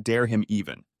will not dare him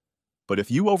even. But if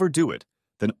you overdo it,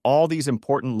 then all these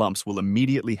important lumps will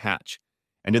immediately hatch,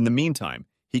 and in the meantime,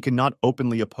 he cannot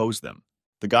openly oppose them.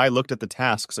 The guy looked at the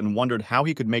tasks and wondered how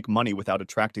he could make money without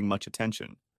attracting much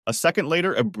attention. A second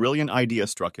later, a brilliant idea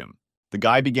struck him. The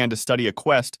guy began to study a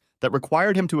quest that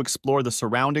required him to explore the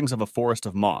surroundings of a forest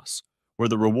of moss, where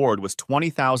the reward was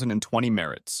 20,020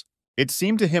 merits. It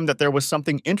seemed to him that there was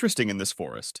something interesting in this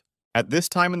forest. At this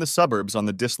time in the suburbs on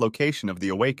the dislocation of the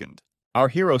awakened, our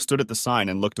hero stood at the sign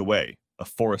and looked away, a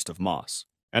forest of moss.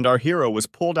 And our hero was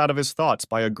pulled out of his thoughts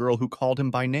by a girl who called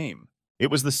him by name. It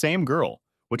was the same girl,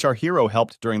 which our hero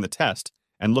helped during the test,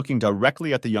 and looking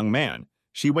directly at the young man,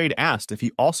 Wade asked if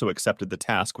he also accepted the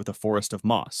task with a forest of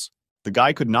moss. The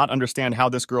guy could not understand how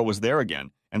this girl was there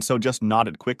again, and so just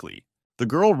nodded quickly. The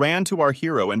girl ran to our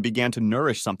hero and began to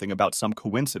nourish something about some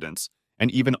coincidence, and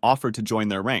even offered to join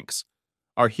their ranks.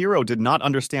 Our hero did not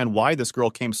understand why this girl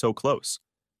came so close.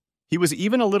 He was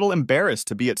even a little embarrassed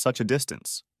to be at such a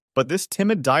distance. But this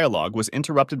timid dialogue was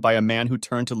interrupted by a man who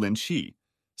turned to Lin Shi,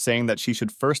 saying that she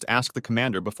should first ask the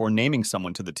commander before naming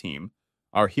someone to the team.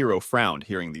 Our hero frowned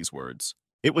hearing these words.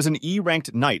 It was an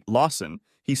E-ranked knight, Lawson.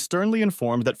 He sternly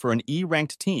informed that for an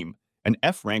E-ranked team, an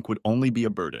F rank would only be a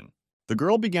burden. The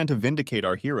girl began to vindicate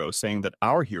our hero, saying that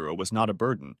our hero was not a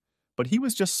burden, but he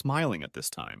was just smiling at this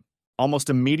time. Almost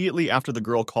immediately after the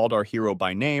girl called our hero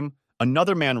by name,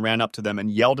 another man ran up to them and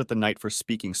yelled at the knight for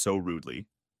speaking so rudely.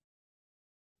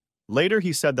 Later,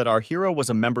 he said that our hero was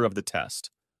a member of the test,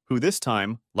 who this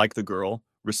time, like the girl,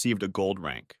 received a gold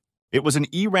rank. It was an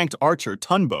E-ranked archer,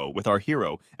 Tunbo, with our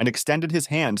hero, and extended his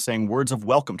hand saying words of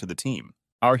welcome to the team.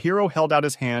 Our hero held out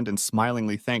his hand and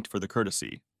smilingly thanked for the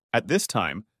courtesy. At this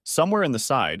time, somewhere in the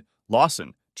side,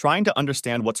 Lawson, trying to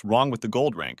understand what's wrong with the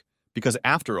gold rank, because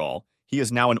after all, he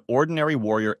is now an ordinary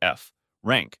warrior F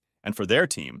rank, and for their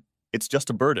team, it's just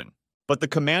a burden. But the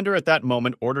commander at that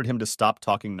moment ordered him to stop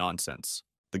talking nonsense.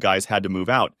 The guys had to move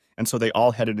out, and so they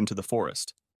all headed into the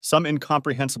forest. Some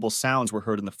incomprehensible sounds were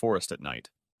heard in the forest at night.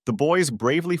 The boys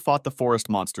bravely fought the forest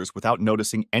monsters without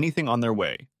noticing anything on their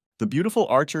way. The beautiful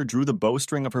archer drew the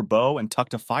bowstring of her bow and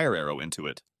tucked a fire arrow into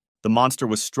it. The monster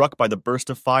was struck by the burst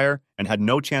of fire and had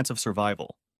no chance of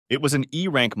survival. It was an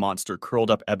E-rank monster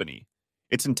curled up ebony.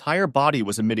 Its entire body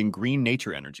was emitting green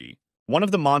nature energy. One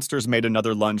of the monsters made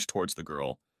another lunge towards the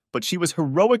girl, but she was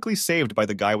heroically saved by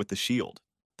the guy with the shield.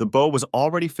 The bow was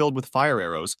already filled with fire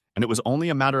arrows, and it was only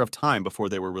a matter of time before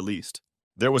they were released.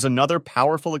 There was another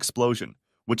powerful explosion,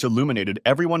 which illuminated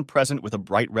everyone present with a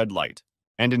bright red light.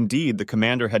 And indeed, the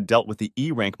commander had dealt with the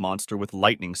E-rank monster with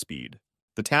lightning speed.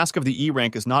 The task of the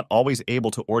E-rank is not always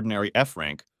able to ordinary F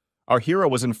rank. Our hero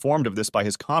was informed of this by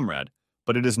his comrade,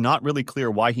 but it is not really clear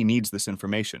why he needs this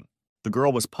information. The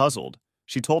girl was puzzled.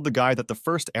 She told the guy that the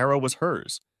first arrow was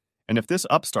hers, and if this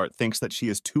upstart thinks that she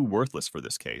is too worthless for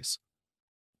this case.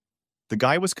 The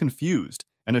guy was confused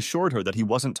and assured her that he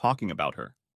wasn't talking about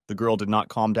her. The girl did not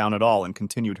calm down at all and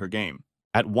continued her game.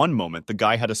 At one moment, the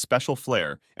guy had a special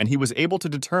flare, and he was able to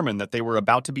determine that they were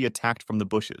about to be attacked from the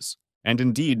bushes. And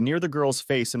indeed, near the girl's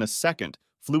face in a second,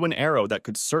 flew an arrow that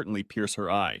could certainly pierce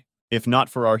her eye. If not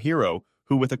for our hero,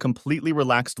 who with a completely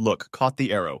relaxed look caught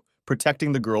the arrow,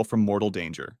 protecting the girl from mortal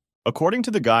danger. According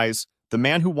to the guys, the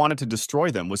man who wanted to destroy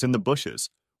them was in the bushes,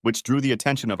 which drew the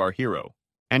attention of our hero.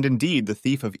 And indeed, the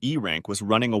thief of E rank was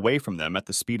running away from them at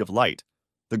the speed of light.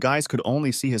 The guys could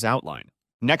only see his outline.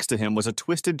 Next to him was a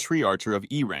twisted tree archer of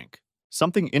E rank.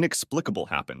 Something inexplicable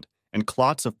happened, and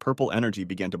clots of purple energy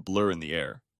began to blur in the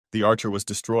air. The archer was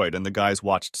destroyed, and the guys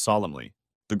watched solemnly.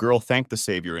 The girl thanked the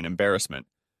savior in embarrassment,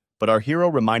 but our hero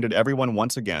reminded everyone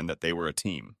once again that they were a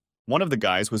team. One of the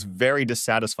guys was very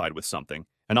dissatisfied with something,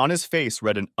 and on his face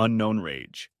read an unknown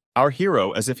rage. Our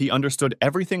hero, as if he understood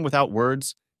everything without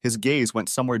words, his gaze went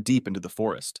somewhere deep into the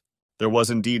forest. There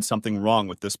was indeed something wrong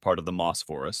with this part of the moss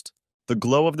forest. The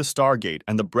glow of the stargate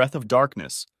and the breath of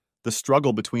darkness, the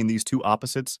struggle between these two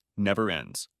opposites, never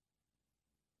ends.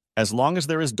 As long as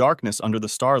there is darkness under the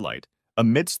starlight,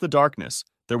 amidst the darkness,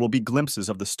 there will be glimpses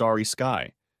of the starry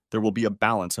sky. There will be a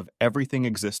balance of everything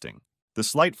existing. The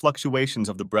slight fluctuations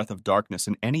of the breath of darkness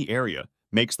in any area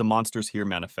makes the monsters here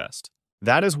manifest.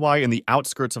 That is why in the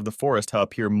outskirts of the forest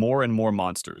appear more and more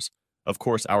monsters. Of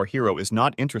course, our hero is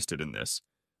not interested in this,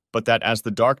 but that as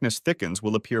the darkness thickens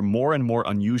will appear more and more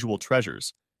unusual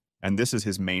treasures, and this is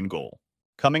his main goal.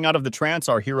 Coming out of the trance,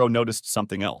 our hero noticed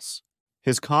something else.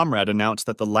 His comrade announced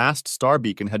that the last star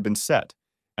beacon had been set,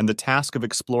 and the task of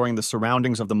exploring the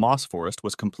surroundings of the moss forest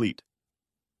was complete.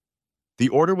 The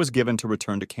order was given to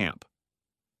return to camp.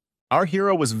 Our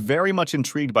hero was very much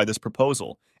intrigued by this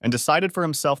proposal and decided for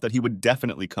himself that he would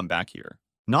definitely come back here.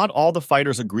 Not all the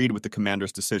fighters agreed with the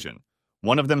commander's decision.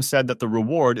 One of them said that the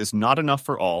reward is not enough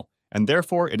for all, and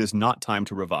therefore it is not time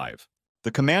to revive.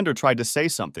 The commander tried to say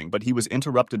something, but he was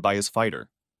interrupted by his fighter.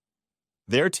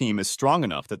 Their team is strong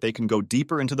enough that they can go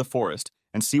deeper into the forest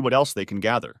and see what else they can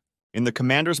gather. In the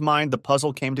commander's mind, the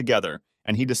puzzle came together,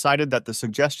 and he decided that the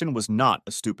suggestion was not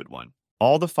a stupid one.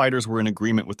 All the fighters were in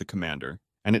agreement with the commander,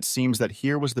 and it seems that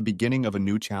here was the beginning of a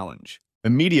new challenge.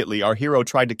 Immediately, our hero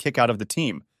tried to kick out of the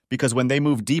team, because when they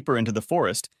move deeper into the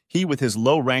forest, he with his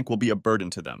low rank will be a burden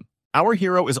to them. Our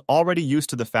hero is already used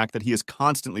to the fact that he is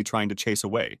constantly trying to chase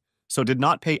away, so did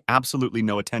not pay absolutely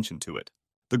no attention to it.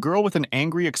 The girl with an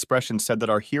angry expression said that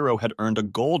our hero had earned a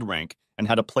gold rank and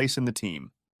had a place in the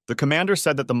team. The commander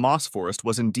said that the moss forest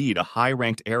was indeed a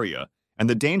high-ranked area, and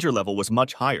the danger level was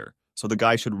much higher, so the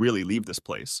guy should really leave this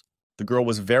place. The girl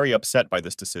was very upset by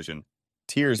this decision.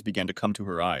 Tears began to come to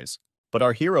her eyes. But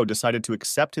our hero decided to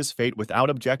accept his fate without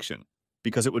objection,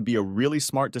 because it would be a really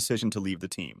smart decision to leave the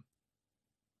team.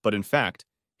 But in fact,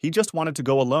 he just wanted to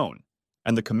go alone,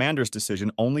 and the commander's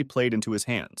decision only played into his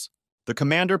hands. The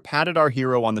commander patted our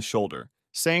hero on the shoulder,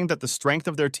 saying that the strength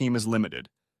of their team is limited,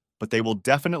 but they will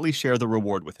definitely share the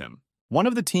reward with him. One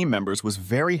of the team members was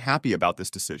very happy about this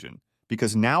decision,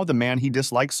 because now the man he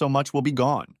dislikes so much will be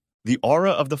gone. The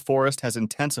aura of the forest has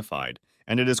intensified,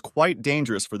 and it is quite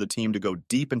dangerous for the team to go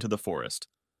deep into the forest.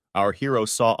 Our hero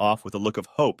saw off with a look of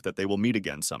hope that they will meet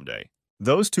again someday.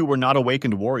 Those two were not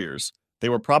awakened warriors. They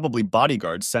were probably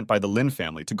bodyguards sent by the Lin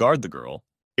family to guard the girl.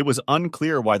 It was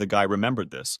unclear why the guy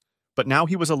remembered this, but now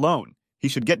he was alone. He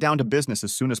should get down to business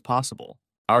as soon as possible.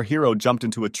 Our hero jumped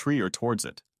into a tree or towards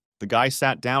it. The guy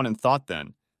sat down and thought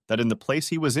then that in the place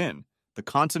he was in, the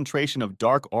concentration of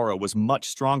dark aura was much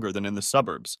stronger than in the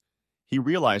suburbs. He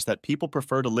realized that people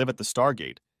prefer to live at the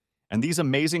Stargate, and these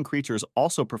amazing creatures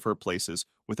also prefer places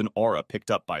with an aura picked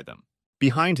up by them.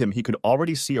 Behind him, he could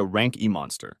already see a rank E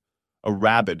monster, a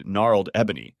rabid, gnarled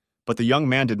ebony, but the young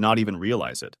man did not even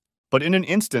realize it. But in an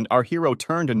instant, our hero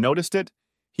turned and noticed it.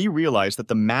 He realized that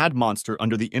the mad monster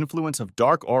under the influence of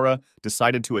dark aura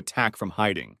decided to attack from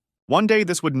hiding. One day,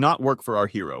 this would not work for our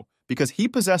hero, because he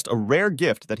possessed a rare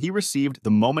gift that he received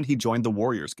the moment he joined the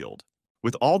Warriors Guild.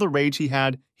 With all the rage he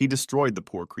had, he destroyed the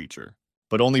poor creature.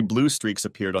 But only blue streaks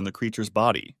appeared on the creature's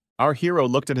body. Our hero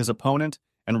looked at his opponent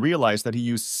and realized that he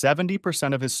used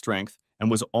 70% of his strength and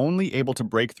was only able to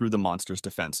break through the monster's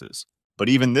defenses. But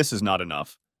even this is not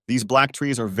enough. These black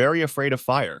trees are very afraid of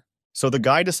fire. So the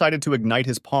guy decided to ignite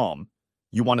his palm.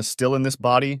 You want to still in this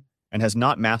body and has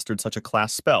not mastered such a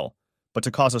class spell, but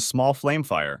to cause a small flame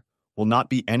fire will not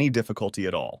be any difficulty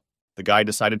at all. The guy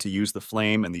decided to use the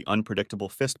flame and the unpredictable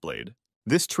fist blade.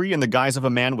 This tree in the guise of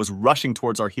a man was rushing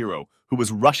towards our hero, who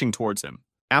was rushing towards him.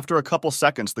 After a couple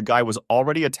seconds, the guy was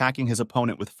already attacking his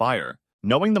opponent with fire.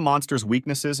 Knowing the monster's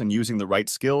weaknesses and using the right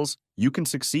skills, you can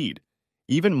succeed.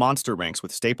 Even monster ranks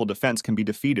with staple defense can be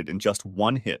defeated in just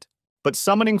one hit. But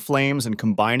summoning flames and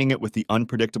combining it with the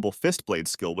unpredictable fist blade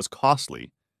skill was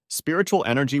costly. Spiritual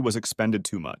energy was expended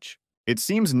too much. It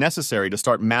seems necessary to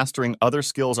start mastering other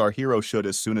skills our hero should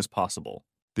as soon as possible.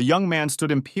 The young man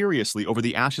stood imperiously over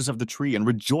the ashes of the tree and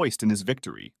rejoiced in his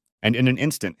victory. And in an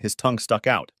instant, his tongue stuck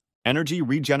out. Energy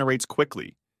regenerates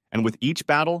quickly, and with each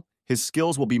battle, his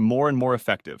skills will be more and more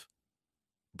effective.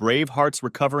 Brave hearts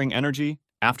recovering energy.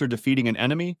 After defeating an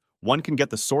enemy, one can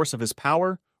get the source of his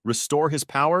power, restore his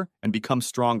power, and become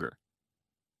stronger.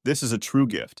 This is a true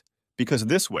gift, because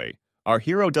this way, our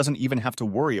hero doesn't even have to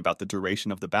worry about the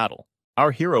duration of the battle.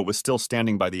 Our hero was still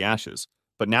standing by the ashes,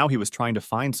 but now he was trying to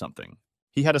find something.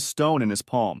 He had a stone in his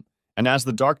palm, and as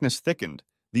the darkness thickened,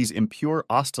 these impure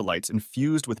ostolites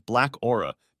infused with black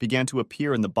aura began to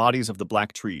appear in the bodies of the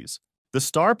black trees. The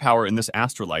star power in this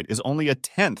astrolite is only a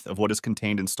tenth of what is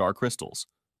contained in star crystals.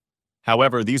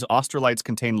 However, these astrolites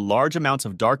contain large amounts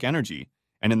of dark energy,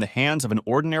 and in the hands of an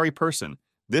ordinary person,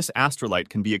 this astrolite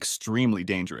can be extremely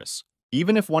dangerous.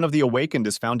 Even if one of the awakened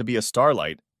is found to be a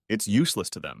starlight, it's useless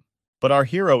to them. But our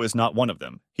hero is not one of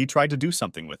them. He tried to do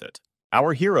something with it.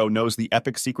 Our hero knows the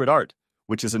epic secret art,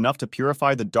 which is enough to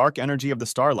purify the dark energy of the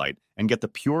starlight and get the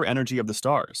pure energy of the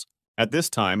stars. At this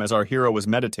time, as our hero was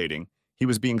meditating, he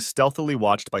was being stealthily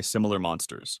watched by similar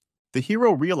monsters. The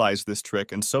hero realized this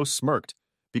trick and so smirked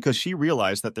because she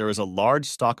realized that there is a large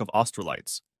stock of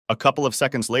australites. A couple of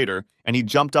seconds later, and he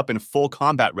jumped up in full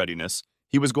combat readiness.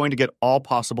 He was going to get all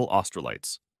possible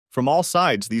australites. From all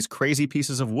sides, these crazy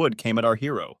pieces of wood came at our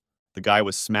hero. The guy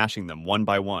was smashing them one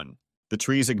by one. The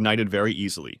trees ignited very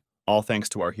easily, all thanks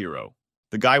to our hero.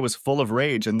 The guy was full of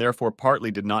rage and therefore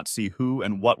partly did not see who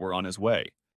and what were on his way.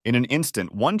 In an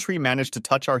instant, one tree managed to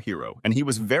touch our hero, and he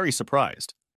was very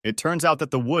surprised. It turns out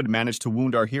that the wood managed to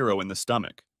wound our hero in the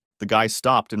stomach. The guy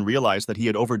stopped and realized that he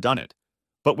had overdone it.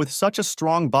 But with such a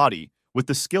strong body, with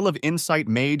the skill of insight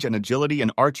mage and agility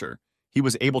and archer, he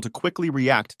was able to quickly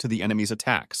react to the enemy's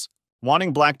attacks.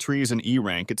 Wanting black trees in E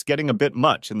rank, it's getting a bit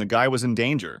much, and the guy was in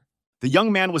danger. The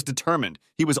young man was determined.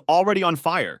 He was already on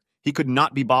fire. He could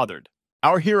not be bothered.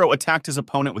 Our hero attacked his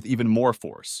opponent with even more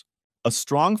force. A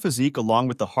strong physique along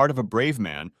with the heart of a brave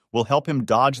man will help him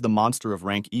dodge the monster of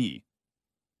rank E.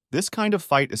 This kind of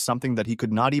fight is something that he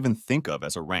could not even think of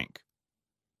as a rank.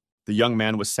 The young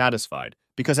man was satisfied,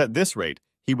 because at this rate,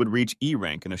 he would reach E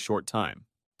rank in a short time.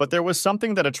 But there was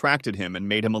something that attracted him and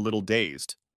made him a little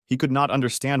dazed. He could not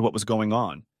understand what was going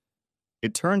on.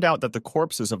 It turned out that the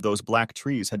corpses of those black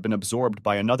trees had been absorbed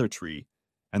by another tree,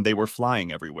 and they were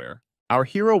flying everywhere. Our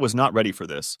hero was not ready for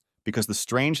this, because the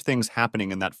strange things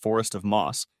happening in that forest of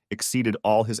moss exceeded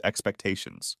all his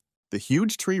expectations. The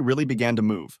huge tree really began to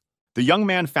move. The young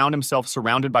man found himself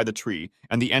surrounded by the tree,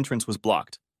 and the entrance was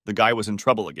blocked. The guy was in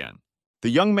trouble again. The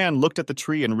young man looked at the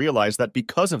tree and realized that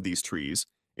because of these trees,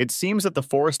 it seems that the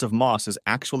forest of moss is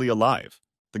actually alive.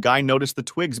 The guy noticed the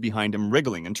twigs behind him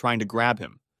wriggling and trying to grab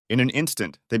him. In an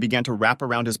instant, they began to wrap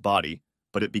around his body,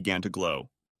 but it began to glow.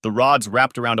 The rods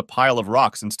wrapped around a pile of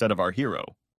rocks instead of our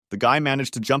hero. The guy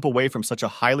managed to jump away from such a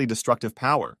highly destructive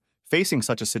power, facing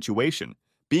such a situation,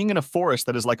 being in a forest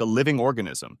that is like a living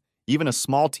organism. Even a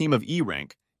small team of E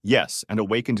rank, yes, and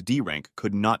awakened D rank,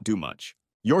 could not do much.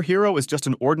 Your hero is just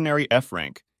an ordinary F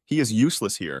rank. He is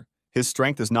useless here. His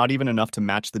strength is not even enough to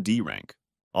match the D rank.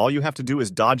 All you have to do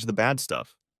is dodge the bad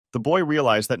stuff. The boy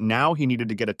realized that now he needed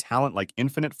to get a talent like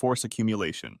infinite force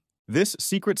accumulation. This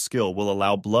secret skill will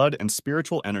allow blood and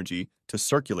spiritual energy to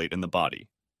circulate in the body.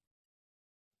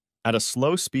 At a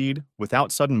slow speed,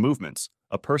 without sudden movements,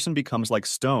 a person becomes like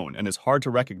stone and is hard to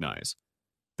recognize.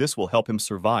 This will help him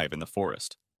survive in the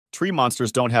forest. Tree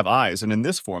monsters don't have eyes, and in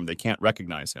this form they can't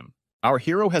recognize him. Our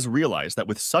hero has realized that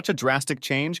with such a drastic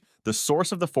change, the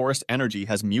source of the forest energy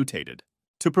has mutated.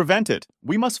 To prevent it,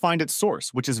 we must find its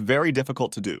source, which is very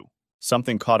difficult to do.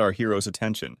 Something caught our hero's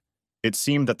attention. It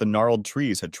seemed that the gnarled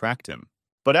trees had tracked him.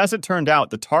 But as it turned out,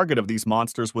 the target of these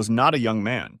monsters was not a young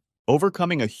man.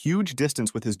 Overcoming a huge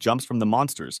distance with his jumps from the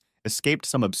monsters, escaped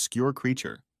some obscure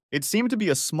creature. It seemed to be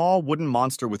a small wooden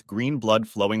monster with green blood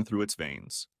flowing through its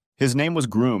veins. His name was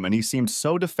Groom, and he seemed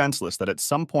so defenseless that at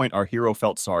some point our hero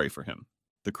felt sorry for him.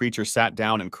 The creature sat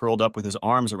down and curled up with his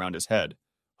arms around his head,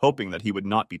 hoping that he would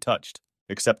not be touched.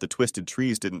 Except the twisted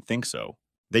trees didn't think so.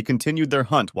 They continued their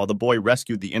hunt while the boy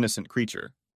rescued the innocent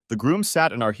creature. The groom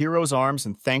sat in our hero's arms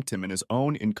and thanked him in his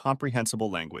own incomprehensible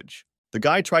language. The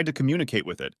guy tried to communicate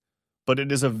with it, but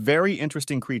it is a very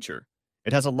interesting creature.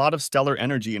 It has a lot of stellar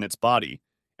energy in its body,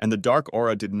 and the dark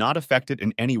aura did not affect it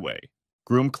in any way.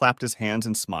 Groom clapped his hands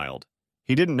and smiled.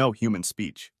 He didn't know human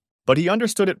speech, but he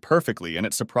understood it perfectly, and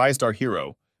it surprised our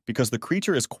hero, because the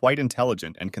creature is quite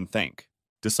intelligent and can think.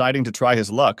 Deciding to try his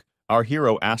luck, our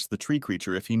hero asked the tree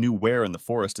creature if he knew where in the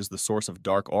forest is the source of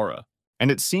dark aura.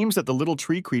 And it seems that the little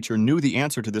tree creature knew the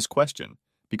answer to this question,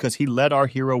 because he led our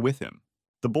hero with him.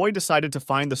 The boy decided to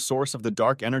find the source of the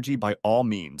dark energy by all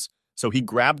means, so he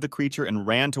grabbed the creature and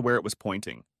ran to where it was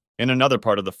pointing. In another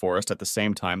part of the forest at the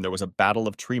same time, there was a battle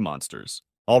of tree monsters.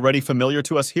 Already familiar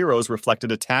to us heroes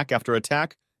reflected attack after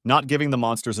attack, not giving the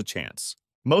monsters a chance.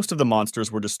 Most of the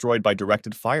monsters were destroyed by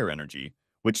directed fire energy,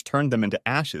 which turned them into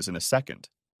ashes in a second.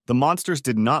 The monsters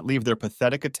did not leave their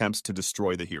pathetic attempts to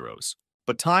destroy the heroes.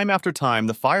 But time after time,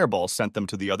 the fireball sent them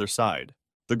to the other side.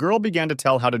 The girl began to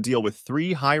tell how to deal with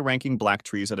 3 high-ranking black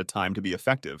trees at a time to be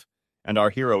effective, and our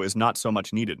hero is not so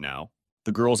much needed now.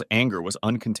 The girl's anger was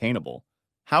uncontainable.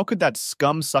 How could that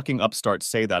scum-sucking upstart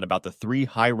say that about the 3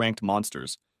 high-ranked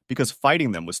monsters, because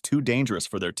fighting them was too dangerous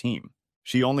for their team?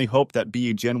 She only hoped that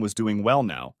Bi Jin was doing well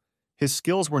now. His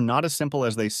skills were not as simple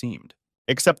as they seemed.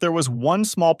 Except there was one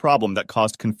small problem that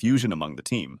caused confusion among the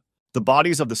team. The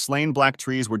bodies of the slain black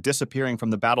trees were disappearing from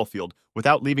the battlefield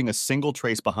without leaving a single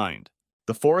trace behind.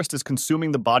 The forest is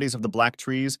consuming the bodies of the black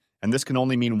trees, and this can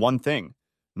only mean one thing.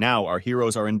 Now our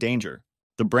heroes are in danger.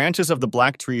 The branches of the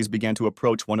black trees began to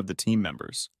approach one of the team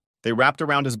members. They wrapped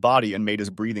around his body and made his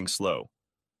breathing slow.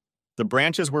 The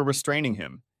branches were restraining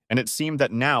him, and it seemed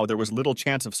that now there was little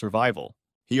chance of survival.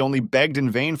 He only begged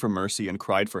in vain for mercy and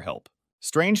cried for help.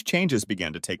 Strange changes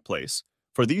began to take place,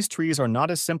 for these trees are not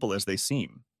as simple as they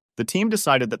seem. The team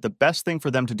decided that the best thing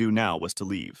for them to do now was to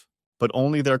leave. But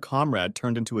only their comrade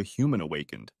turned into a human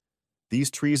awakened. These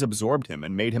trees absorbed him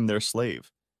and made him their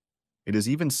slave. It is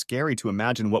even scary to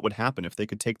imagine what would happen if they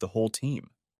could take the whole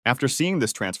team. After seeing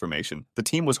this transformation, the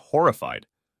team was horrified.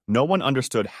 No one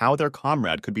understood how their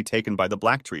comrade could be taken by the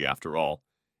black tree after all.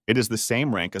 It is the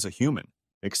same rank as a human,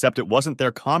 except it wasn't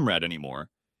their comrade anymore.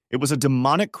 It was a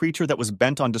demonic creature that was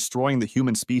bent on destroying the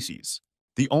human species.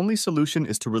 The only solution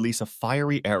is to release a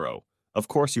fiery arrow. Of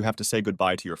course, you have to say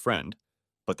goodbye to your friend,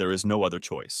 but there is no other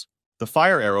choice. The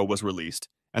fire arrow was released,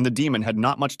 and the demon had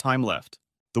not much time left.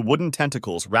 The wooden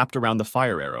tentacles wrapped around the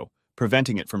fire arrow,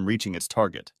 preventing it from reaching its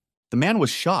target. The man was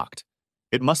shocked.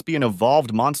 It must be an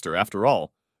evolved monster after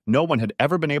all. No one had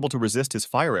ever been able to resist his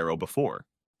fire arrow before.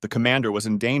 The commander was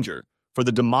in danger, for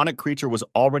the demonic creature was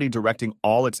already directing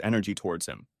all its energy towards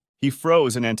him. He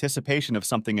froze in anticipation of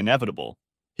something inevitable.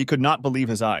 He could not believe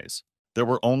his eyes. There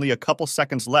were only a couple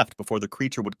seconds left before the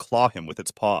creature would claw him with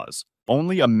its paws.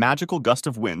 Only a magical gust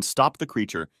of wind stopped the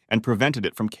creature and prevented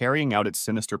it from carrying out its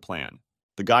sinister plan.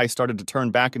 The guy started to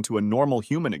turn back into a normal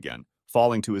human again,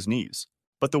 falling to his knees.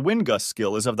 But the wind gust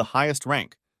skill is of the highest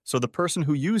rank, so the person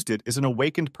who used it is an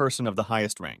awakened person of the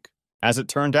highest rank. As it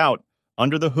turned out,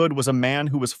 under the hood was a man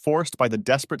who was forced by the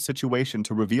desperate situation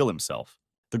to reveal himself.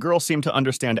 The girl seemed to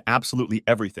understand absolutely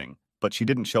everything, but she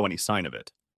didn't show any sign of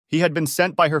it. He had been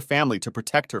sent by her family to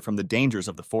protect her from the dangers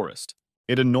of the forest.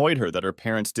 It annoyed her that her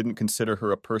parents didn't consider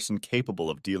her a person capable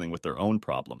of dealing with their own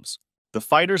problems. The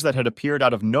fighters that had appeared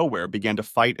out of nowhere began to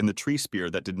fight in the tree spear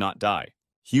that did not die.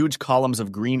 Huge columns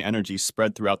of green energy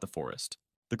spread throughout the forest.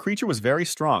 The creature was very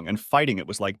strong, and fighting it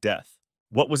was like death.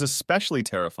 What was especially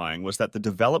terrifying was that the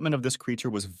development of this creature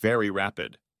was very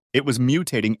rapid. It was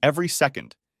mutating every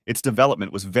second. Its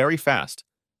development was very fast.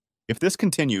 If this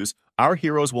continues, our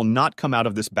heroes will not come out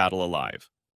of this battle alive.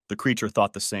 The creature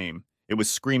thought the same. It was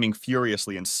screaming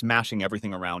furiously and smashing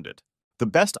everything around it. The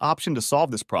best option to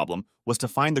solve this problem was to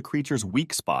find the creature's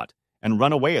weak spot and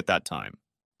run away at that time.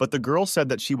 But the girl said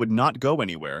that she would not go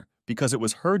anywhere because it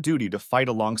was her duty to fight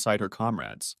alongside her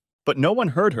comrades. But no one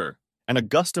heard her, and a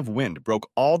gust of wind broke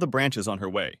all the branches on her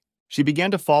way. She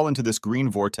began to fall into this green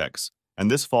vortex, and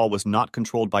this fall was not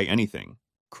controlled by anything.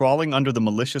 Crawling under the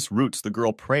malicious roots, the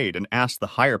girl prayed and asked the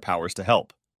higher powers to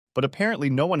help. But apparently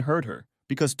no one heard her,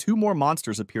 because two more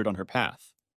monsters appeared on her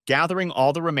path. Gathering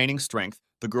all the remaining strength,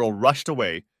 the girl rushed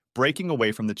away, breaking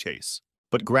away from the chase.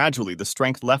 But gradually the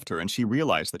strength left her and she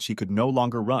realized that she could no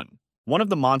longer run. One of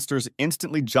the monsters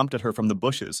instantly jumped at her from the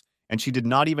bushes, and she did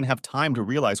not even have time to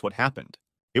realize what happened.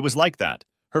 It was like that.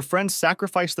 Her friends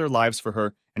sacrificed their lives for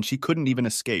her, and she couldn't even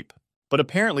escape. But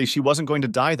apparently she wasn't going to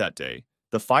die that day.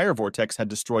 The fire vortex had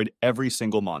destroyed every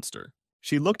single monster.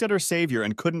 She looked at her savior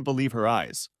and couldn't believe her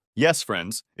eyes. Yes,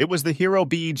 friends, it was the hero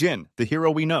Be Jin, the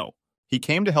hero we know. He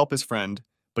came to help his friend,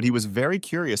 but he was very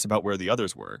curious about where the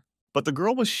others were. But the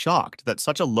girl was shocked that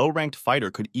such a low-ranked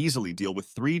fighter could easily deal with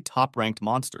 3 top-ranked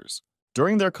monsters.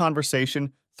 During their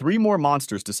conversation, 3 more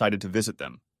monsters decided to visit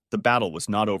them. The battle was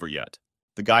not over yet.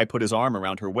 The guy put his arm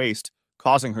around her waist,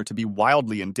 causing her to be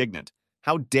wildly indignant.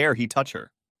 How dare he touch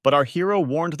her? But our hero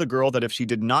warned the girl that if she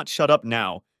did not shut up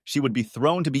now, she would be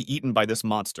thrown to be eaten by this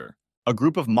monster. A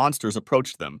group of monsters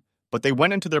approached them, but they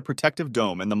went into their protective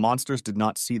dome and the monsters did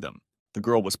not see them. The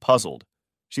girl was puzzled.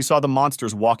 She saw the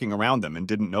monsters walking around them and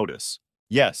didn't notice.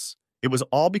 Yes, it was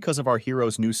all because of our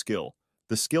hero's new skill.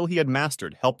 The skill he had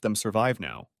mastered helped them survive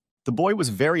now. The boy was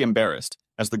very embarrassed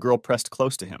as the girl pressed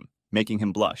close to him, making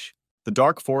him blush. The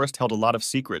dark forest held a lot of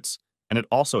secrets, and it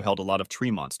also held a lot of tree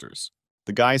monsters.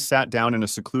 The guys sat down in a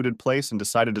secluded place and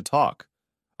decided to talk.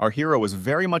 Our hero was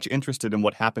very much interested in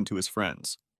what happened to his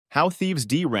friends. How Thieves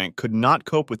D rank could not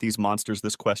cope with these monsters,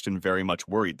 this question very much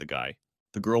worried the guy.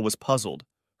 The girl was puzzled,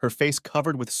 her face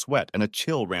covered with sweat and a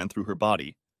chill ran through her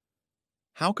body.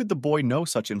 How could the boy know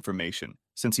such information,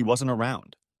 since he wasn't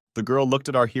around? The girl looked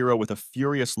at our hero with a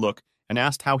furious look and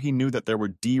asked how he knew that there were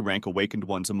D rank awakened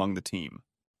ones among the team.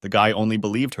 The guy only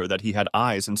believed her that he had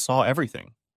eyes and saw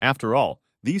everything. After all,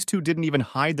 these two didn't even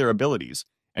hide their abilities,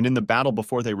 and in the battle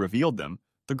before they revealed them,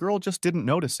 the girl just didn't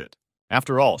notice it.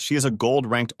 After all, she is a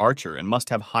gold-ranked archer and must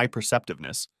have high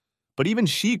perceptiveness. But even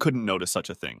she couldn't notice such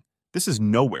a thing. This is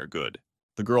nowhere good.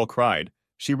 The girl cried.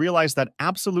 She realized that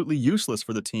absolutely useless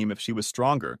for the team if she was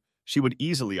stronger, she would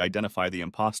easily identify the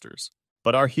imposters.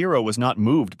 But our hero was not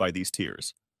moved by these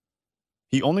tears.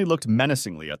 He only looked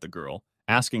menacingly at the girl,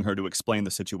 asking her to explain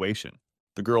the situation.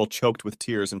 The girl choked with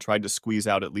tears and tried to squeeze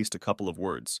out at least a couple of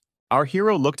words. Our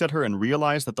hero looked at her and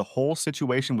realized that the whole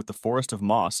situation with the Forest of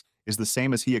Moss is the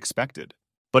same as he expected.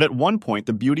 But at one point,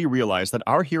 the beauty realized that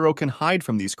our hero can hide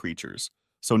from these creatures,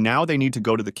 so now they need to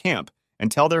go to the camp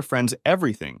and tell their friends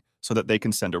everything so that they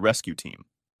can send a rescue team.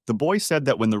 The boy said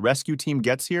that when the rescue team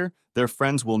gets here, their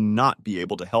friends will not be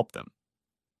able to help them.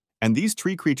 And these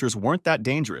tree creatures weren't that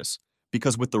dangerous,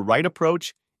 because with the right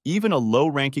approach, even a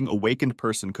low-ranking awakened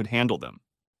person could handle them.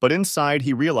 But inside,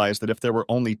 he realized that if there were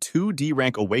only 2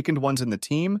 D-rank awakened ones in the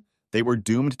team, they were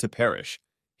doomed to perish.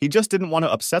 He just didn't want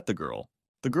to upset the girl.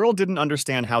 The girl didn't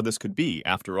understand how this could be,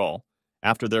 after all.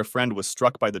 After their friend was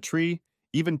struck by the tree,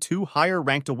 even 2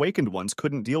 higher-ranked awakened ones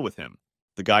couldn't deal with him.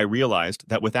 The guy realized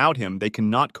that without him, they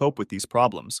cannot cope with these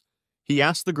problems. He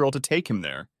asked the girl to take him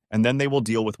there, and then they will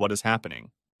deal with what is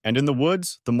happening. And in the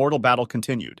woods, the mortal battle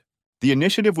continued. The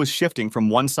initiative was shifting from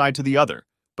one side to the other,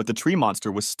 but the tree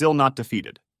monster was still not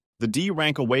defeated. The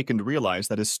D-rank awakened realized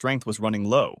that his strength was running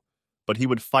low, but he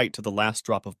would fight to the last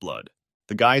drop of blood.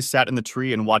 The guys sat in the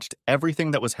tree and watched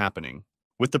everything that was happening.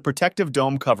 With the protective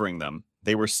dome covering them,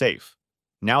 they were safe.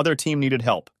 Now their team needed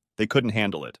help. They couldn't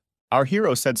handle it. Our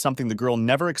hero said something the girl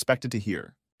never expected to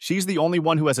hear. She's the only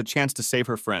one who has a chance to save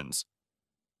her friends.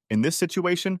 In this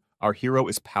situation, our hero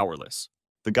is powerless.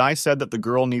 The guy said that the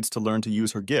girl needs to learn to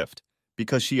use her gift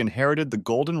because she inherited the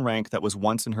golden rank that was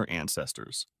once in her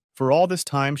ancestors. For all this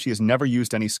time, she has never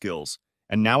used any skills,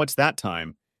 and now it's that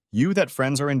time. You that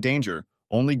friends are in danger,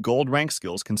 only gold rank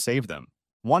skills can save them.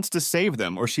 Wants to save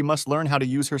them, or she must learn how to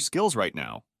use her skills right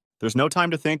now. There's no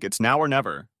time to think, it's now or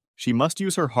never. She must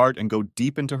use her heart and go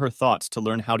deep into her thoughts to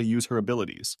learn how to use her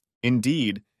abilities.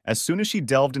 Indeed, as soon as she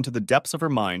delved into the depths of her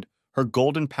mind, her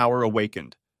golden power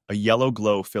awakened, a yellow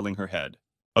glow filling her head.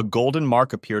 A golden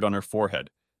mark appeared on her forehead,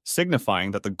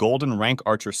 signifying that the golden rank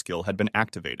archer skill had been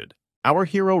activated. Our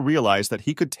hero realized that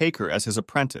he could take her as his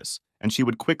apprentice, and she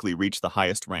would quickly reach the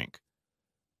highest rank.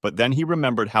 But then he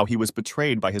remembered how he was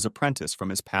betrayed by his apprentice from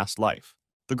his past life.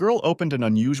 The girl opened an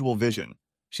unusual vision.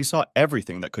 She saw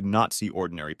everything that could not see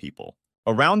ordinary people.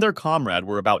 Around their comrade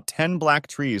were about 10 black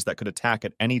trees that could attack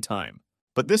at any time.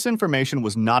 But this information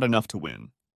was not enough to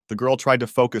win. The girl tried to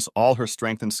focus all her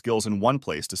strength and skills in one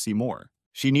place to see more.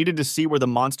 She needed to see where the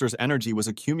monster's energy was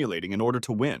accumulating in order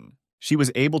to win. She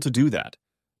was able to do that.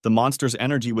 The monster's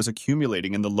energy was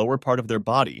accumulating in the lower part of their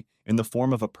body in the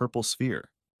form of a purple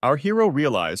sphere. Our hero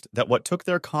realized that what took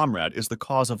their comrade is the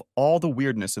cause of all the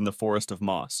weirdness in the forest of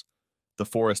moss. The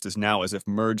forest is now as if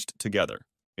merged together.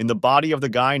 In the body of the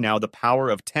guy now the power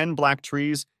of 10 black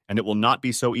trees, and it will not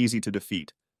be so easy to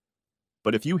defeat.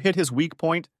 But if you hit his weak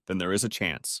point, then there is a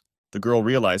chance. The girl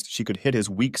realized she could hit his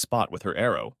weak spot with her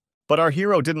arrow. But our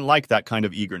hero didn't like that kind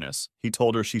of eagerness. He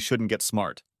told her she shouldn't get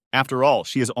smart. After all,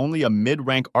 she is only a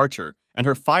mid-rank archer, and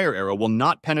her fire arrow will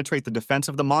not penetrate the defense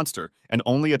of the monster and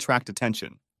only attract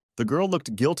attention. The girl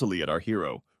looked guiltily at our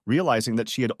hero, realizing that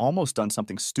she had almost done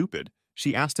something stupid.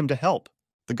 She asked him to help.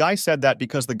 The guy said that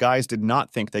because the guys did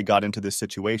not think they got into this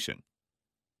situation.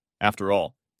 After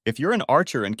all, if you're an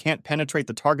archer and can't penetrate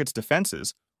the target's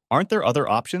defenses, aren't there other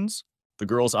options? The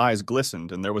girl's eyes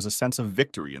glistened and there was a sense of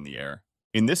victory in the air.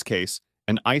 In this case,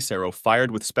 an ice arrow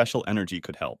fired with special energy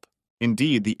could help.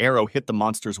 Indeed, the arrow hit the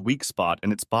monster's weak spot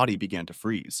and its body began to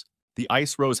freeze. The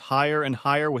ice rose higher and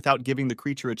higher without giving the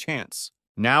creature a chance.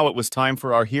 Now it was time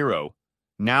for our hero.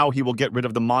 Now he will get rid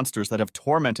of the monsters that have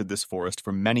tormented this forest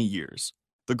for many years.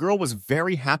 The girl was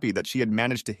very happy that she had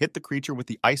managed to hit the creature with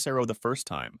the ice arrow the first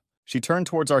time. She turned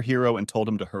towards our hero and told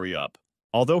him to hurry up.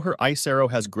 Although her ice arrow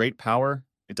has great power,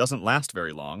 it doesn't last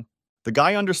very long. The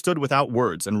guy understood without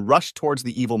words and rushed towards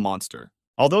the evil monster.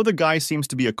 Although the guy seems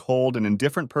to be a cold and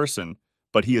indifferent person,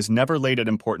 but he is never late at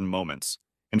important moments.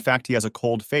 In fact, he has a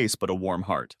cold face but a warm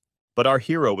heart. But our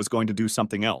hero was going to do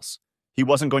something else. He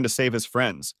wasn't going to save his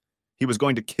friends. He was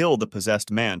going to kill the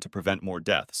possessed man to prevent more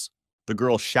deaths. The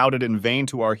girl shouted in vain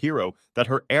to our hero that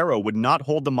her arrow would not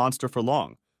hold the monster for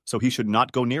long, so he should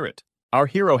not go near it. Our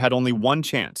hero had only one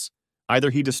chance. Either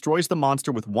he destroys the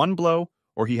monster with one blow,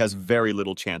 or he has very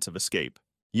little chance of escape.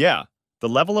 Yeah, the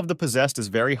level of the possessed is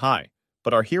very high,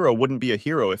 but our hero wouldn't be a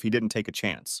hero if he didn't take a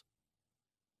chance.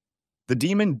 The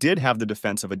demon did have the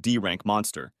defense of a D-rank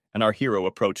monster, and our hero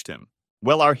approached him.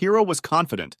 Well, our hero was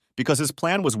confident because his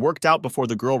plan was worked out before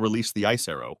the girl released the ice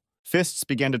arrow. Fists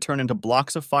began to turn into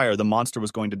blocks of fire. The monster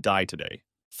was going to die today.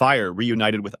 Fire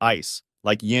reunited with ice.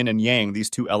 Like yin and yang, these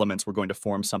two elements were going to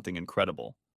form something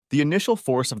incredible. The initial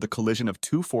force of the collision of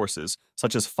two forces,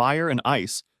 such as fire and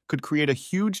ice, could create a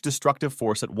huge destructive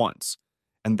force at once.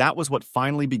 And that was what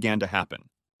finally began to happen.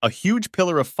 A huge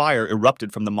pillar of fire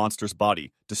erupted from the monster's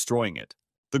body, destroying it.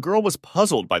 The girl was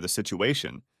puzzled by the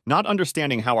situation, not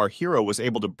understanding how our hero was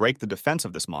able to break the defense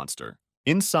of this monster.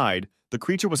 Inside, the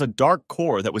creature was a dark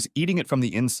core that was eating it from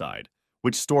the inside.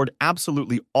 which stored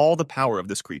absolutely all the power of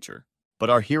this creature. But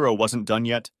our hero wasn't done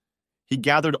yet. He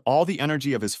gathered all the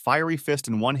energy of his fiery fist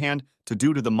in one hand to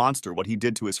do to the monster what he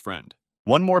did to his friend.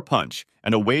 One more punch,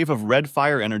 and a wave of red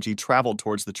fire energy traveled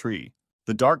towards the tree.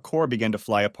 The dark core began to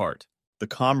fly apart. The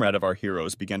comrade of our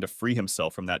heroes began to free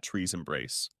himself from that tree's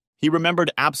embrace. He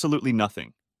remembered absolutely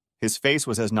nothing. His face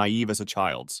was as naive as a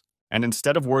child's, and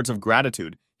instead of words of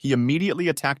gratitude, he immediately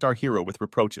attacked our hero with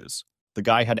reproaches. The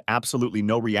guy had absolutely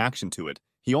no reaction to it.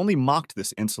 He only mocked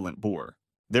this insolent boor.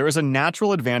 There is a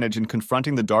natural advantage in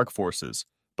confronting the dark forces,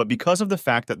 but because of the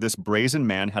fact that this brazen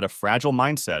man had a fragile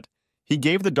mindset, he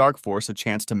gave the dark force a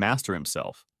chance to master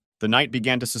himself. The knight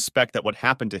began to suspect that what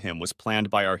happened to him was planned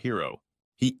by our hero.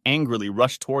 He angrily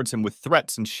rushed towards him with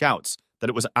threats and shouts that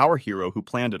it was our hero who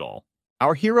planned it all.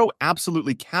 Our hero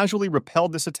absolutely casually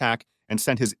repelled this attack and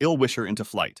sent his ill-wisher into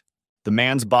flight. The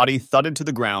man's body thudded to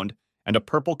the ground, and a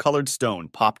purple-colored stone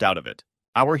popped out of it.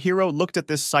 Our hero looked at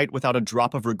this sight without a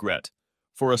drop of regret,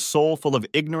 for a soul full of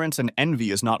ignorance and envy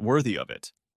is not worthy of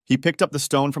it. He picked up the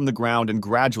stone from the ground, and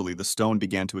gradually the stone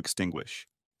began to extinguish.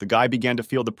 The guy began to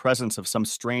feel the presence of some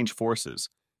strange forces.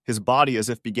 His body as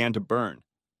if began to burn.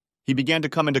 He began to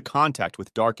come into contact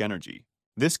with dark energy.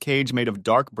 This cage made of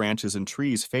dark branches and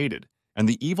trees faded, and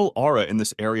the evil aura in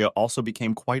this area also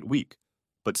became quite weak,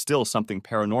 but still something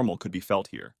paranormal could be felt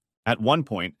here. At one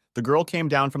point, the girl came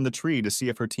down from the tree to see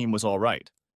if her team was all right,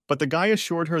 but the guy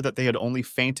assured her that they had only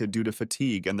fainted due to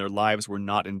fatigue and their lives were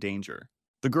not in danger.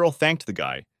 The girl thanked the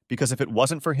guy, because if it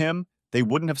wasn't for him, they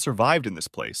wouldn't have survived in this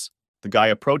place. The guy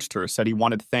approached her, said he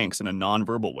wanted thanks in a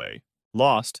non-verbal way.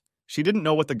 Lost, she didn't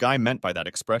know what the guy meant by that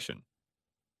expression.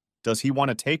 Does he want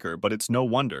to take her? But it's no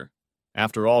wonder.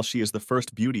 After all, she is the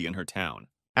first beauty in her town.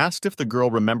 Asked if the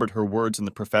girl remembered her words in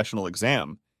the professional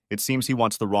exam, it seems he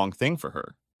wants the wrong thing for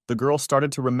her. The girl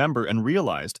started to remember and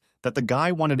realized that the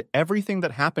guy wanted everything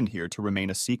that happened here to remain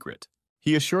a secret.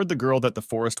 He assured the girl that the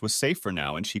forest was safe for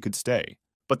now and she could stay.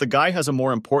 But the guy has a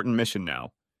more important mission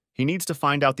now. He needs to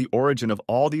find out the origin of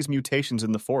all these mutations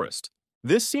in the forest.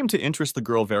 This seemed to interest the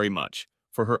girl very much,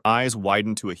 for her eyes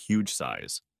widened to a huge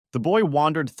size. The boy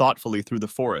wandered thoughtfully through the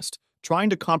forest, trying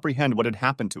to comprehend what had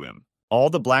happened to him. All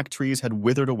the black trees had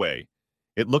withered away.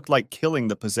 It looked like killing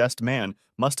the possessed man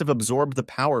must have absorbed the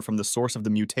power from the source of the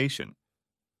mutation.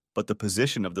 But the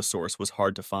position of the source was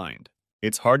hard to find.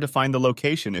 It's hard to find the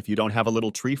location if you don't have a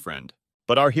little tree friend.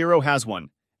 But our hero has one,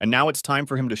 and now it's time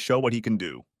for him to show what he can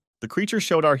do. The creature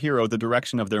showed our hero the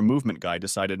direction of their movement guide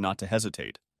decided not to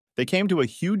hesitate. They came to a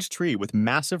huge tree with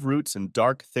massive roots and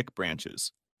dark, thick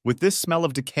branches. With this smell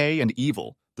of decay and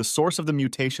evil, the source of the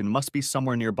mutation must be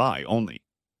somewhere nearby only.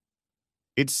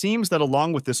 It seems that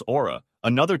along with this aura,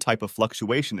 another type of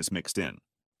fluctuation is mixed in.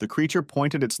 The creature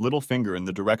pointed its little finger in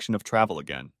the direction of travel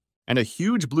again, and a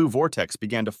huge blue vortex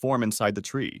began to form inside the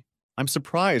tree. I'm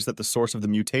surprised that the source of the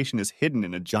mutation is hidden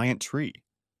in a giant tree.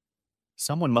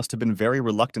 Someone must have been very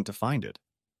reluctant to find it.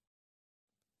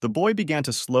 The boy began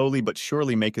to slowly but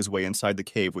surely make his way inside the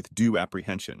cave with due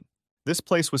apprehension. This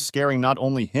place was scaring not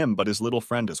only him but his little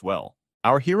friend as well.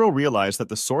 Our hero realized that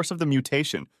the source of the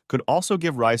mutation could also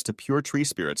give rise to pure tree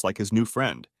spirits like his new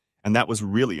friend, and that was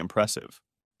really impressive.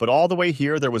 But all the way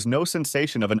here, there was no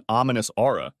sensation of an ominous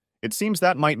aura. It seems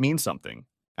that might mean something.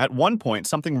 At one point,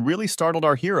 something really startled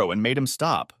our hero and made him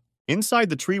stop. Inside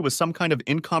the tree was some kind of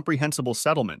incomprehensible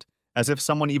settlement, as if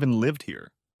someone even lived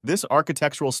here. This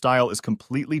architectural style is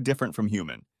completely different from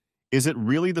human. Is it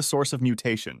really the source of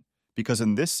mutation? Because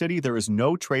in this city, there is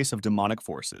no trace of demonic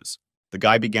forces. The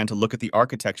guy began to look at the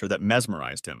architecture that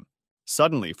mesmerized him.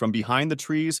 Suddenly, from behind the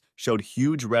trees, showed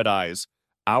huge red eyes.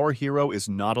 Our hero is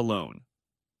not alone.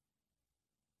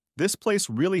 This place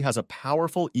really has a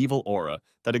powerful evil aura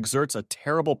that exerts a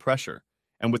terrible pressure,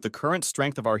 and with the current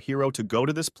strength of our hero to go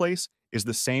to this place is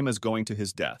the same as going to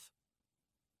his death.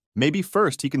 Maybe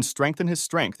first he can strengthen his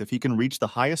strength if he can reach the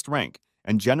highest rank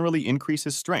and generally increase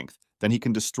his strength, then he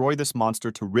can destroy this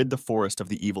monster to rid the forest of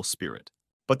the evil spirit.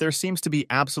 But there seems to be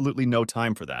absolutely no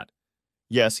time for that.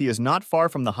 Yes, he is not far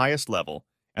from the highest level,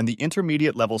 and the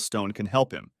intermediate level stone can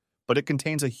help him, but it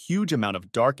contains a huge amount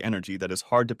of dark energy that is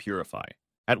hard to purify.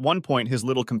 At one point, his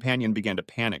little companion began to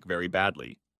panic very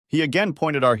badly. He again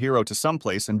pointed our hero to some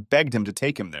place and begged him to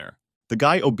take him there. The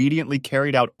guy obediently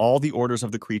carried out all the orders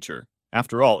of the creature.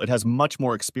 After all, it has much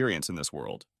more experience in this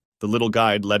world. The little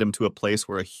guide led him to a place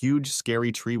where a huge,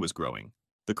 scary tree was growing.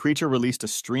 The creature released a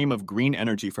stream of green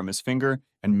energy from his finger,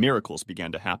 and miracles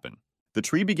began to happen. The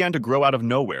tree began to grow out of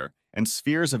nowhere, and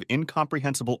spheres of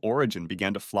incomprehensible origin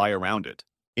began to fly around it.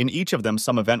 In each of them,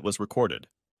 some event was recorded.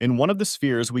 In one of the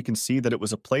spheres, we can see that it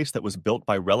was a place that was built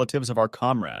by relatives of our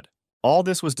comrade. All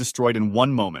this was destroyed in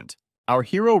one moment. Our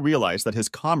hero realized that his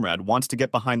comrade wants to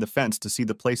get behind the fence to see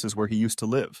the places where he used to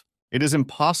live. It is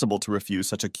impossible to refuse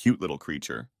such a cute little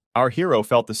creature. Our hero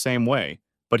felt the same way,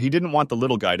 but he didn't want the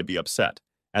little guy to be upset,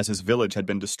 as his village had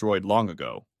been destroyed long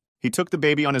ago. He took the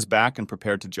baby on his back and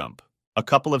prepared to jump. A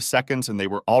couple of seconds and they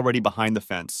were already behind the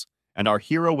fence, and our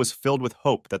hero was filled with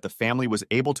hope that the family was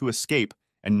able to escape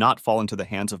and not fall into the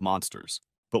hands of monsters.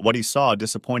 But what he saw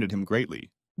disappointed him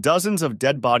greatly. Dozens of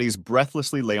dead bodies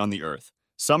breathlessly lay on the earth,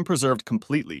 some preserved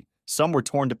completely, some were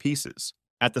torn to pieces.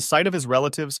 At the sight of his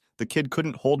relatives, the kid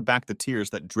couldn't hold back the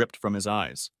tears that dripped from his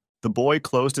eyes. The boy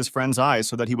closed his friend's eyes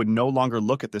so that he would no longer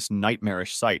look at this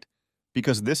nightmarish sight,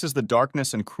 because this is the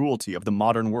darkness and cruelty of the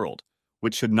modern world,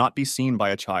 which should not be seen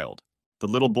by a child. The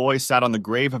little boy sat on the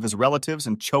grave of his relatives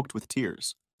and choked with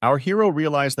tears. Our hero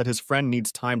realized that his friend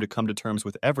needs time to come to terms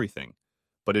with everything,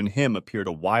 but in him appeared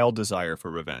a wild desire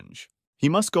for revenge. He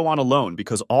must go on alone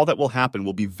because all that will happen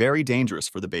will be very dangerous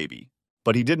for the baby.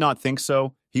 But he did not think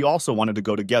so. He also wanted to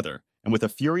go together, and with a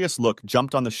furious look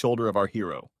jumped on the shoulder of our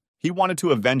hero. He wanted to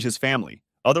avenge his family,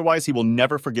 otherwise he will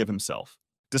never forgive himself.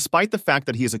 Despite the fact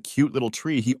that he is a cute little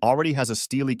tree, he already has a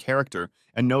steely character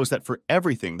and knows that for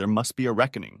everything there must be a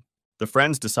reckoning. The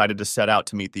friends decided to set out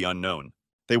to meet the unknown.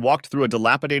 They walked through a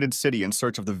dilapidated city in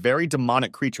search of the very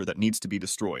demonic creature that needs to be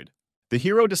destroyed. The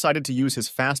hero decided to use his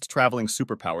fast-traveling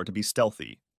superpower to be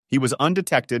stealthy. He was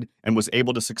undetected and was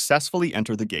able to successfully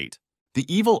enter the gate. The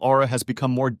evil aura has become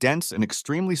more dense and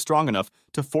extremely strong enough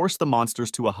to force the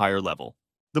monsters to a higher level.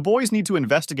 The boys need to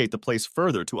investigate the place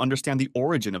further to understand the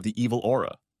origin of the evil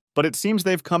aura. But it seems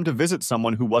they've come to visit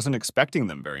someone who wasn't expecting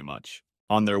them very much.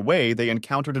 On their way, they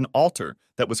encountered an altar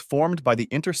that was formed by the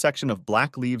intersection of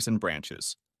black leaves and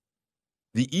branches.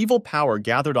 The evil power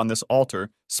gathered on this altar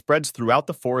spreads throughout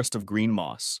the forest of green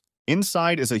moss.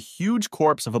 Inside is a huge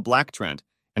corpse of a black trent,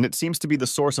 and it seems to be the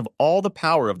source of all the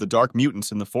power of the dark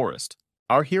mutants in the forest.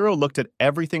 Our hero looked at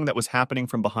everything that was happening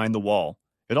from behind the wall.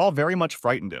 It all very much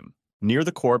frightened him. Near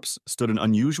the corpse stood an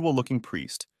unusual-looking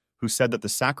priest who said that the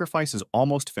sacrifice is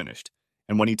almost finished,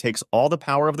 and when he takes all the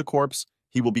power of the corpse,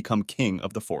 he will become king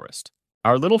of the forest.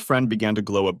 Our little friend began to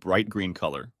glow a bright green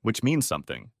color, which means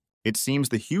something. It seems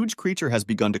the huge creature has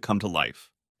begun to come to life,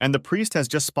 and the priest has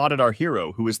just spotted our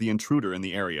hero, who is the intruder in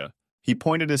the area. He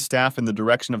pointed his staff in the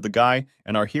direction of the guy,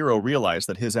 and our hero realized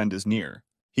that his end is near.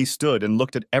 He stood and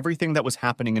looked at everything that was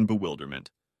happening in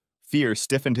bewilderment. Fear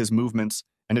stiffened his movements,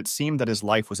 and it seemed that his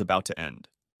life was about to end.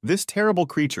 This terrible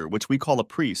creature, which we call a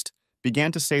priest,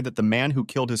 began to say that the man who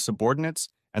killed his subordinates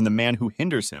and the man who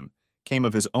hinders him came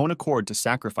of his own accord to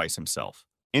sacrifice himself.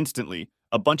 Instantly,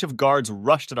 a bunch of guards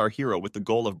rushed at our hero with the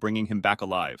goal of bringing him back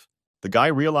alive. The guy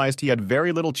realized he had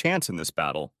very little chance in this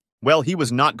battle. Well, he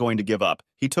was not going to give up.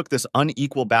 He took this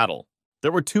unequal battle.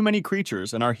 There were too many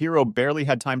creatures, and our hero barely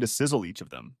had time to sizzle each of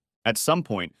them. At some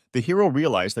point, the hero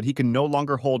realized that he can no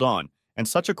longer hold on, and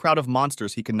such a crowd of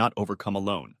monsters he could not overcome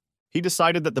alone. He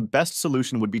decided that the best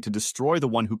solution would be to destroy the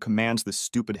one who commands this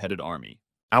stupid-headed army.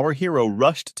 Our hero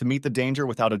rushed to meet the danger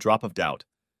without a drop of doubt.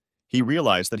 He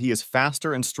realized that he is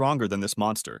faster and stronger than this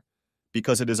monster.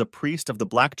 Because it is a priest of the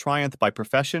Black Triumph by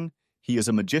profession, he is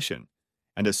a magician,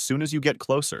 and as soon as you get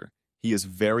closer, he is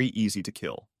very easy to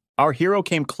kill. Our hero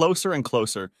came closer and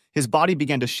closer. His body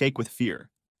began to shake with fear.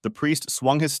 The priest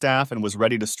swung his staff and was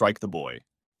ready to strike the boy.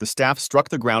 The staff struck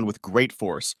the ground with great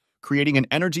force, creating an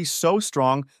energy so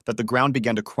strong that the ground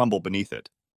began to crumble beneath it.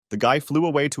 The guy flew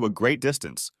away to a great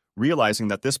distance, realizing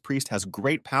that this priest has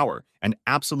great power and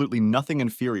absolutely nothing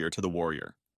inferior to the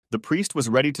warrior. The priest was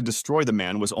ready to destroy the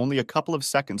man was only a couple of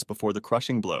seconds before the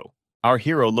crushing blow. Our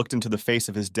hero looked into the face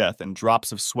of his death and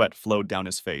drops of sweat flowed down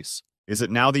his face. Is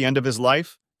it now the end of his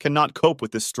life? Cannot cope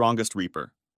with this strongest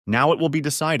reaper. Now it will be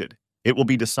decided. It will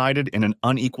be decided in an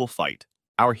unequal fight.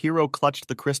 Our hero clutched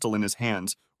the crystal in his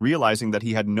hands, realizing that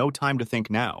he had no time to think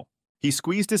now. He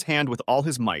squeezed his hand with all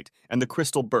his might, and the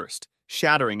crystal burst,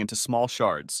 shattering into small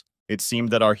shards. It seemed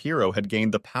that our hero had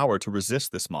gained the power to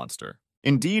resist this monster.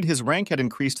 Indeed, his rank had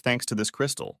increased thanks to this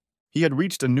crystal. He had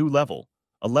reached a new level,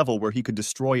 a level where he could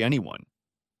destroy anyone.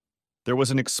 There was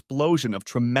an explosion of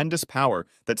tremendous power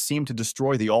that seemed to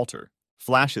destroy the altar.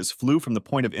 Flashes flew from the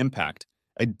point of impact,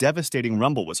 a devastating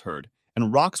rumble was heard,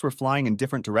 and rocks were flying in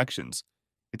different directions.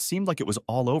 It seemed like it was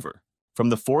all over. From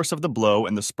the force of the blow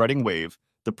and the spreading wave,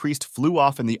 the priest flew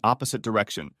off in the opposite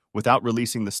direction without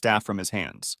releasing the staff from his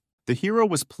hands. The hero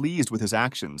was pleased with his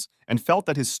actions and felt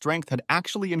that his strength had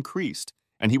actually increased,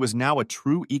 and he was now a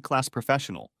true E-class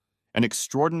professional. An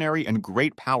extraordinary and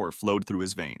great power flowed through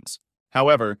his veins.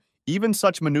 However, even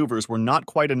such maneuvers were not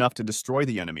quite enough to destroy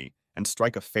the enemy and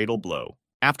strike a fatal blow.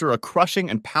 After a crushing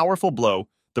and powerful blow,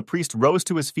 the priest rose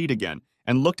to his feet again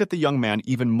and looked at the young man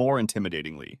even more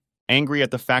intimidatingly. Angry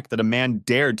at the fact that a man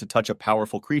dared to touch a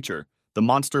powerful creature, the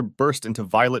monster burst into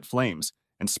violet flames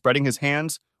and, spreading his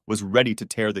hands, was ready to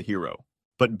tear the hero.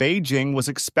 But Beijing was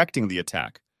expecting the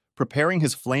attack, preparing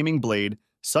his flaming blade.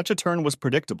 Such a turn was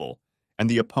predictable, and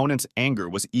the opponent's anger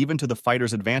was even to the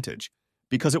fighter's advantage,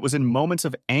 because it was in moments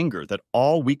of anger that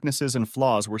all weaknesses and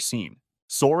flaws were seen.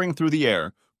 Soaring through the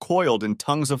air, coiled in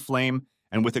tongues of flame,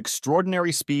 and with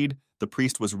extraordinary speed, the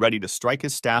priest was ready to strike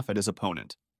his staff at his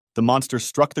opponent. The monster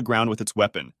struck the ground with its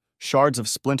weapon, shards of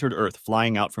splintered earth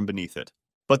flying out from beneath it.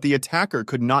 But the attacker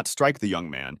could not strike the young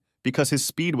man, because his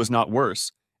speed was not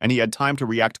worse, and he had time to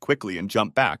react quickly and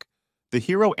jump back. The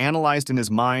hero analyzed in his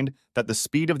mind that the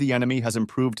speed of the enemy has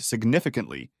improved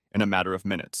significantly in a matter of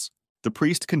minutes. The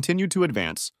priest continued to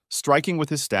advance, striking with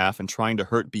his staff and trying to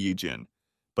hurt Beijing,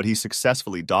 but he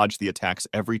successfully dodged the attacks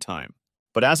every time.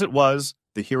 But as it was,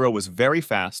 the hero was very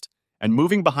fast, and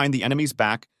moving behind the enemy's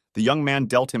back, the young man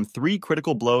dealt him 3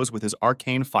 critical blows with his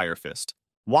arcane fire fist.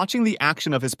 Watching the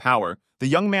action of his power, the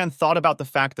young man thought about the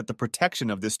fact that the protection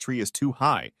of this tree is too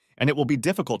high, and it will be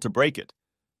difficult to break it.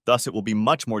 Thus, it will be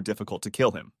much more difficult to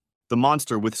kill him. The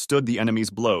monster withstood the enemy's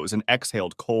blows and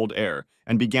exhaled cold air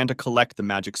and began to collect the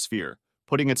magic sphere.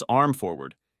 Putting its arm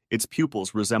forward, its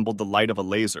pupils resembled the light of a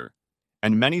laser,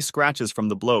 and many scratches from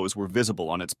the blows were visible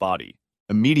on its body.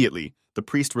 Immediately, the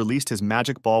priest released his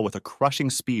magic ball with a crushing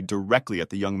speed directly at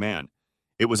the young man.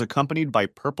 It was accompanied by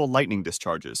purple lightning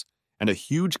discharges, and a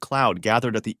huge cloud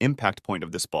gathered at the impact point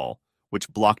of this ball, which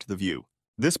blocked the view.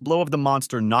 This blow of the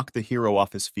monster knocked the hero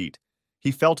off his feet.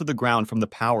 He fell to the ground from the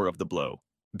power of the blow.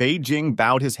 Beijing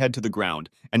bowed his head to the ground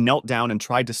and knelt down and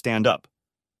tried to stand up.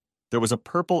 There was a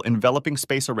purple enveloping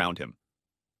space around him.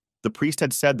 The priest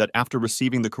had said that after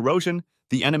receiving the corrosion,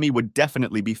 the enemy would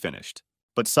definitely be finished.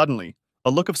 But suddenly, a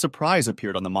look of surprise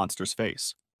appeared on the monster's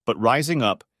face. But rising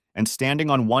up and standing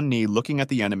on one knee looking at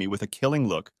the enemy with a killing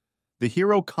look, the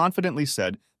hero confidently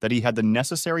said that he had the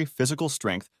necessary physical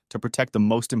strength to protect the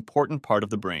most important part of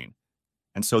the brain.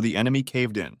 And so the enemy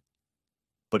caved in.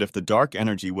 But if the dark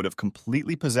energy would have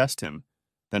completely possessed him,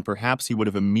 then perhaps he would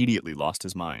have immediately lost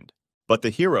his mind. But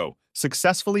the hero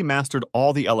successfully mastered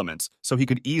all the elements so he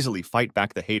could easily fight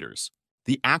back the haters.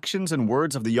 The actions and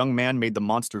words of the young man made the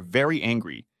monster very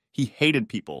angry. He hated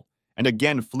people, and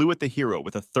again flew at the hero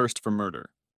with a thirst for murder.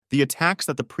 The attacks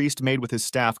that the priest made with his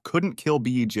staff couldn't kill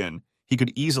Beijing. He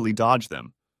could easily dodge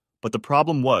them. But the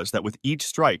problem was that with each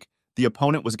strike, the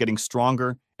opponent was getting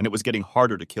stronger and it was getting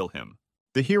harder to kill him.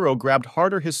 The hero grabbed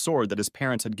harder his sword that his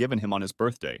parents had given him on his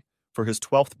birthday, for his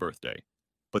 12th birthday.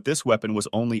 But this weapon was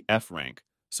only F rank,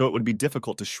 so it would be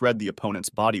difficult to shred the opponent's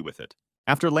body with it.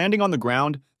 After landing on the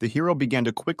ground, the hero began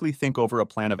to quickly think over a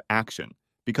plan of action,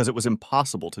 because it was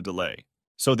impossible to delay.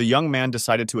 So the young man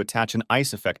decided to attach an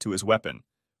ice effect to his weapon.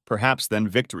 Perhaps then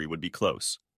victory would be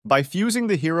close. By fusing,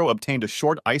 the hero obtained a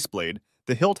short ice blade.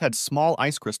 The hilt had small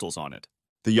ice crystals on it.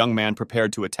 The young man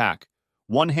prepared to attack,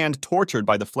 one hand tortured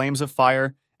by the flames of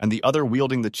fire and the other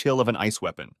wielding the chill of an ice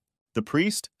weapon. The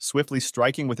priest, swiftly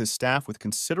striking with his staff with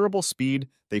considerable speed,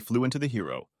 they flew into the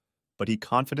hero, but he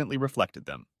confidently reflected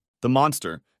them. The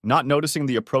monster, not noticing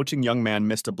the approaching young man,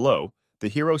 missed a blow. The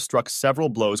hero struck several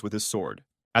blows with his sword.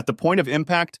 At the point of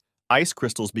impact, ice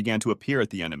crystals began to appear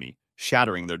at the enemy,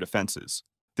 shattering their defenses.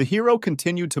 The hero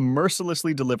continued to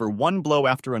mercilessly deliver one blow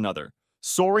after another,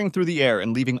 soaring through the air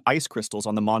and leaving ice crystals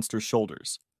on the monster's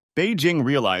shoulders. Beijing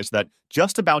realized that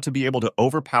just about to be able to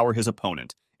overpower his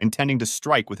opponent, intending to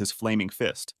strike with his flaming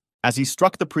fist. As he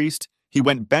struck the priest, he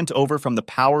went bent over from the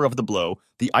power of the blow,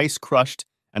 the ice crushed,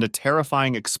 and a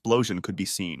terrifying explosion could be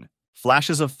seen.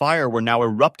 Flashes of fire were now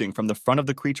erupting from the front of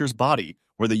the creature's body,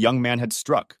 where the young man had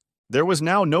struck. There was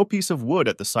now no piece of wood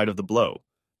at the site of the blow.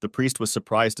 The priest was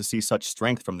surprised to see such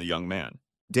strength from the young man.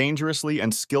 Dangerously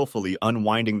and skillfully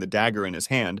unwinding the dagger in his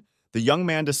hand, the young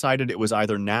man decided it was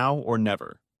either now or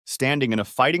never. Standing in a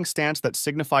fighting stance that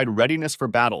signified readiness for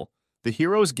battle, the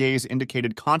hero's gaze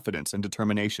indicated confidence and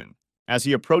determination. As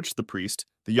he approached the priest,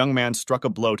 the young man struck a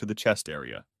blow to the chest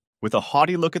area. With a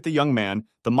haughty look at the young man,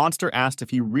 the monster asked if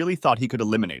he really thought he could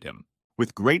eliminate him.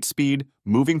 With great speed,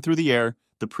 moving through the air,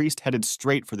 the priest headed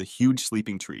straight for the huge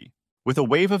sleeping tree. With a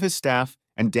wave of his staff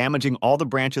and damaging all the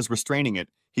branches restraining it,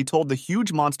 he told the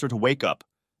huge monster to wake up.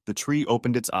 The tree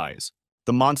opened its eyes.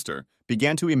 The monster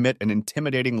began to emit an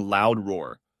intimidating loud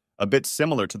roar, a bit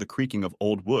similar to the creaking of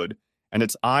old wood, and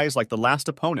its eyes, like the last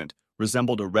opponent,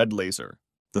 resembled a red laser.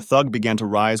 The thug began to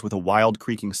rise with a wild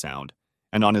creaking sound,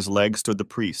 and on his leg stood the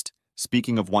priest,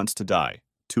 speaking of once to die,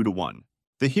 2-1.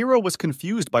 The hero was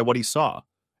confused by what he saw.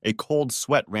 A cold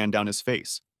sweat ran down his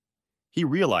face. He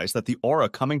realized that the aura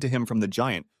coming to him from the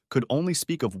giant could only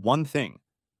speak of one thing,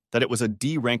 that it was a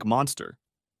D-rank monster.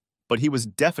 but he was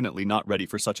definitely not ready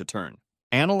for such a turn.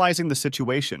 Analyzing the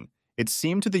situation, it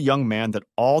seemed to the young man that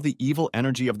all the evil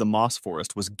energy of the moss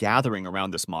forest was gathering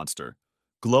around this monster.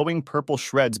 Glowing purple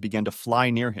shreds began to fly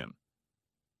near him.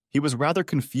 He was rather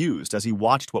confused as he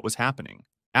watched what was happening.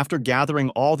 After gathering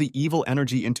all the evil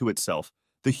energy into itself,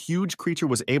 the huge creature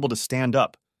was able to stand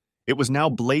up. It was now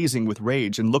blazing with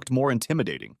rage and looked more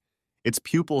intimidating, its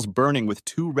pupils burning with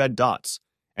 2 red dots,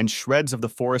 and shreds of the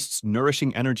forest's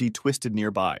nourishing energy twisted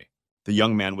nearby. The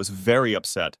young man was very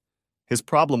upset. His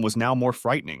problem was now more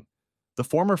frightening. The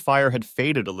former fire had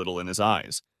faded a little in his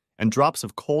eyes, and drops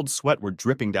of cold sweat were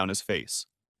dripping down his face.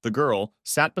 The girl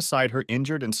sat beside her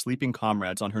injured and sleeping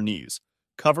comrades on her knees,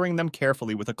 covering them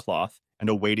carefully with a cloth and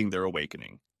awaiting their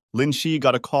awakening. Lin Shi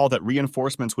got a call that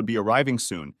reinforcements would be arriving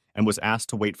soon and was asked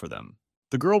to wait for them.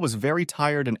 The girl was very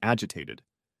tired and agitated.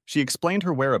 She explained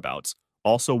her whereabouts,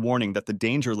 also warning that the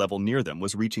danger level near them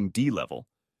was reaching D level.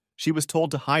 She was told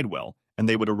to hide well, and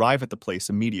they would arrive at the place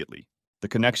immediately. The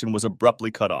connection was abruptly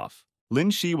cut off.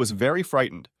 Lin Shi was very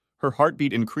frightened. Her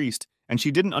heartbeat increased, and she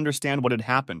didn't understand what had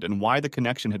happened and why the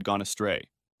connection had gone astray.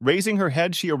 Raising her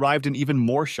head, she arrived in even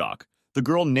more shock. The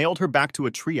girl nailed her back to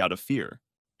a tree out of fear.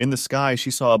 In the sky,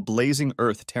 she saw a blazing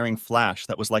earth-tearing flash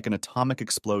that was like an atomic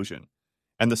explosion,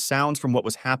 and the sounds from what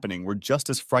was happening were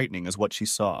just as frightening as what she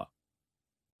saw.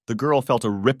 The girl felt a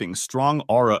ripping, strong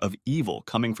aura of evil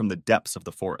coming from the depths of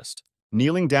the forest.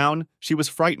 Kneeling down, she was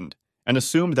frightened and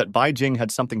assumed that Bai Jing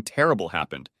had something terrible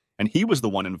happened, and he was the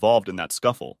one involved in that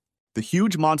scuffle. The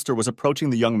huge monster was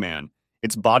approaching the young man.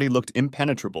 Its body looked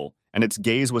impenetrable, and its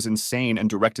gaze was insane and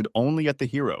directed only at the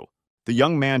hero. The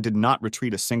young man did not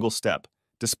retreat a single step.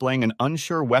 Displaying an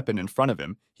unsure weapon in front of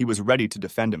him, he was ready to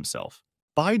defend himself.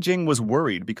 Bai Jing was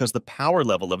worried because the power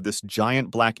level of this giant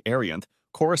black Arianth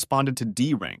corresponded to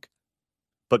D rank.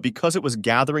 But because it was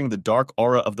gathering the dark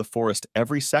aura of the forest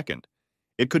every second,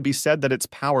 it could be said that its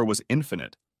power was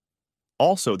infinite.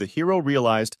 Also, the hero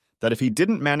realized that if he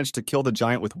didn't manage to kill the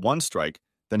giant with one strike,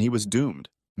 then he was doomed.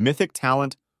 Mythic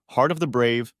talent, heart of the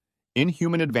brave,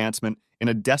 inhuman advancement, in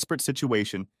a desperate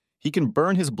situation, he can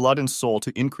burn his blood and soul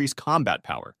to increase combat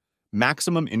power,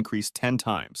 maximum increase 10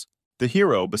 times. The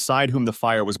hero, beside whom the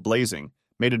fire was blazing,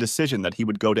 made a decision that he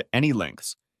would go to any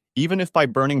lengths, even if by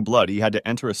burning blood he had to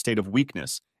enter a state of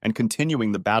weakness, and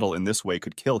continuing the battle in this way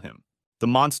could kill him. The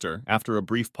monster, after a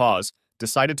brief pause,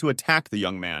 decided to attack the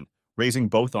young man, raising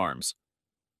both arms.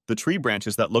 The tree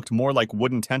branches that looked more like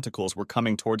wooden tentacles were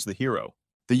coming towards the hero.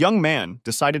 The young man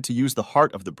decided to use the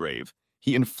heart of the brave.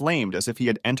 He inflamed as if he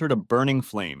had entered a burning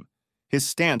flame. His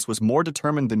stance was more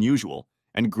determined than usual,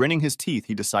 and grinning his teeth,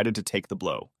 he decided to take the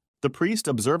blow. The priest,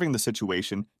 observing the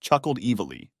situation, chuckled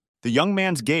evilly. The young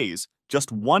man's gaze,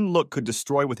 just one look could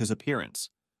destroy with his appearance.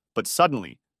 But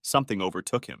suddenly, something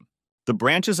overtook him. The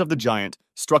branches of the giant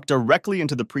struck directly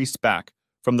into the priest's back.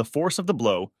 From the force of the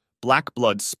blow, black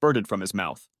blood spurted from his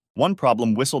mouth. One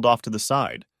problem whistled off to the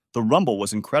side. The rumble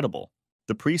was incredible.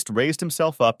 The priest raised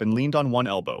himself up and leaned on one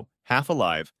elbow, half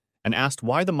alive, and asked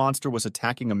why the monster was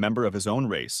attacking a member of his own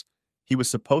race. He was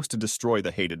supposed to destroy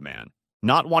the hated man.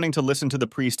 Not wanting to listen to the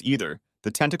priest either,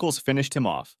 the tentacles finished him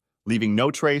off, leaving no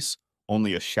trace,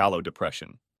 only a shallow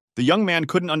depression. The young man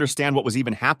couldn't understand what was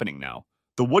even happening now.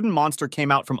 The wooden monster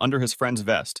came out from under his friend's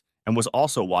vest and was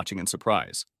also watching in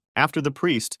surprise. After the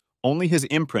priest, only his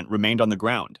imprint remained on the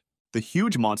ground. The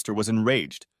huge monster was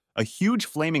enraged. A huge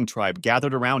flaming tribe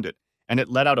gathered around it, and it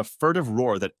let out a furtive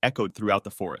roar that echoed throughout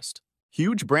the forest.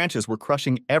 Huge branches were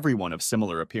crushing everyone of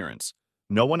similar appearance.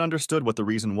 No one understood what the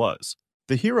reason was.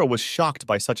 The hero was shocked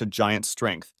by such a giant's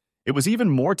strength. It was even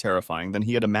more terrifying than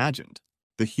he had imagined.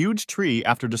 The huge tree,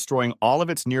 after destroying all of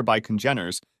its nearby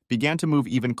congeners, began to move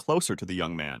even closer to the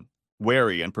young man.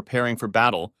 Wary and preparing for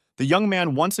battle, the young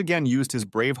man once again used his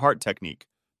brave heart technique,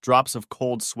 drops of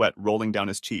cold sweat rolling down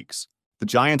his cheeks. The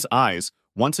giant's eyes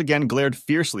once again glared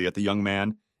fiercely at the young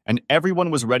man, and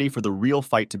everyone was ready for the real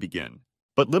fight to begin.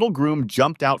 But little Groom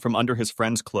jumped out from under his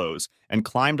friend's clothes and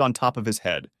climbed on top of his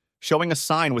head, showing a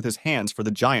sign with his hands for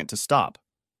the giant to stop.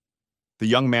 The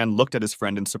young man looked at his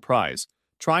friend in surprise,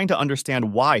 trying to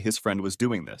understand why his friend was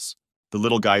doing this. The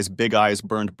little guy's big eyes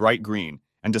burned bright green,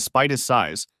 and despite his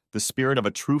size, the spirit of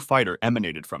a true fighter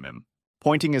emanated from him.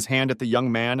 Pointing his hand at the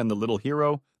young man and the little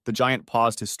hero, the giant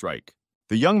paused his strike.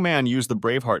 The young man used the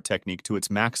Braveheart technique to its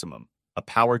maximum, a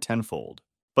power tenfold.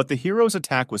 But the hero's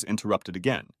attack was interrupted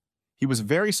again. He was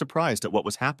very surprised at what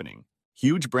was happening.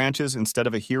 Huge branches instead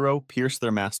of a hero pierced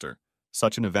their master.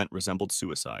 Such an event resembled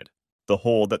suicide. The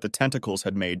hole that the tentacles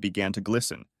had made began to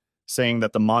glisten, saying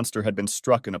that the monster had been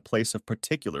struck in a place of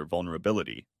particular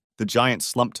vulnerability. The giant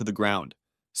slumped to the ground.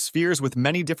 Spheres with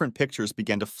many different pictures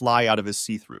began to fly out of his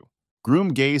see-through. Groom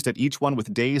gazed at each one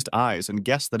with dazed eyes and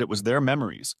guessed that it was their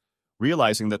memories,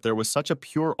 realizing that there was such a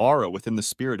pure aura within the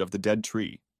spirit of the dead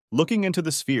tree. Looking into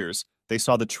the spheres, they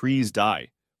saw the trees die.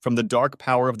 From the dark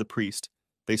power of the priest,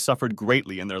 they suffered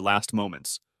greatly in their last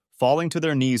moments, falling to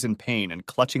their knees in pain and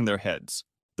clutching their heads.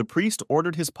 The priest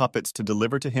ordered his puppets to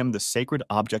deliver to him the sacred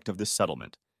object of this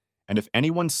settlement, and if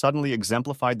anyone suddenly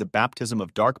exemplified the baptism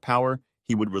of dark power,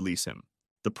 he would release him.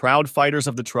 The proud fighters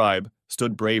of the tribe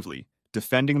stood bravely,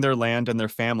 defending their land and their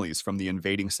families from the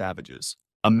invading savages.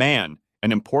 A man,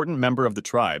 an important member of the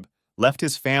tribe, left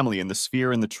his family in the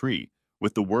sphere in the tree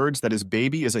with the words that his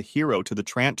baby is a hero to the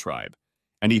Trant tribe,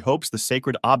 and he hopes the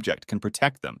sacred object can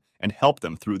protect them and help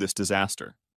them through this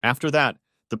disaster. After that,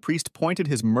 the priest pointed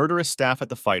his murderous staff at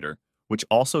the fighter, which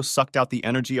also sucked out the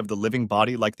energy of the living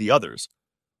body like the others.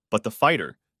 But the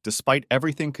fighter, despite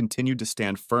everything, continued to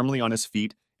stand firmly on his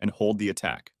feet and hold the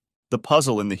attack. The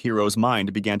puzzle in the hero's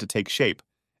mind began to take shape,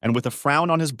 and with a frown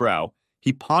on his brow,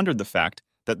 he pondered the fact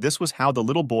that this was how the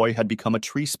little boy had become a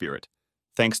tree spirit,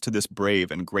 thanks to this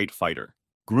brave and great fighter.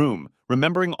 Groom,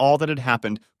 remembering all that had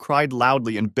happened, cried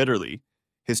loudly and bitterly.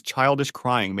 His childish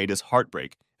crying made his heart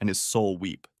break and his soul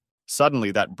weep.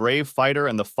 Suddenly, that brave fighter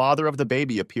and the father of the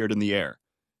baby appeared in the air.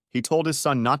 He told his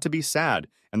son not to be sad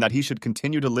and that he should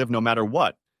continue to live no matter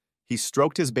what. He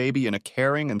stroked his baby in a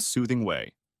caring and soothing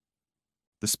way.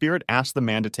 The spirit asked the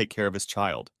man to take care of his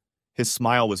child. His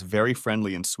smile was very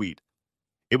friendly and sweet.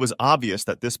 It was obvious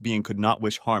that this being could not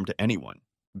wish harm to anyone.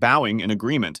 Bowing in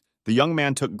agreement, the young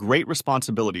man took great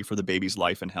responsibility for the baby's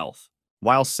life and health.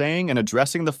 While saying and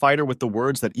addressing the fighter with the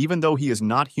words that even though he is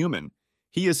not human,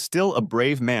 he is still a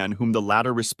brave man whom the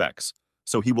latter respects,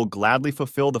 so he will gladly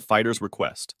fulfill the fighter's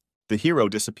request. The hero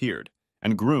disappeared,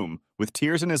 and Groom, with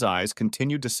tears in his eyes,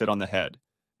 continued to sit on the head,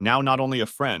 now not only a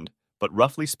friend, but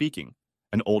roughly speaking,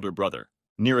 an older brother.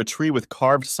 Near a tree with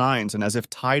carved signs and as if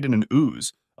tied in an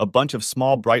ooze, a bunch of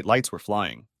small bright lights were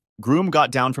flying. Groom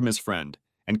got down from his friend,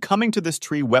 and coming to this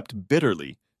tree wept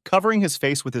bitterly, covering his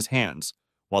face with his hands,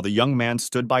 while the young man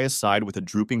stood by his side with a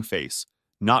drooping face,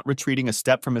 not retreating a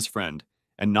step from his friend,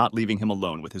 and not leaving him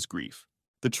alone with his grief.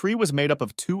 The tree was made up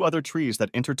of two other trees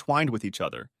that intertwined with each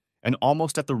other, and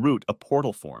almost at the root a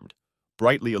portal formed,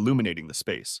 brightly illuminating the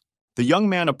space. The young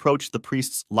man approached the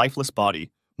priest's lifeless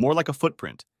body, more like a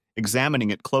footprint, examining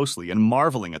it closely and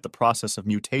marveling at the process of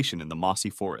mutation in the mossy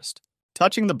forest.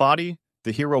 Touching the body,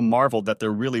 the hero marveled that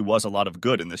there really was a lot of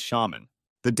good in this shaman.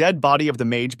 The dead body of the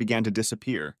mage began to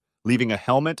disappear, leaving a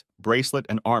helmet, bracelet,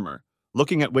 and armor,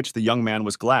 looking at which the young man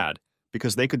was glad,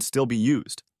 because they could still be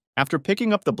used. After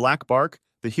picking up the black bark,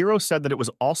 the hero said that it was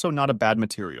also not a bad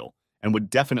material, and would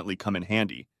definitely come in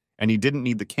handy, and he didn't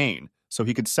need the cane, so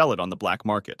he could sell it on the black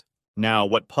market. Now,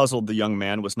 what puzzled the young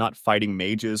man was not fighting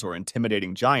mages or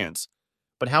intimidating giants,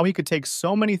 but how he could take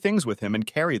so many things with him and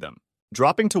carry them.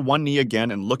 Dropping to one knee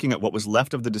again and looking at what was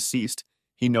left of the deceased,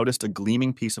 he noticed a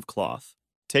gleaming piece of cloth.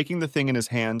 Taking the thing in his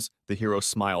hands, the hero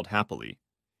smiled happily.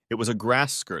 It was a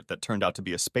grass skirt that turned out to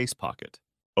be a space pocket.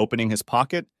 Opening his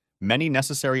pocket, many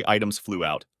necessary items flew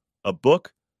out. A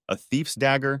book, a thief's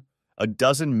dagger, a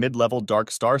dozen mid-level dark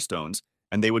starstones,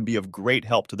 and they would be of great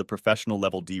help to the professional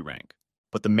level D rank.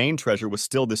 But the main treasure was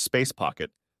still this space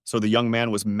pocket, so the young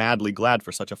man was madly glad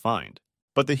for such a find.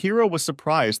 But the hero was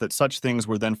surprised that such things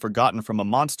were then forgotten from a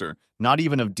monster, not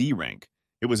even of D rank.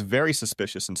 It was very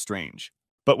suspicious and strange.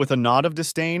 But with a nod of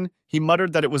disdain, he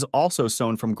muttered that it was also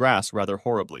sewn from grass rather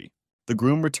horribly. The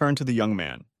groom returned to the young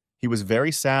man. He was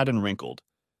very sad and wrinkled.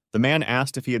 The man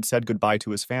asked if he had said goodbye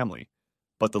to his family,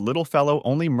 but the little fellow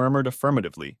only murmured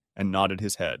affirmatively and nodded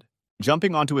his head.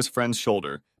 Jumping onto his friend's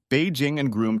shoulder, Beijing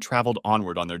and Groom traveled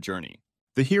onward on their journey.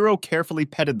 The hero carefully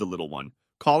petted the little one,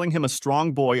 calling him a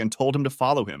strong boy, and told him to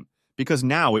follow him, because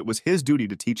now it was his duty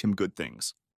to teach him good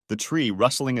things. The tree,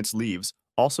 rustling its leaves,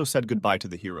 also said goodbye to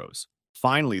the heroes.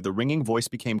 Finally, the ringing voice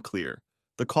became clear.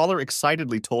 The caller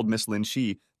excitedly told Miss Lin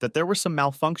Shi that there were some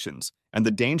malfunctions, and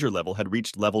the danger level had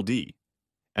reached level D.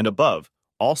 And above,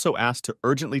 also asked to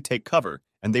urgently take cover,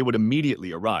 and they would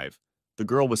immediately arrive. The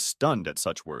girl was stunned at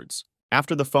such words.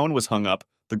 After the phone was hung up,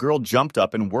 the girl jumped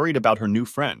up and worried about her new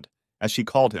friend, as she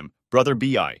called him Brother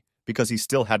B.I., because he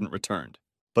still hadn't returned.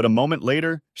 But a moment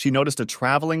later, she noticed a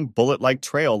traveling, bullet-like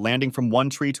trail landing from one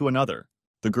tree to another.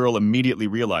 The girl immediately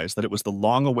realized that it was the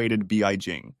long-awaited B.I.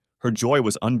 Jing. Her joy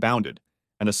was unbounded,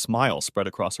 and a smile spread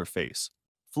across her face.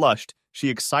 Flushed, she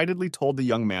excitedly told the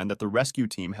young man that the rescue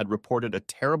team had reported a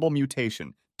terrible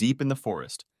mutation deep in the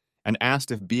forest, and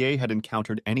asked if B.A. had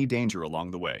encountered any danger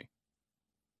along the way.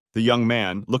 The young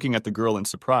man, looking at the girl in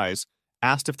surprise,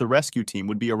 asked if the rescue team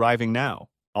would be arriving now.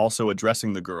 Also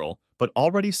addressing the girl, but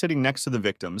already sitting next to the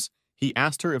victims, he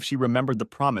asked her if she remembered the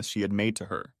promise she had made to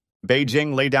her.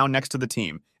 Beijing lay down next to the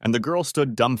team, and the girl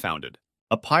stood dumbfounded.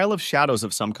 A pile of shadows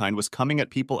of some kind was coming at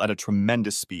people at a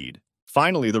tremendous speed.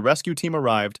 Finally, the rescue team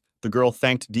arrived. The girl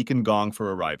thanked Deacon Gong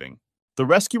for arriving. The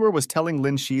rescuer was telling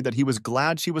Lin Shi that he was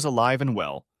glad she was alive and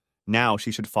well. Now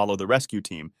she should follow the rescue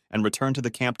team and return to the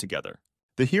camp together.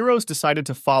 The heroes decided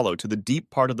to follow to the deep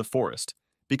part of the forest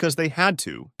because they had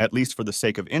to, at least for the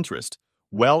sake of interest,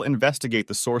 well investigate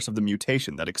the source of the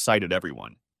mutation that excited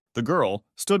everyone. The girl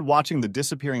stood watching the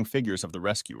disappearing figures of the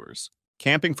rescuers.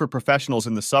 Camping for professionals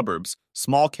in the suburbs,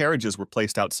 small carriages were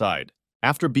placed outside.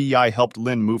 After Bi helped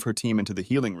Lin move her team into the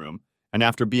healing room, and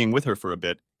after being with her for a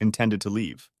bit, intended to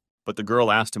leave. But the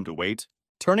girl asked him to wait.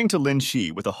 Turning to Lin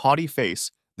Shi with a haughty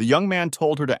face, the young man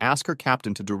told her to ask her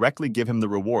captain to directly give him the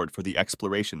reward for the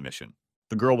exploration mission.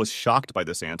 The girl was shocked by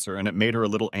this answer, and it made her a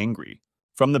little angry.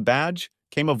 From the badge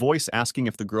came a voice asking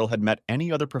if the girl had met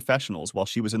any other professionals while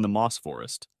she was in the moss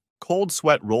forest. Cold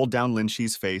sweat rolled down Lin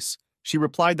Shi's face. She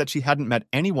replied that she hadn't met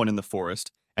anyone in the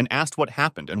forest and asked what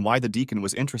happened and why the deacon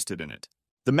was interested in it.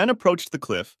 The men approached the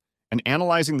cliff and,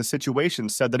 analyzing the situation,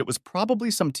 said that it was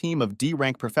probably some team of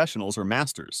D-rank professionals or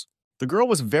masters. The girl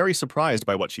was very surprised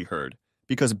by what she heard,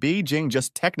 because Bi Jing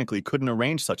just technically couldn't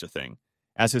arrange such a thing.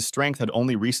 As his strength had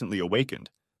only recently awakened,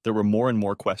 there were more and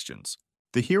more questions.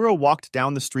 The hero walked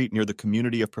down the street near the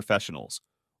community of professionals.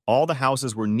 All the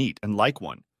houses were neat and like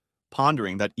one,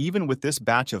 pondering that even with this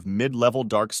batch of mid-level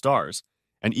dark stars,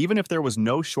 and even if there was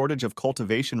no shortage of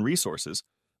cultivation resources,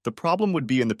 the problem would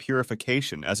be in the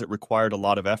purification, as it required a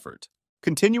lot of effort.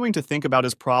 Continuing to think about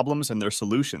his problems and their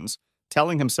solutions,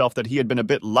 telling himself that he had been a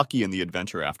bit lucky in the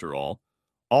adventure after all,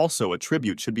 also a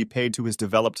tribute should be paid to his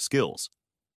developed skills.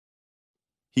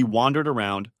 He wandered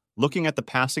around, looking at the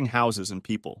passing houses and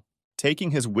people.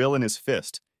 Taking his will in his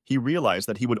fist, he realized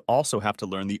that he would also have to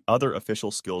learn the other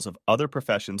official skills of other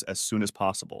professions as soon as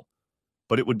possible.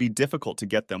 But it would be difficult to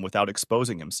get them without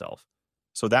exposing himself,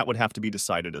 so that would have to be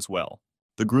decided as well.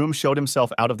 The groom showed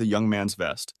himself out of the young man's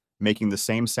vest, making the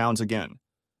same sounds again,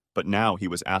 but now he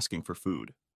was asking for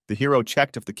food. The hero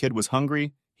checked if the kid was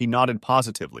hungry, he nodded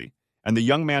positively, and the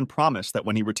young man promised that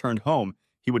when he returned home,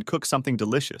 he would cook something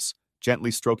delicious,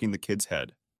 gently stroking the kid's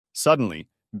head. Suddenly,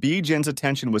 Bi Jin's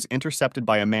attention was intercepted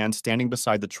by a man standing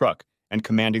beside the truck and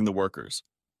commanding the workers.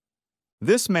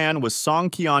 This man was Song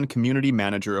Qian, community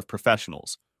manager of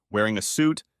professionals, wearing a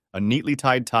suit, a neatly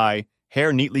tied tie,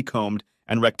 hair neatly combed,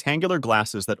 and rectangular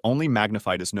glasses that only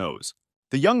magnified his nose.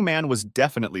 The young man was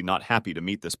definitely not happy to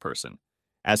meet this person,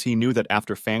 as he knew that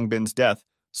after Fang Bin's death,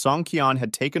 Song Qian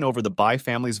had taken over the Bai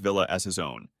family's villa as his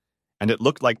own, and it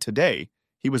looked like today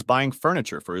he was buying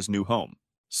furniture for his new home.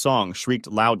 Song shrieked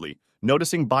loudly,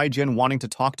 noticing Bai Jin wanting to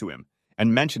talk to him,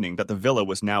 and mentioning that the villa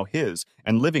was now his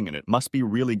and living in it must be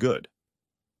really good.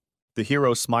 The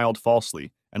hero smiled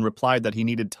falsely and replied that he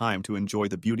needed time to enjoy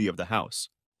the beauty of the house.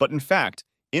 But in fact,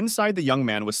 inside the young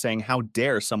man was saying how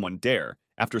dare someone dare,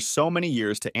 after so many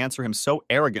years, to answer him so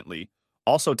arrogantly,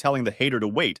 also telling the hater to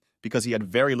wait because he had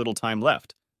very little time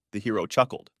left. The hero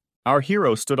chuckled. Our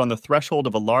hero stood on the threshold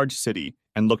of a large city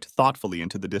and looked thoughtfully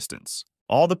into the distance.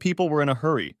 All the people were in a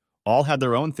hurry, all had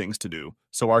their own things to do,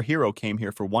 so our hero came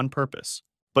here for one purpose.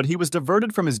 But he was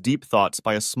diverted from his deep thoughts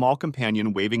by a small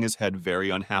companion waving his head very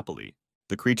unhappily.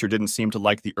 The creature didn't seem to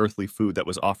like the earthly food that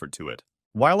was offered to it.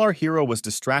 While our hero was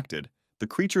distracted, the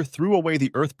creature threw away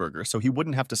the earth burger so he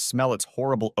wouldn't have to smell its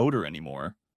horrible odor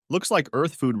anymore. Looks like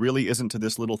earth food really isn't to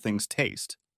this little thing's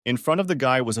taste. In front of the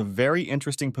guy was a very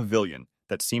interesting pavilion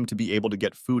that seemed to be able to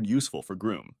get food useful for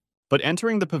groom. But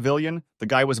entering the pavilion, the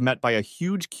guy was met by a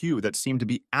huge queue that seemed to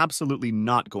be absolutely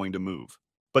not going to move.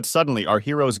 But suddenly, our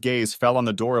hero's gaze fell on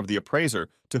the door of the appraiser,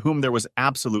 to whom there was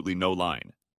absolutely no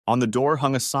line. On the door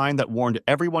hung a sign that warned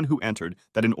everyone who entered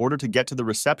that in order to get to the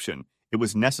reception, it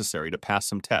was necessary to pass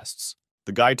some tests.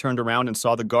 The guy turned around and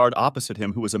saw the guard opposite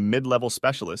him, who was a mid-level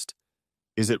specialist.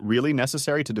 Is it really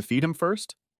necessary to defeat him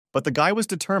first? But the guy was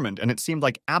determined, and it seemed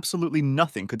like absolutely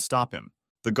nothing could stop him.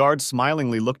 The guard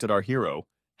smilingly looked at our hero,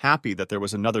 happy that there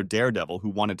was another daredevil who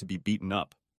wanted to be beaten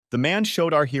up. The man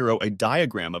showed our hero a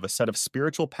diagram of a set of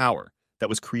spiritual power that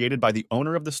was created by the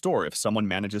owner of the store if someone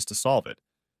manages to solve it.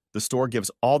 The store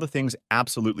gives all the things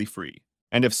absolutely free,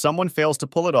 and if someone fails to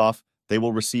pull it off, they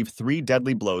will receive 3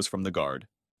 deadly blows from the guard.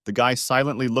 The guy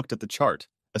silently looked at the chart,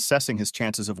 assessing his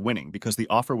chances of winning because the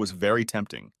offer was very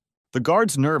tempting. The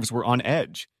guard's nerves were on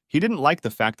edge. He didn't like the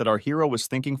fact that our hero was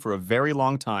thinking for a very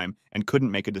long time and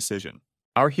couldn't make a decision.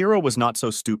 Our hero was not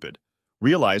so stupid,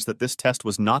 realized that this test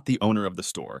was not the owner of the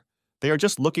store. They are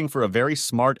just looking for a very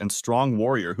smart and strong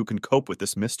warrior who can cope with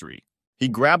this mystery. He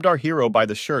grabbed our hero by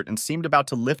the shirt and seemed about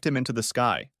to lift him into the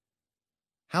sky.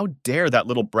 How dare that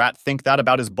little brat think that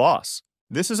about his boss?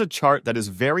 This is a chart that is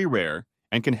very rare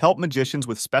and can help magicians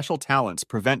with special talents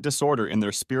prevent disorder in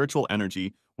their spiritual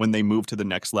energy when they move to the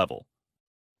next level.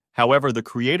 However, the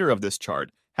creator of this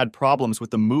chart had problems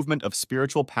with the movement of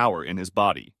spiritual power in his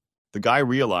body. The guy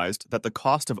realized that the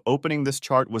cost of opening this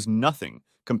chart was nothing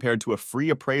compared to a free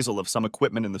appraisal of some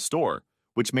equipment in the store,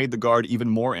 which made the guard even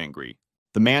more angry.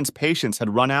 The man's patience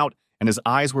had run out and his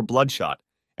eyes were bloodshot.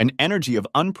 An energy of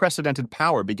unprecedented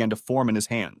power began to form in his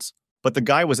hands. But the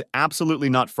guy was absolutely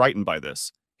not frightened by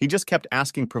this. He just kept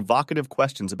asking provocative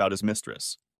questions about his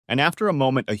mistress. And after a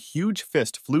moment, a huge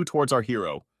fist flew towards our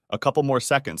hero. A couple more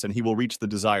seconds and he will reach the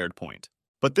desired point.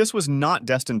 But this was not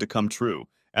destined to come true,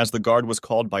 as the guard was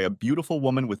called by a beautiful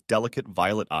woman with delicate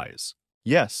violet eyes.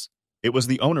 Yes, it was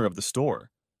the owner of the store.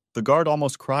 The guard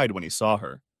almost cried when he saw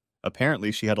her.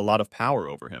 Apparently, she had a lot of power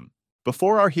over him.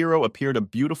 Before our hero appeared a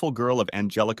beautiful girl of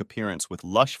angelic appearance with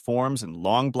lush forms and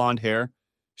long blonde hair.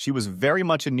 She was very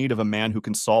much in need of a man who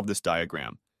can solve this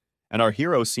diagram, and our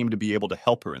hero seemed to be able to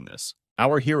help her in this.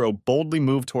 Our hero boldly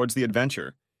moved towards the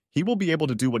adventure. He will be able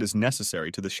to do what is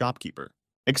necessary to the shopkeeper.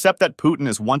 Except that Putin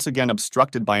is once again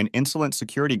obstructed by an insolent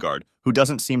security guard who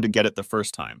doesn't seem to get it the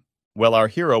first time. Well, our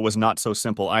hero was not so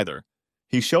simple either.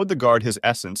 He showed the guard his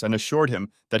essence and assured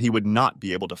him that he would not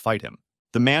be able to fight him.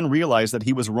 The man realized that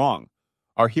he was wrong.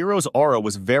 Our hero's aura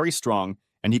was very strong,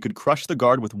 and he could crush the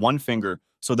guard with one finger,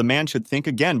 so the man should think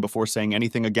again before saying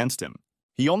anything against him.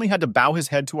 He only had to bow his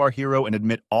head to our hero and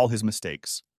admit all his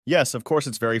mistakes. Yes, of course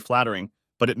it's very flattering,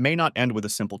 but it may not end with a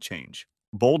simple change.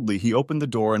 Boldly, he opened the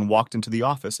door and walked into the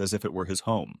office as if it were his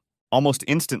home. Almost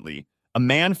instantly, a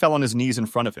man fell on his knees in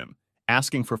front of him,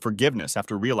 asking for forgiveness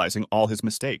after realizing all his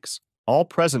mistakes. All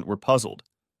present were puzzled.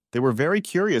 They were very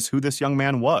curious who this young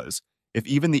man was, if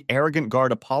even the arrogant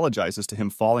guard apologizes to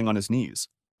him falling on his knees.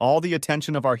 All the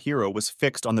attention of our hero was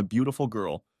fixed on the beautiful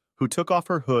girl, who took off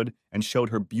her hood and showed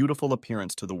her beautiful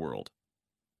appearance to the world.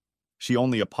 She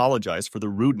only apologized for the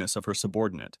rudeness of her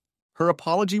subordinate. Her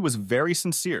apology was very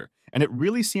sincere, and it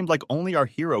really seemed like only our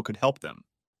hero could help them.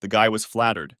 The guy was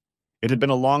flattered. It had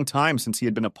been a long time since he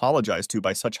had been apologized to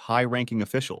by such high-ranking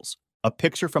officials. A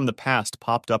picture from the past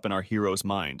popped up in our hero's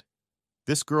mind.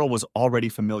 This girl was already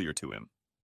familiar to him.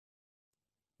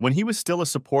 When he was still a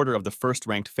supporter of the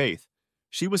first-ranked faith,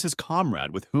 she was his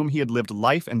comrade with whom he had lived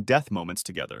life and death moments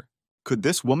together. Could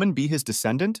this woman be his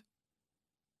descendant?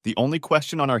 The only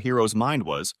question on our hero's mind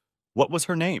was, what was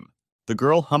her name? The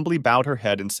girl humbly bowed her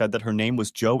head and said that her name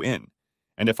was Jo-In,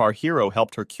 and if our hero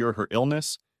helped her cure her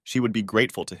illness, she would be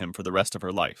grateful to him for the rest of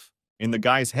her life. In the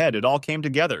guy's head, it all came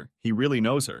together. He really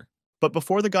knows her. But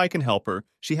before the guy can help her,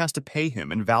 she has to pay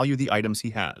him and value the items he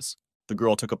has. The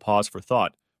girl took a pause for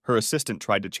thought. Her assistant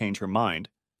tried to change her mind.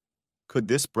 Could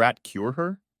this brat cure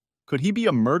her? Could he be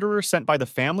a murderer sent by the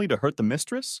family to hurt the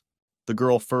mistress? The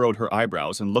girl furrowed her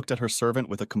eyebrows and looked at her servant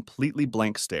with a completely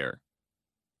blank stare.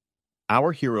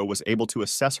 Our hero was able to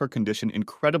assess her condition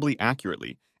incredibly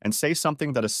accurately and say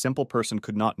something that a simple person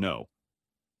could not know.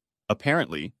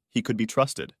 Apparently, he could be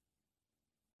trusted.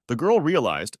 The girl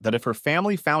realized that if her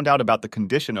family found out about the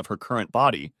condition of her current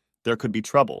body, there could be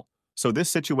trouble, so this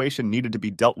situation needed to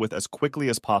be dealt with as quickly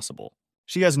as possible.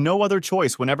 She has no other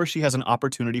choice. Whenever she has an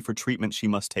opportunity for treatment, she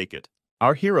must take it.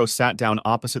 Our hero sat down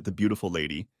opposite the beautiful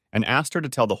lady and asked her to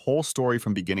tell the whole story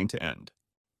from beginning to end.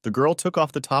 The girl took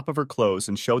off the top of her clothes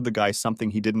and showed the guy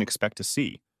something he didn't expect to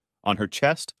see. On her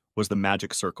chest was the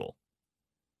magic circle.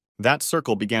 That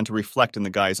circle began to reflect in the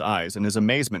guy's eyes, and his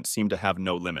amazement seemed to have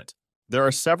no limit. There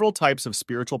are several types of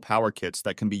spiritual power kits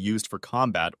that can be used for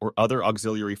combat or other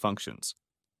auxiliary functions.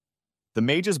 The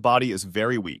mage's body is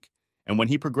very weak, and when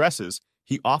he progresses,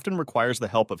 he often requires the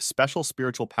help of special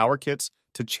spiritual power kits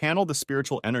to channel the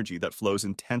spiritual energy that flows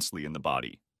intensely in the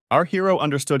body. Our hero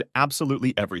understood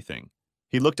absolutely everything.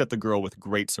 He looked at the girl with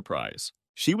great surprise.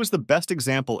 She was the best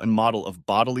example and model of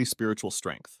bodily spiritual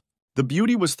strength. The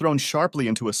beauty was thrown sharply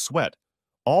into a sweat.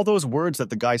 All those words that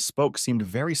the guy spoke seemed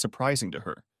very surprising to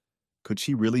her. Could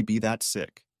she really be that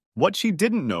sick? What she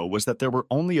didn't know was that there were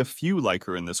only a few like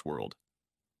her in this world.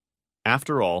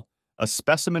 After all, a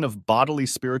specimen of bodily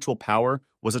spiritual power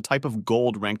was a type of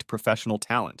gold-ranked professional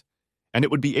talent, and it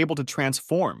would be able to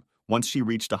transform once she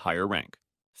reached a higher rank.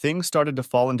 Things started to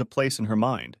fall into place in her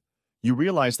mind. You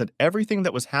realize that everything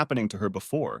that was happening to her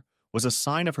before was a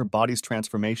sign of her body's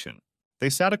transformation.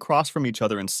 They sat across from each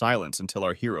other in silence until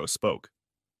our hero spoke.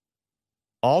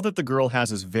 All that the girl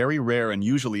has is very rare and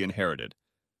usually inherited,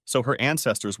 so her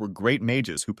ancestors were great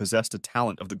mages who possessed a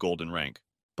talent of the golden rank.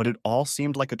 But it all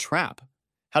seemed like a trap.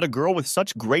 Had a girl with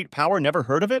such great power never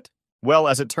heard of it? Well,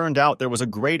 as it turned out, there was a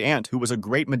great aunt who was a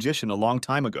great magician a long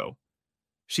time ago.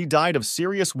 She died of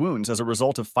serious wounds as a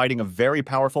result of fighting a very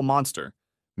powerful monster,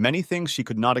 many things she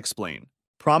could not explain,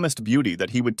 promised Beauty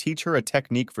that he would teach her a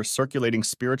technique for circulating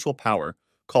spiritual power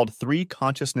called 3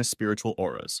 consciousness spiritual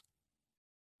auras.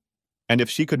 And if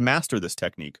she could master this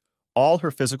technique, all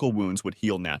her physical wounds would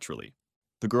heal naturally.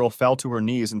 The girl fell to her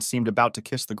knees and seemed about to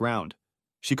kiss the ground.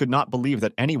 She could not believe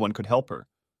that anyone could help her,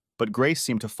 but grace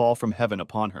seemed to fall from heaven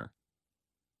upon her.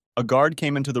 A guard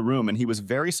came into the room and he was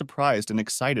very surprised and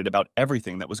excited about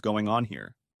everything that was going on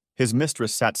here. His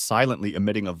mistress sat silently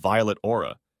emitting a violet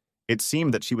aura. It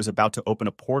seemed that she was about to open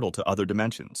a portal to other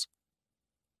dimensions.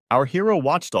 Our hero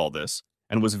watched all this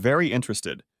and was very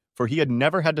interested, for he had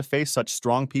never had to face such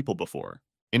strong people before.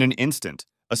 In an instant,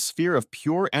 a sphere of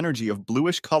pure energy of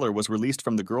bluish color was released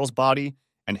from the girl's body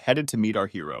and headed to meet our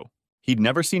hero. He'd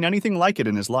never seen anything like it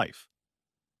in his life.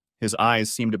 His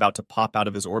eyes seemed about to pop out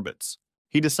of his orbits.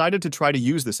 He decided to try to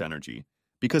use this energy,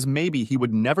 because maybe he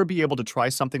would never be able to try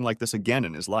something like this again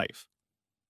in his life.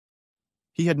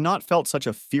 He had not felt such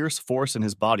a fierce force in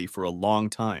his body for a long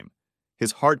time.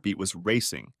 His heartbeat was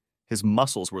racing. His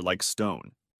muscles were like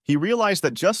stone. He realized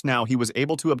that just now he was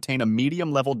able to obtain a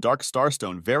medium-level dark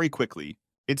starstone very quickly.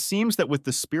 It seems that with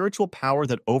the spiritual power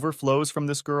that overflows from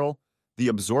this girl, the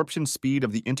absorption speed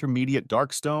of the intermediate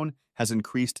dark stone has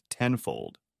increased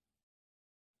tenfold.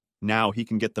 Now he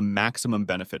can get the maximum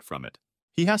benefit from it.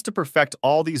 He has to perfect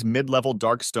all these mid-level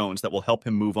dark stones that will help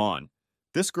him move on.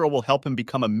 This girl will help him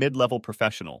become a mid-level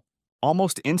professional.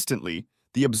 Almost instantly,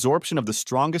 the absorption of the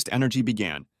strongest energy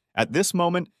began. At this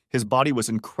moment, his body was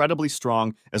incredibly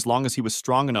strong. As long as he was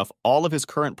strong enough, all of his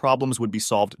current problems would be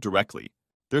solved directly.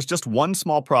 There's just one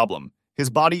small problem. His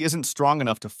body isn't strong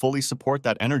enough to fully support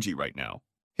that energy right now.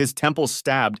 His temples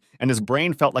stabbed, and his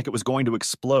brain felt like it was going to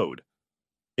explode.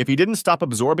 If he didn't stop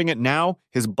absorbing it now,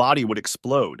 his body would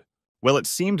explode. Well, it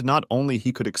seemed not only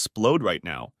he could explode right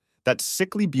now, that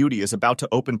sickly Beauty is about to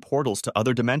open portals to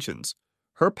other dimensions.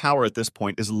 Her power at this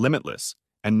point is limitless,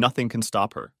 and nothing can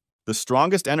stop her. The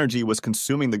strongest energy was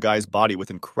consuming the guy's body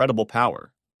with incredible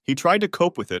power. He tried to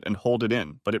cope with it and hold it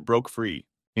in, but it broke free.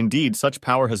 Indeed, such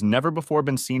power has never before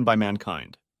been seen by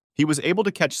mankind. He was able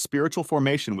to catch spiritual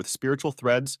formation with spiritual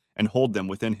threads and hold them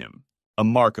within him. A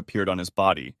mark appeared on his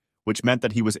body, which meant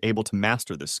that he was able to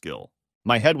master this skill.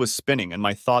 My head was spinning and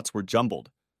my thoughts were jumbled.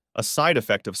 A side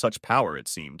effect of such power, it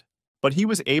seemed. But he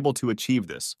was able to achieve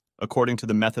this, according to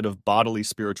the method of bodily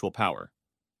spiritual power.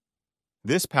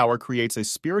 This power creates a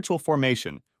spiritual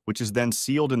formation, which is then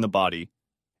sealed in the body,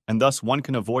 and thus one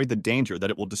can avoid the danger that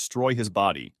it will destroy his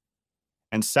body.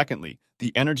 And secondly,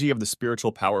 the energy of the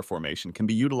spiritual power formation can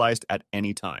be utilized at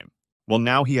any time. Well,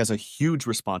 now he has a huge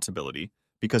responsibility,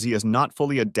 because he has not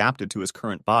fully adapted to his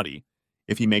current body.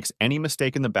 If he makes any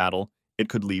mistake in the battle, it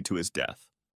could lead to his death.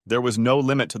 There was no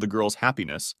limit to the girl's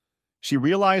happiness. She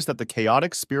realized that the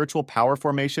chaotic spiritual power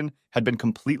formation had been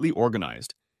completely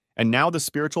organized, and now the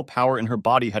spiritual power in her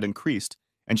body had increased,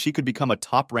 and she could become a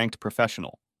top-ranked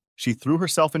professional. She threw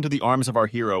herself into the arms of our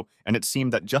hero, and it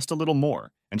seemed that just a little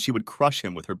more, and she would crush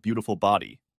him with her beautiful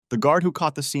body. The guard who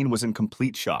caught the scene was in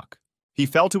complete shock. He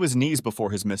fell to his knees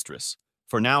before his mistress,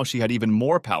 for now she had even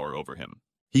more power over him.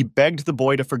 He begged the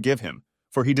boy to forgive him,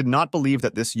 for he did not believe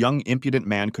that this young impudent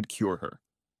man could cure her.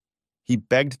 He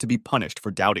begged to be punished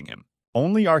for doubting him.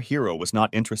 Only our hero was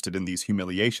not interested in these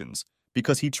humiliations,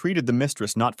 because he treated the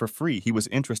mistress not for free. He was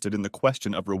interested in the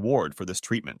question of reward for this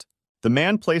treatment. The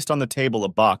man placed on the table a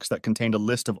box that contained a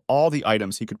list of all the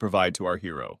items he could provide to our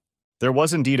hero. There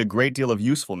was indeed a great deal of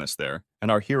usefulness there, and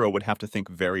our hero would have to think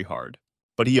very hard.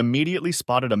 But he immediately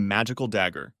spotted a magical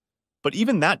dagger. But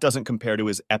even that doesn't compare to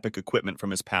his epic equipment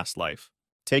from his past life.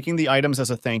 Taking the items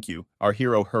as a thank you, our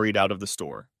hero hurried out of the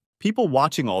store. People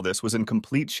watching all this was in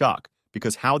complete shock,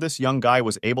 because how this young guy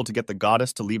was able to get the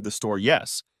goddess to leave the store,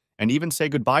 yes, and even say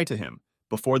goodbye to him,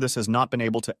 before this has not been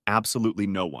able to absolutely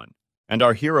no one. And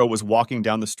our hero was walking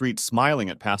down the street smiling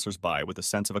at passersby with a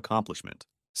sense of accomplishment.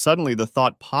 Suddenly the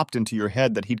thought popped into your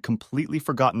head that he'd completely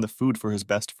forgotten the food for his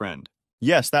best friend.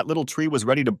 Yes, that little tree was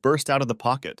ready to burst out of the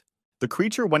pocket. The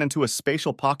creature went into a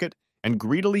spatial pocket and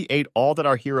greedily ate all that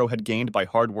our hero had gained by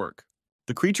hard work.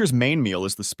 The creature's main meal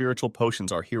is the spiritual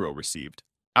potions our hero received.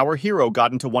 Our hero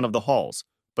got into one of the halls,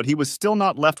 but he was still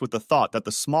not left with the thought that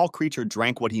the small creature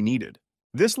drank what he needed.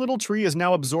 This little tree is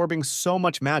now absorbing so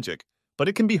much magic, but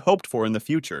it can be hoped for in the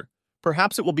future.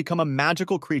 Perhaps it will become a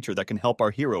magical creature that can help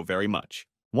our hero very much.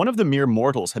 One of the mere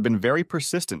mortals had been very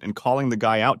persistent in calling the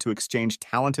guy out to exchange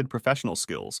talented professional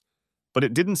skills, but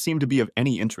it didn't seem to be of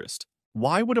any interest.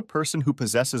 Why would a person who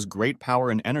possesses great power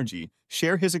and energy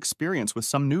share his experience with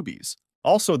some newbies?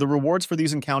 Also, the rewards for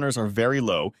these encounters are very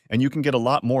low, and you can get a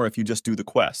lot more if you just do the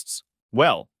quests.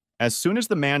 Well, as soon as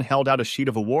the man held out a sheet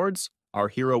of awards, our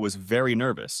hero was very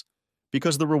nervous,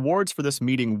 because the rewards for this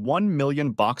meeting 1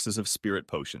 million boxes of spirit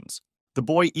potions. The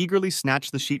boy eagerly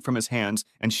snatched the sheet from his hands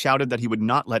and shouted that he would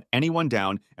not let anyone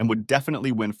down and would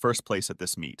definitely win first place at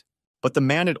this meet. But the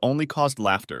man had only caused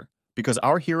laughter, because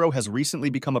our hero has recently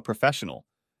become a professional.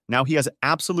 Now he has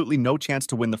absolutely no chance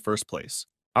to win the first place.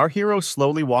 Our hero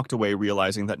slowly walked away,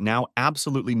 realizing that now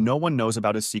absolutely no one knows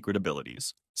about his secret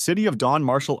abilities. City of Dawn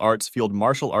Martial Arts Field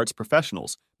Martial Arts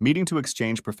Professionals, meeting to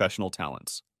exchange professional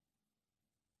talents.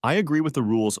 I agree with the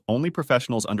rules. Only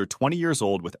professionals under 20 years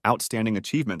old with outstanding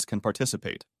achievements can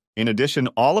participate. In addition,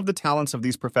 all of the talents of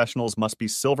these professionals must be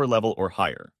silver level or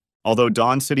higher. Although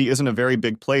Dawn City isn't a very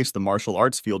big place, the martial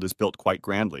arts field is built quite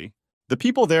grandly. The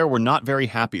people there were not very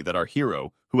happy that our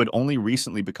hero, who had only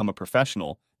recently become a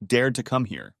professional, dared to come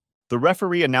here. The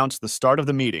referee announced the start of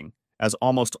the meeting. As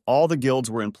almost all the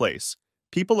guilds were in place,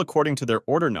 people according to their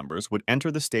order numbers would enter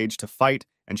the stage to fight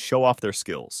and show off their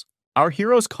skills. Our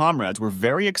hero's comrades were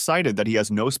very excited that he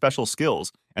has no special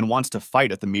skills and wants to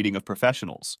fight at the meeting of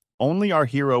professionals. Only our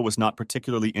hero was not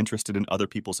particularly interested in other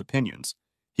people's opinions.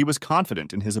 He was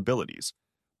confident in his abilities.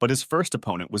 But his first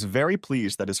opponent was very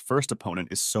pleased that his first opponent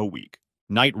is so weak.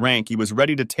 Knight rank, he was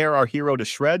ready to tear our hero to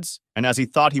shreds, and as he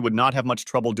thought he would not have much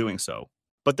trouble doing so.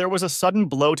 But there was a sudden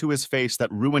blow to his face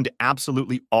that ruined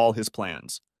absolutely all his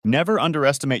plans. Never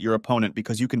underestimate your opponent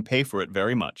because you can pay for it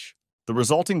very much. The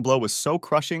resulting blow was so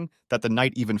crushing that the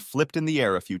knight even flipped in the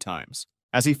air a few times.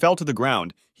 As he fell to the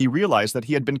ground, he realized that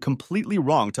he had been completely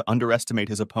wrong to underestimate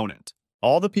his opponent.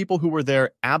 All the people who were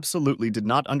there absolutely did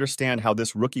not understand how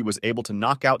this rookie was able to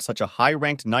knock out such a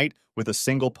high-ranked knight with a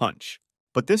single punch.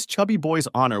 But this chubby boy's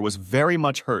honor was very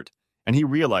much hurt, and he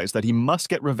realized that he must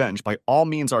get revenge. By all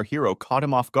means, our hero caught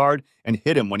him off guard and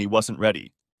hit him when he wasn't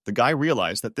ready. The guy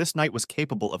realized that this knight was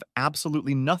capable of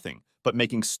absolutely nothing but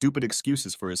making stupid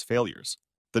excuses for his failures.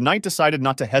 The knight decided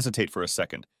not to hesitate for a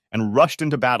second and rushed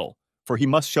into battle, for he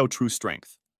must show true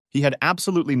strength. He had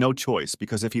absolutely no choice,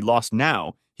 because if he lost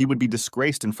now, he would be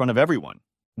disgraced in front of everyone.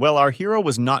 Well, our hero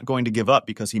was not going to give up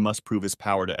because he must prove his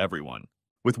power to everyone.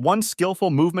 With one skillful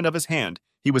movement of his hand,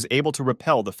 he was able to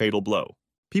repel the fatal blow.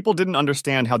 People didn't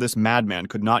understand how this madman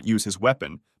could not use his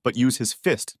weapon, but use his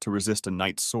fist to resist a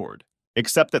knight's sword.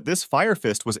 Except that this fire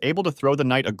fist was able to throw the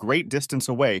knight a great distance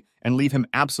away and leave him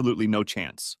absolutely no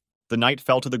chance. The knight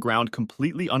fell to the ground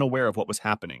completely unaware of what was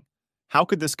happening. How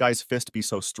could this guy's fist be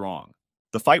so strong?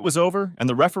 The fight was over, and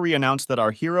the referee announced that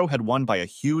our hero had won by a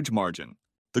huge margin.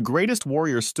 The greatest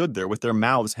warriors stood there with their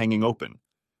mouths hanging open,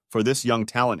 for this young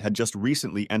talent had just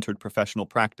recently entered professional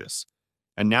practice,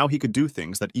 and now he could do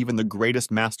things that even the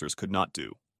greatest masters could not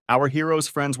do. Our hero's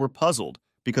friends were puzzled,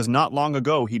 because not long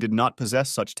ago he did not possess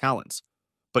such talents,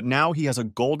 but now he has a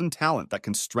golden talent that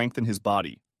can strengthen his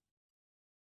body.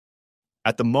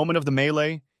 At the moment of the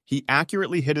melee, he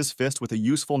accurately hit his fist with a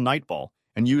useful knight ball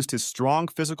and used his strong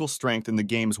physical strength in the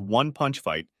game's one-punch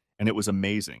fight, and it was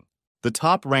amazing. The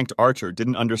top-ranked archer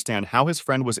didn't understand how his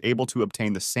friend was able to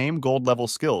obtain the same gold-level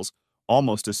skills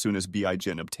almost as soon as Bi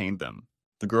Jin obtained them.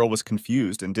 The girl was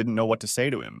confused and didn't know what to say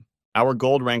to him. Our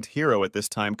gold-ranked hero at this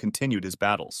time continued his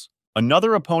battles.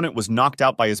 Another opponent was knocked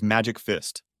out by his magic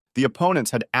fist. The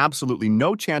opponents had absolutely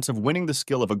no chance of winning. The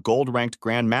skill of a gold-ranked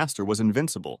grandmaster was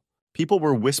invincible. People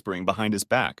were whispering behind his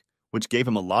back, which gave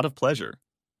him a lot of pleasure.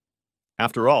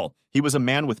 After all, he was a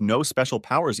man with no special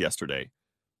powers yesterday,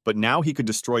 but now he could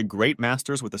destroy great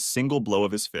masters with a single blow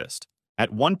of his fist.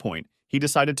 At one point, he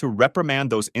decided to reprimand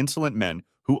those insolent men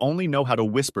who only know how to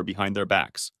whisper behind their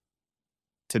backs.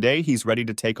 Today, he's ready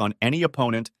to take on any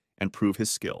opponent and prove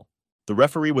his skill. The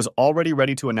referee was already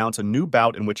ready to announce a new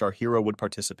bout in which our hero would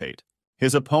participate.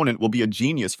 His opponent will be a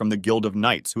genius from the Guild of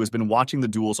Knights who has been watching the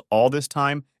duels all this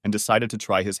time and decided to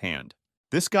try his hand.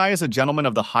 This guy is a gentleman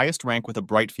of the highest rank with a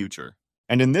bright future,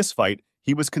 and in this fight,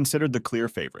 he was considered the clear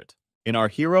favorite. In our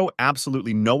hero,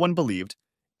 absolutely no one believed.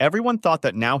 Everyone thought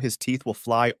that now his teeth will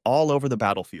fly all over the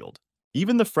battlefield.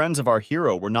 Even the friends of our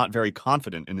hero were not very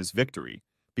confident in his victory,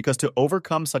 because to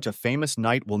overcome such a famous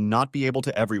knight will not be able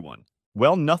to everyone.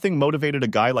 Well, nothing motivated a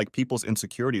guy like people's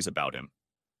insecurities about him.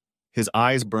 His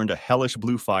eyes burned a hellish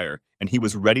blue fire, and he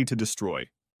was ready to destroy.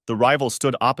 The rivals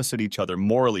stood opposite each other,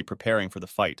 morally preparing for the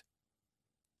fight.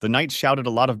 The knight shouted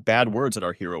a lot of bad words at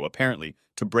our hero, apparently,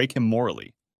 to break him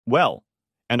morally. Well,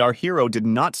 and our hero did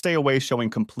not stay away, showing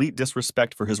complete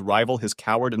disrespect for his rival, his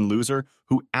coward and loser,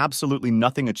 who absolutely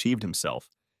nothing achieved himself,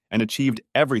 and achieved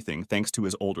everything thanks to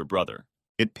his older brother.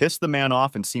 It pissed the man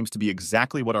off and seems to be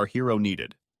exactly what our hero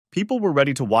needed. People were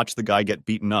ready to watch the guy get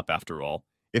beaten up, after all.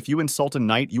 If you insult a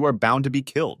knight, you are bound to be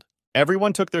killed.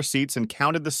 Everyone took their seats and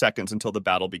counted the seconds until the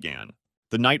battle began.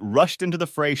 The knight rushed into the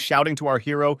fray, shouting to our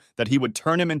hero that he would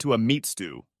turn him into a meat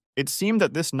stew. It seemed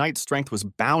that this knight's strength was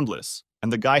boundless,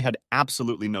 and the guy had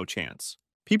absolutely no chance.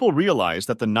 People realized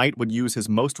that the knight would use his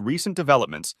most recent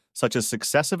developments, such as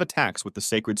successive attacks with the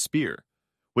sacred spear,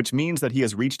 which means that he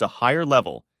has reached a higher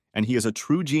level and he is a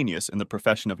true genius in the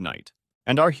profession of knight.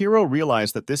 And our hero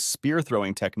realized that this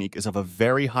spear-throwing technique is of a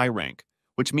very high rank,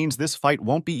 which means this fight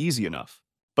won't be easy enough.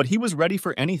 But he was ready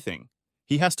for anything.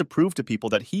 He has to prove to people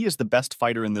that he is the best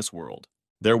fighter in this world.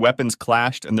 Their weapons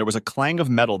clashed, and there was a clang of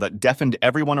metal that deafened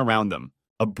everyone around them.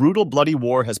 A brutal, bloody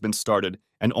war has been started,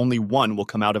 and only one will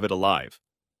come out of it alive.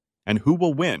 And who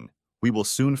will win? We will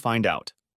soon find out.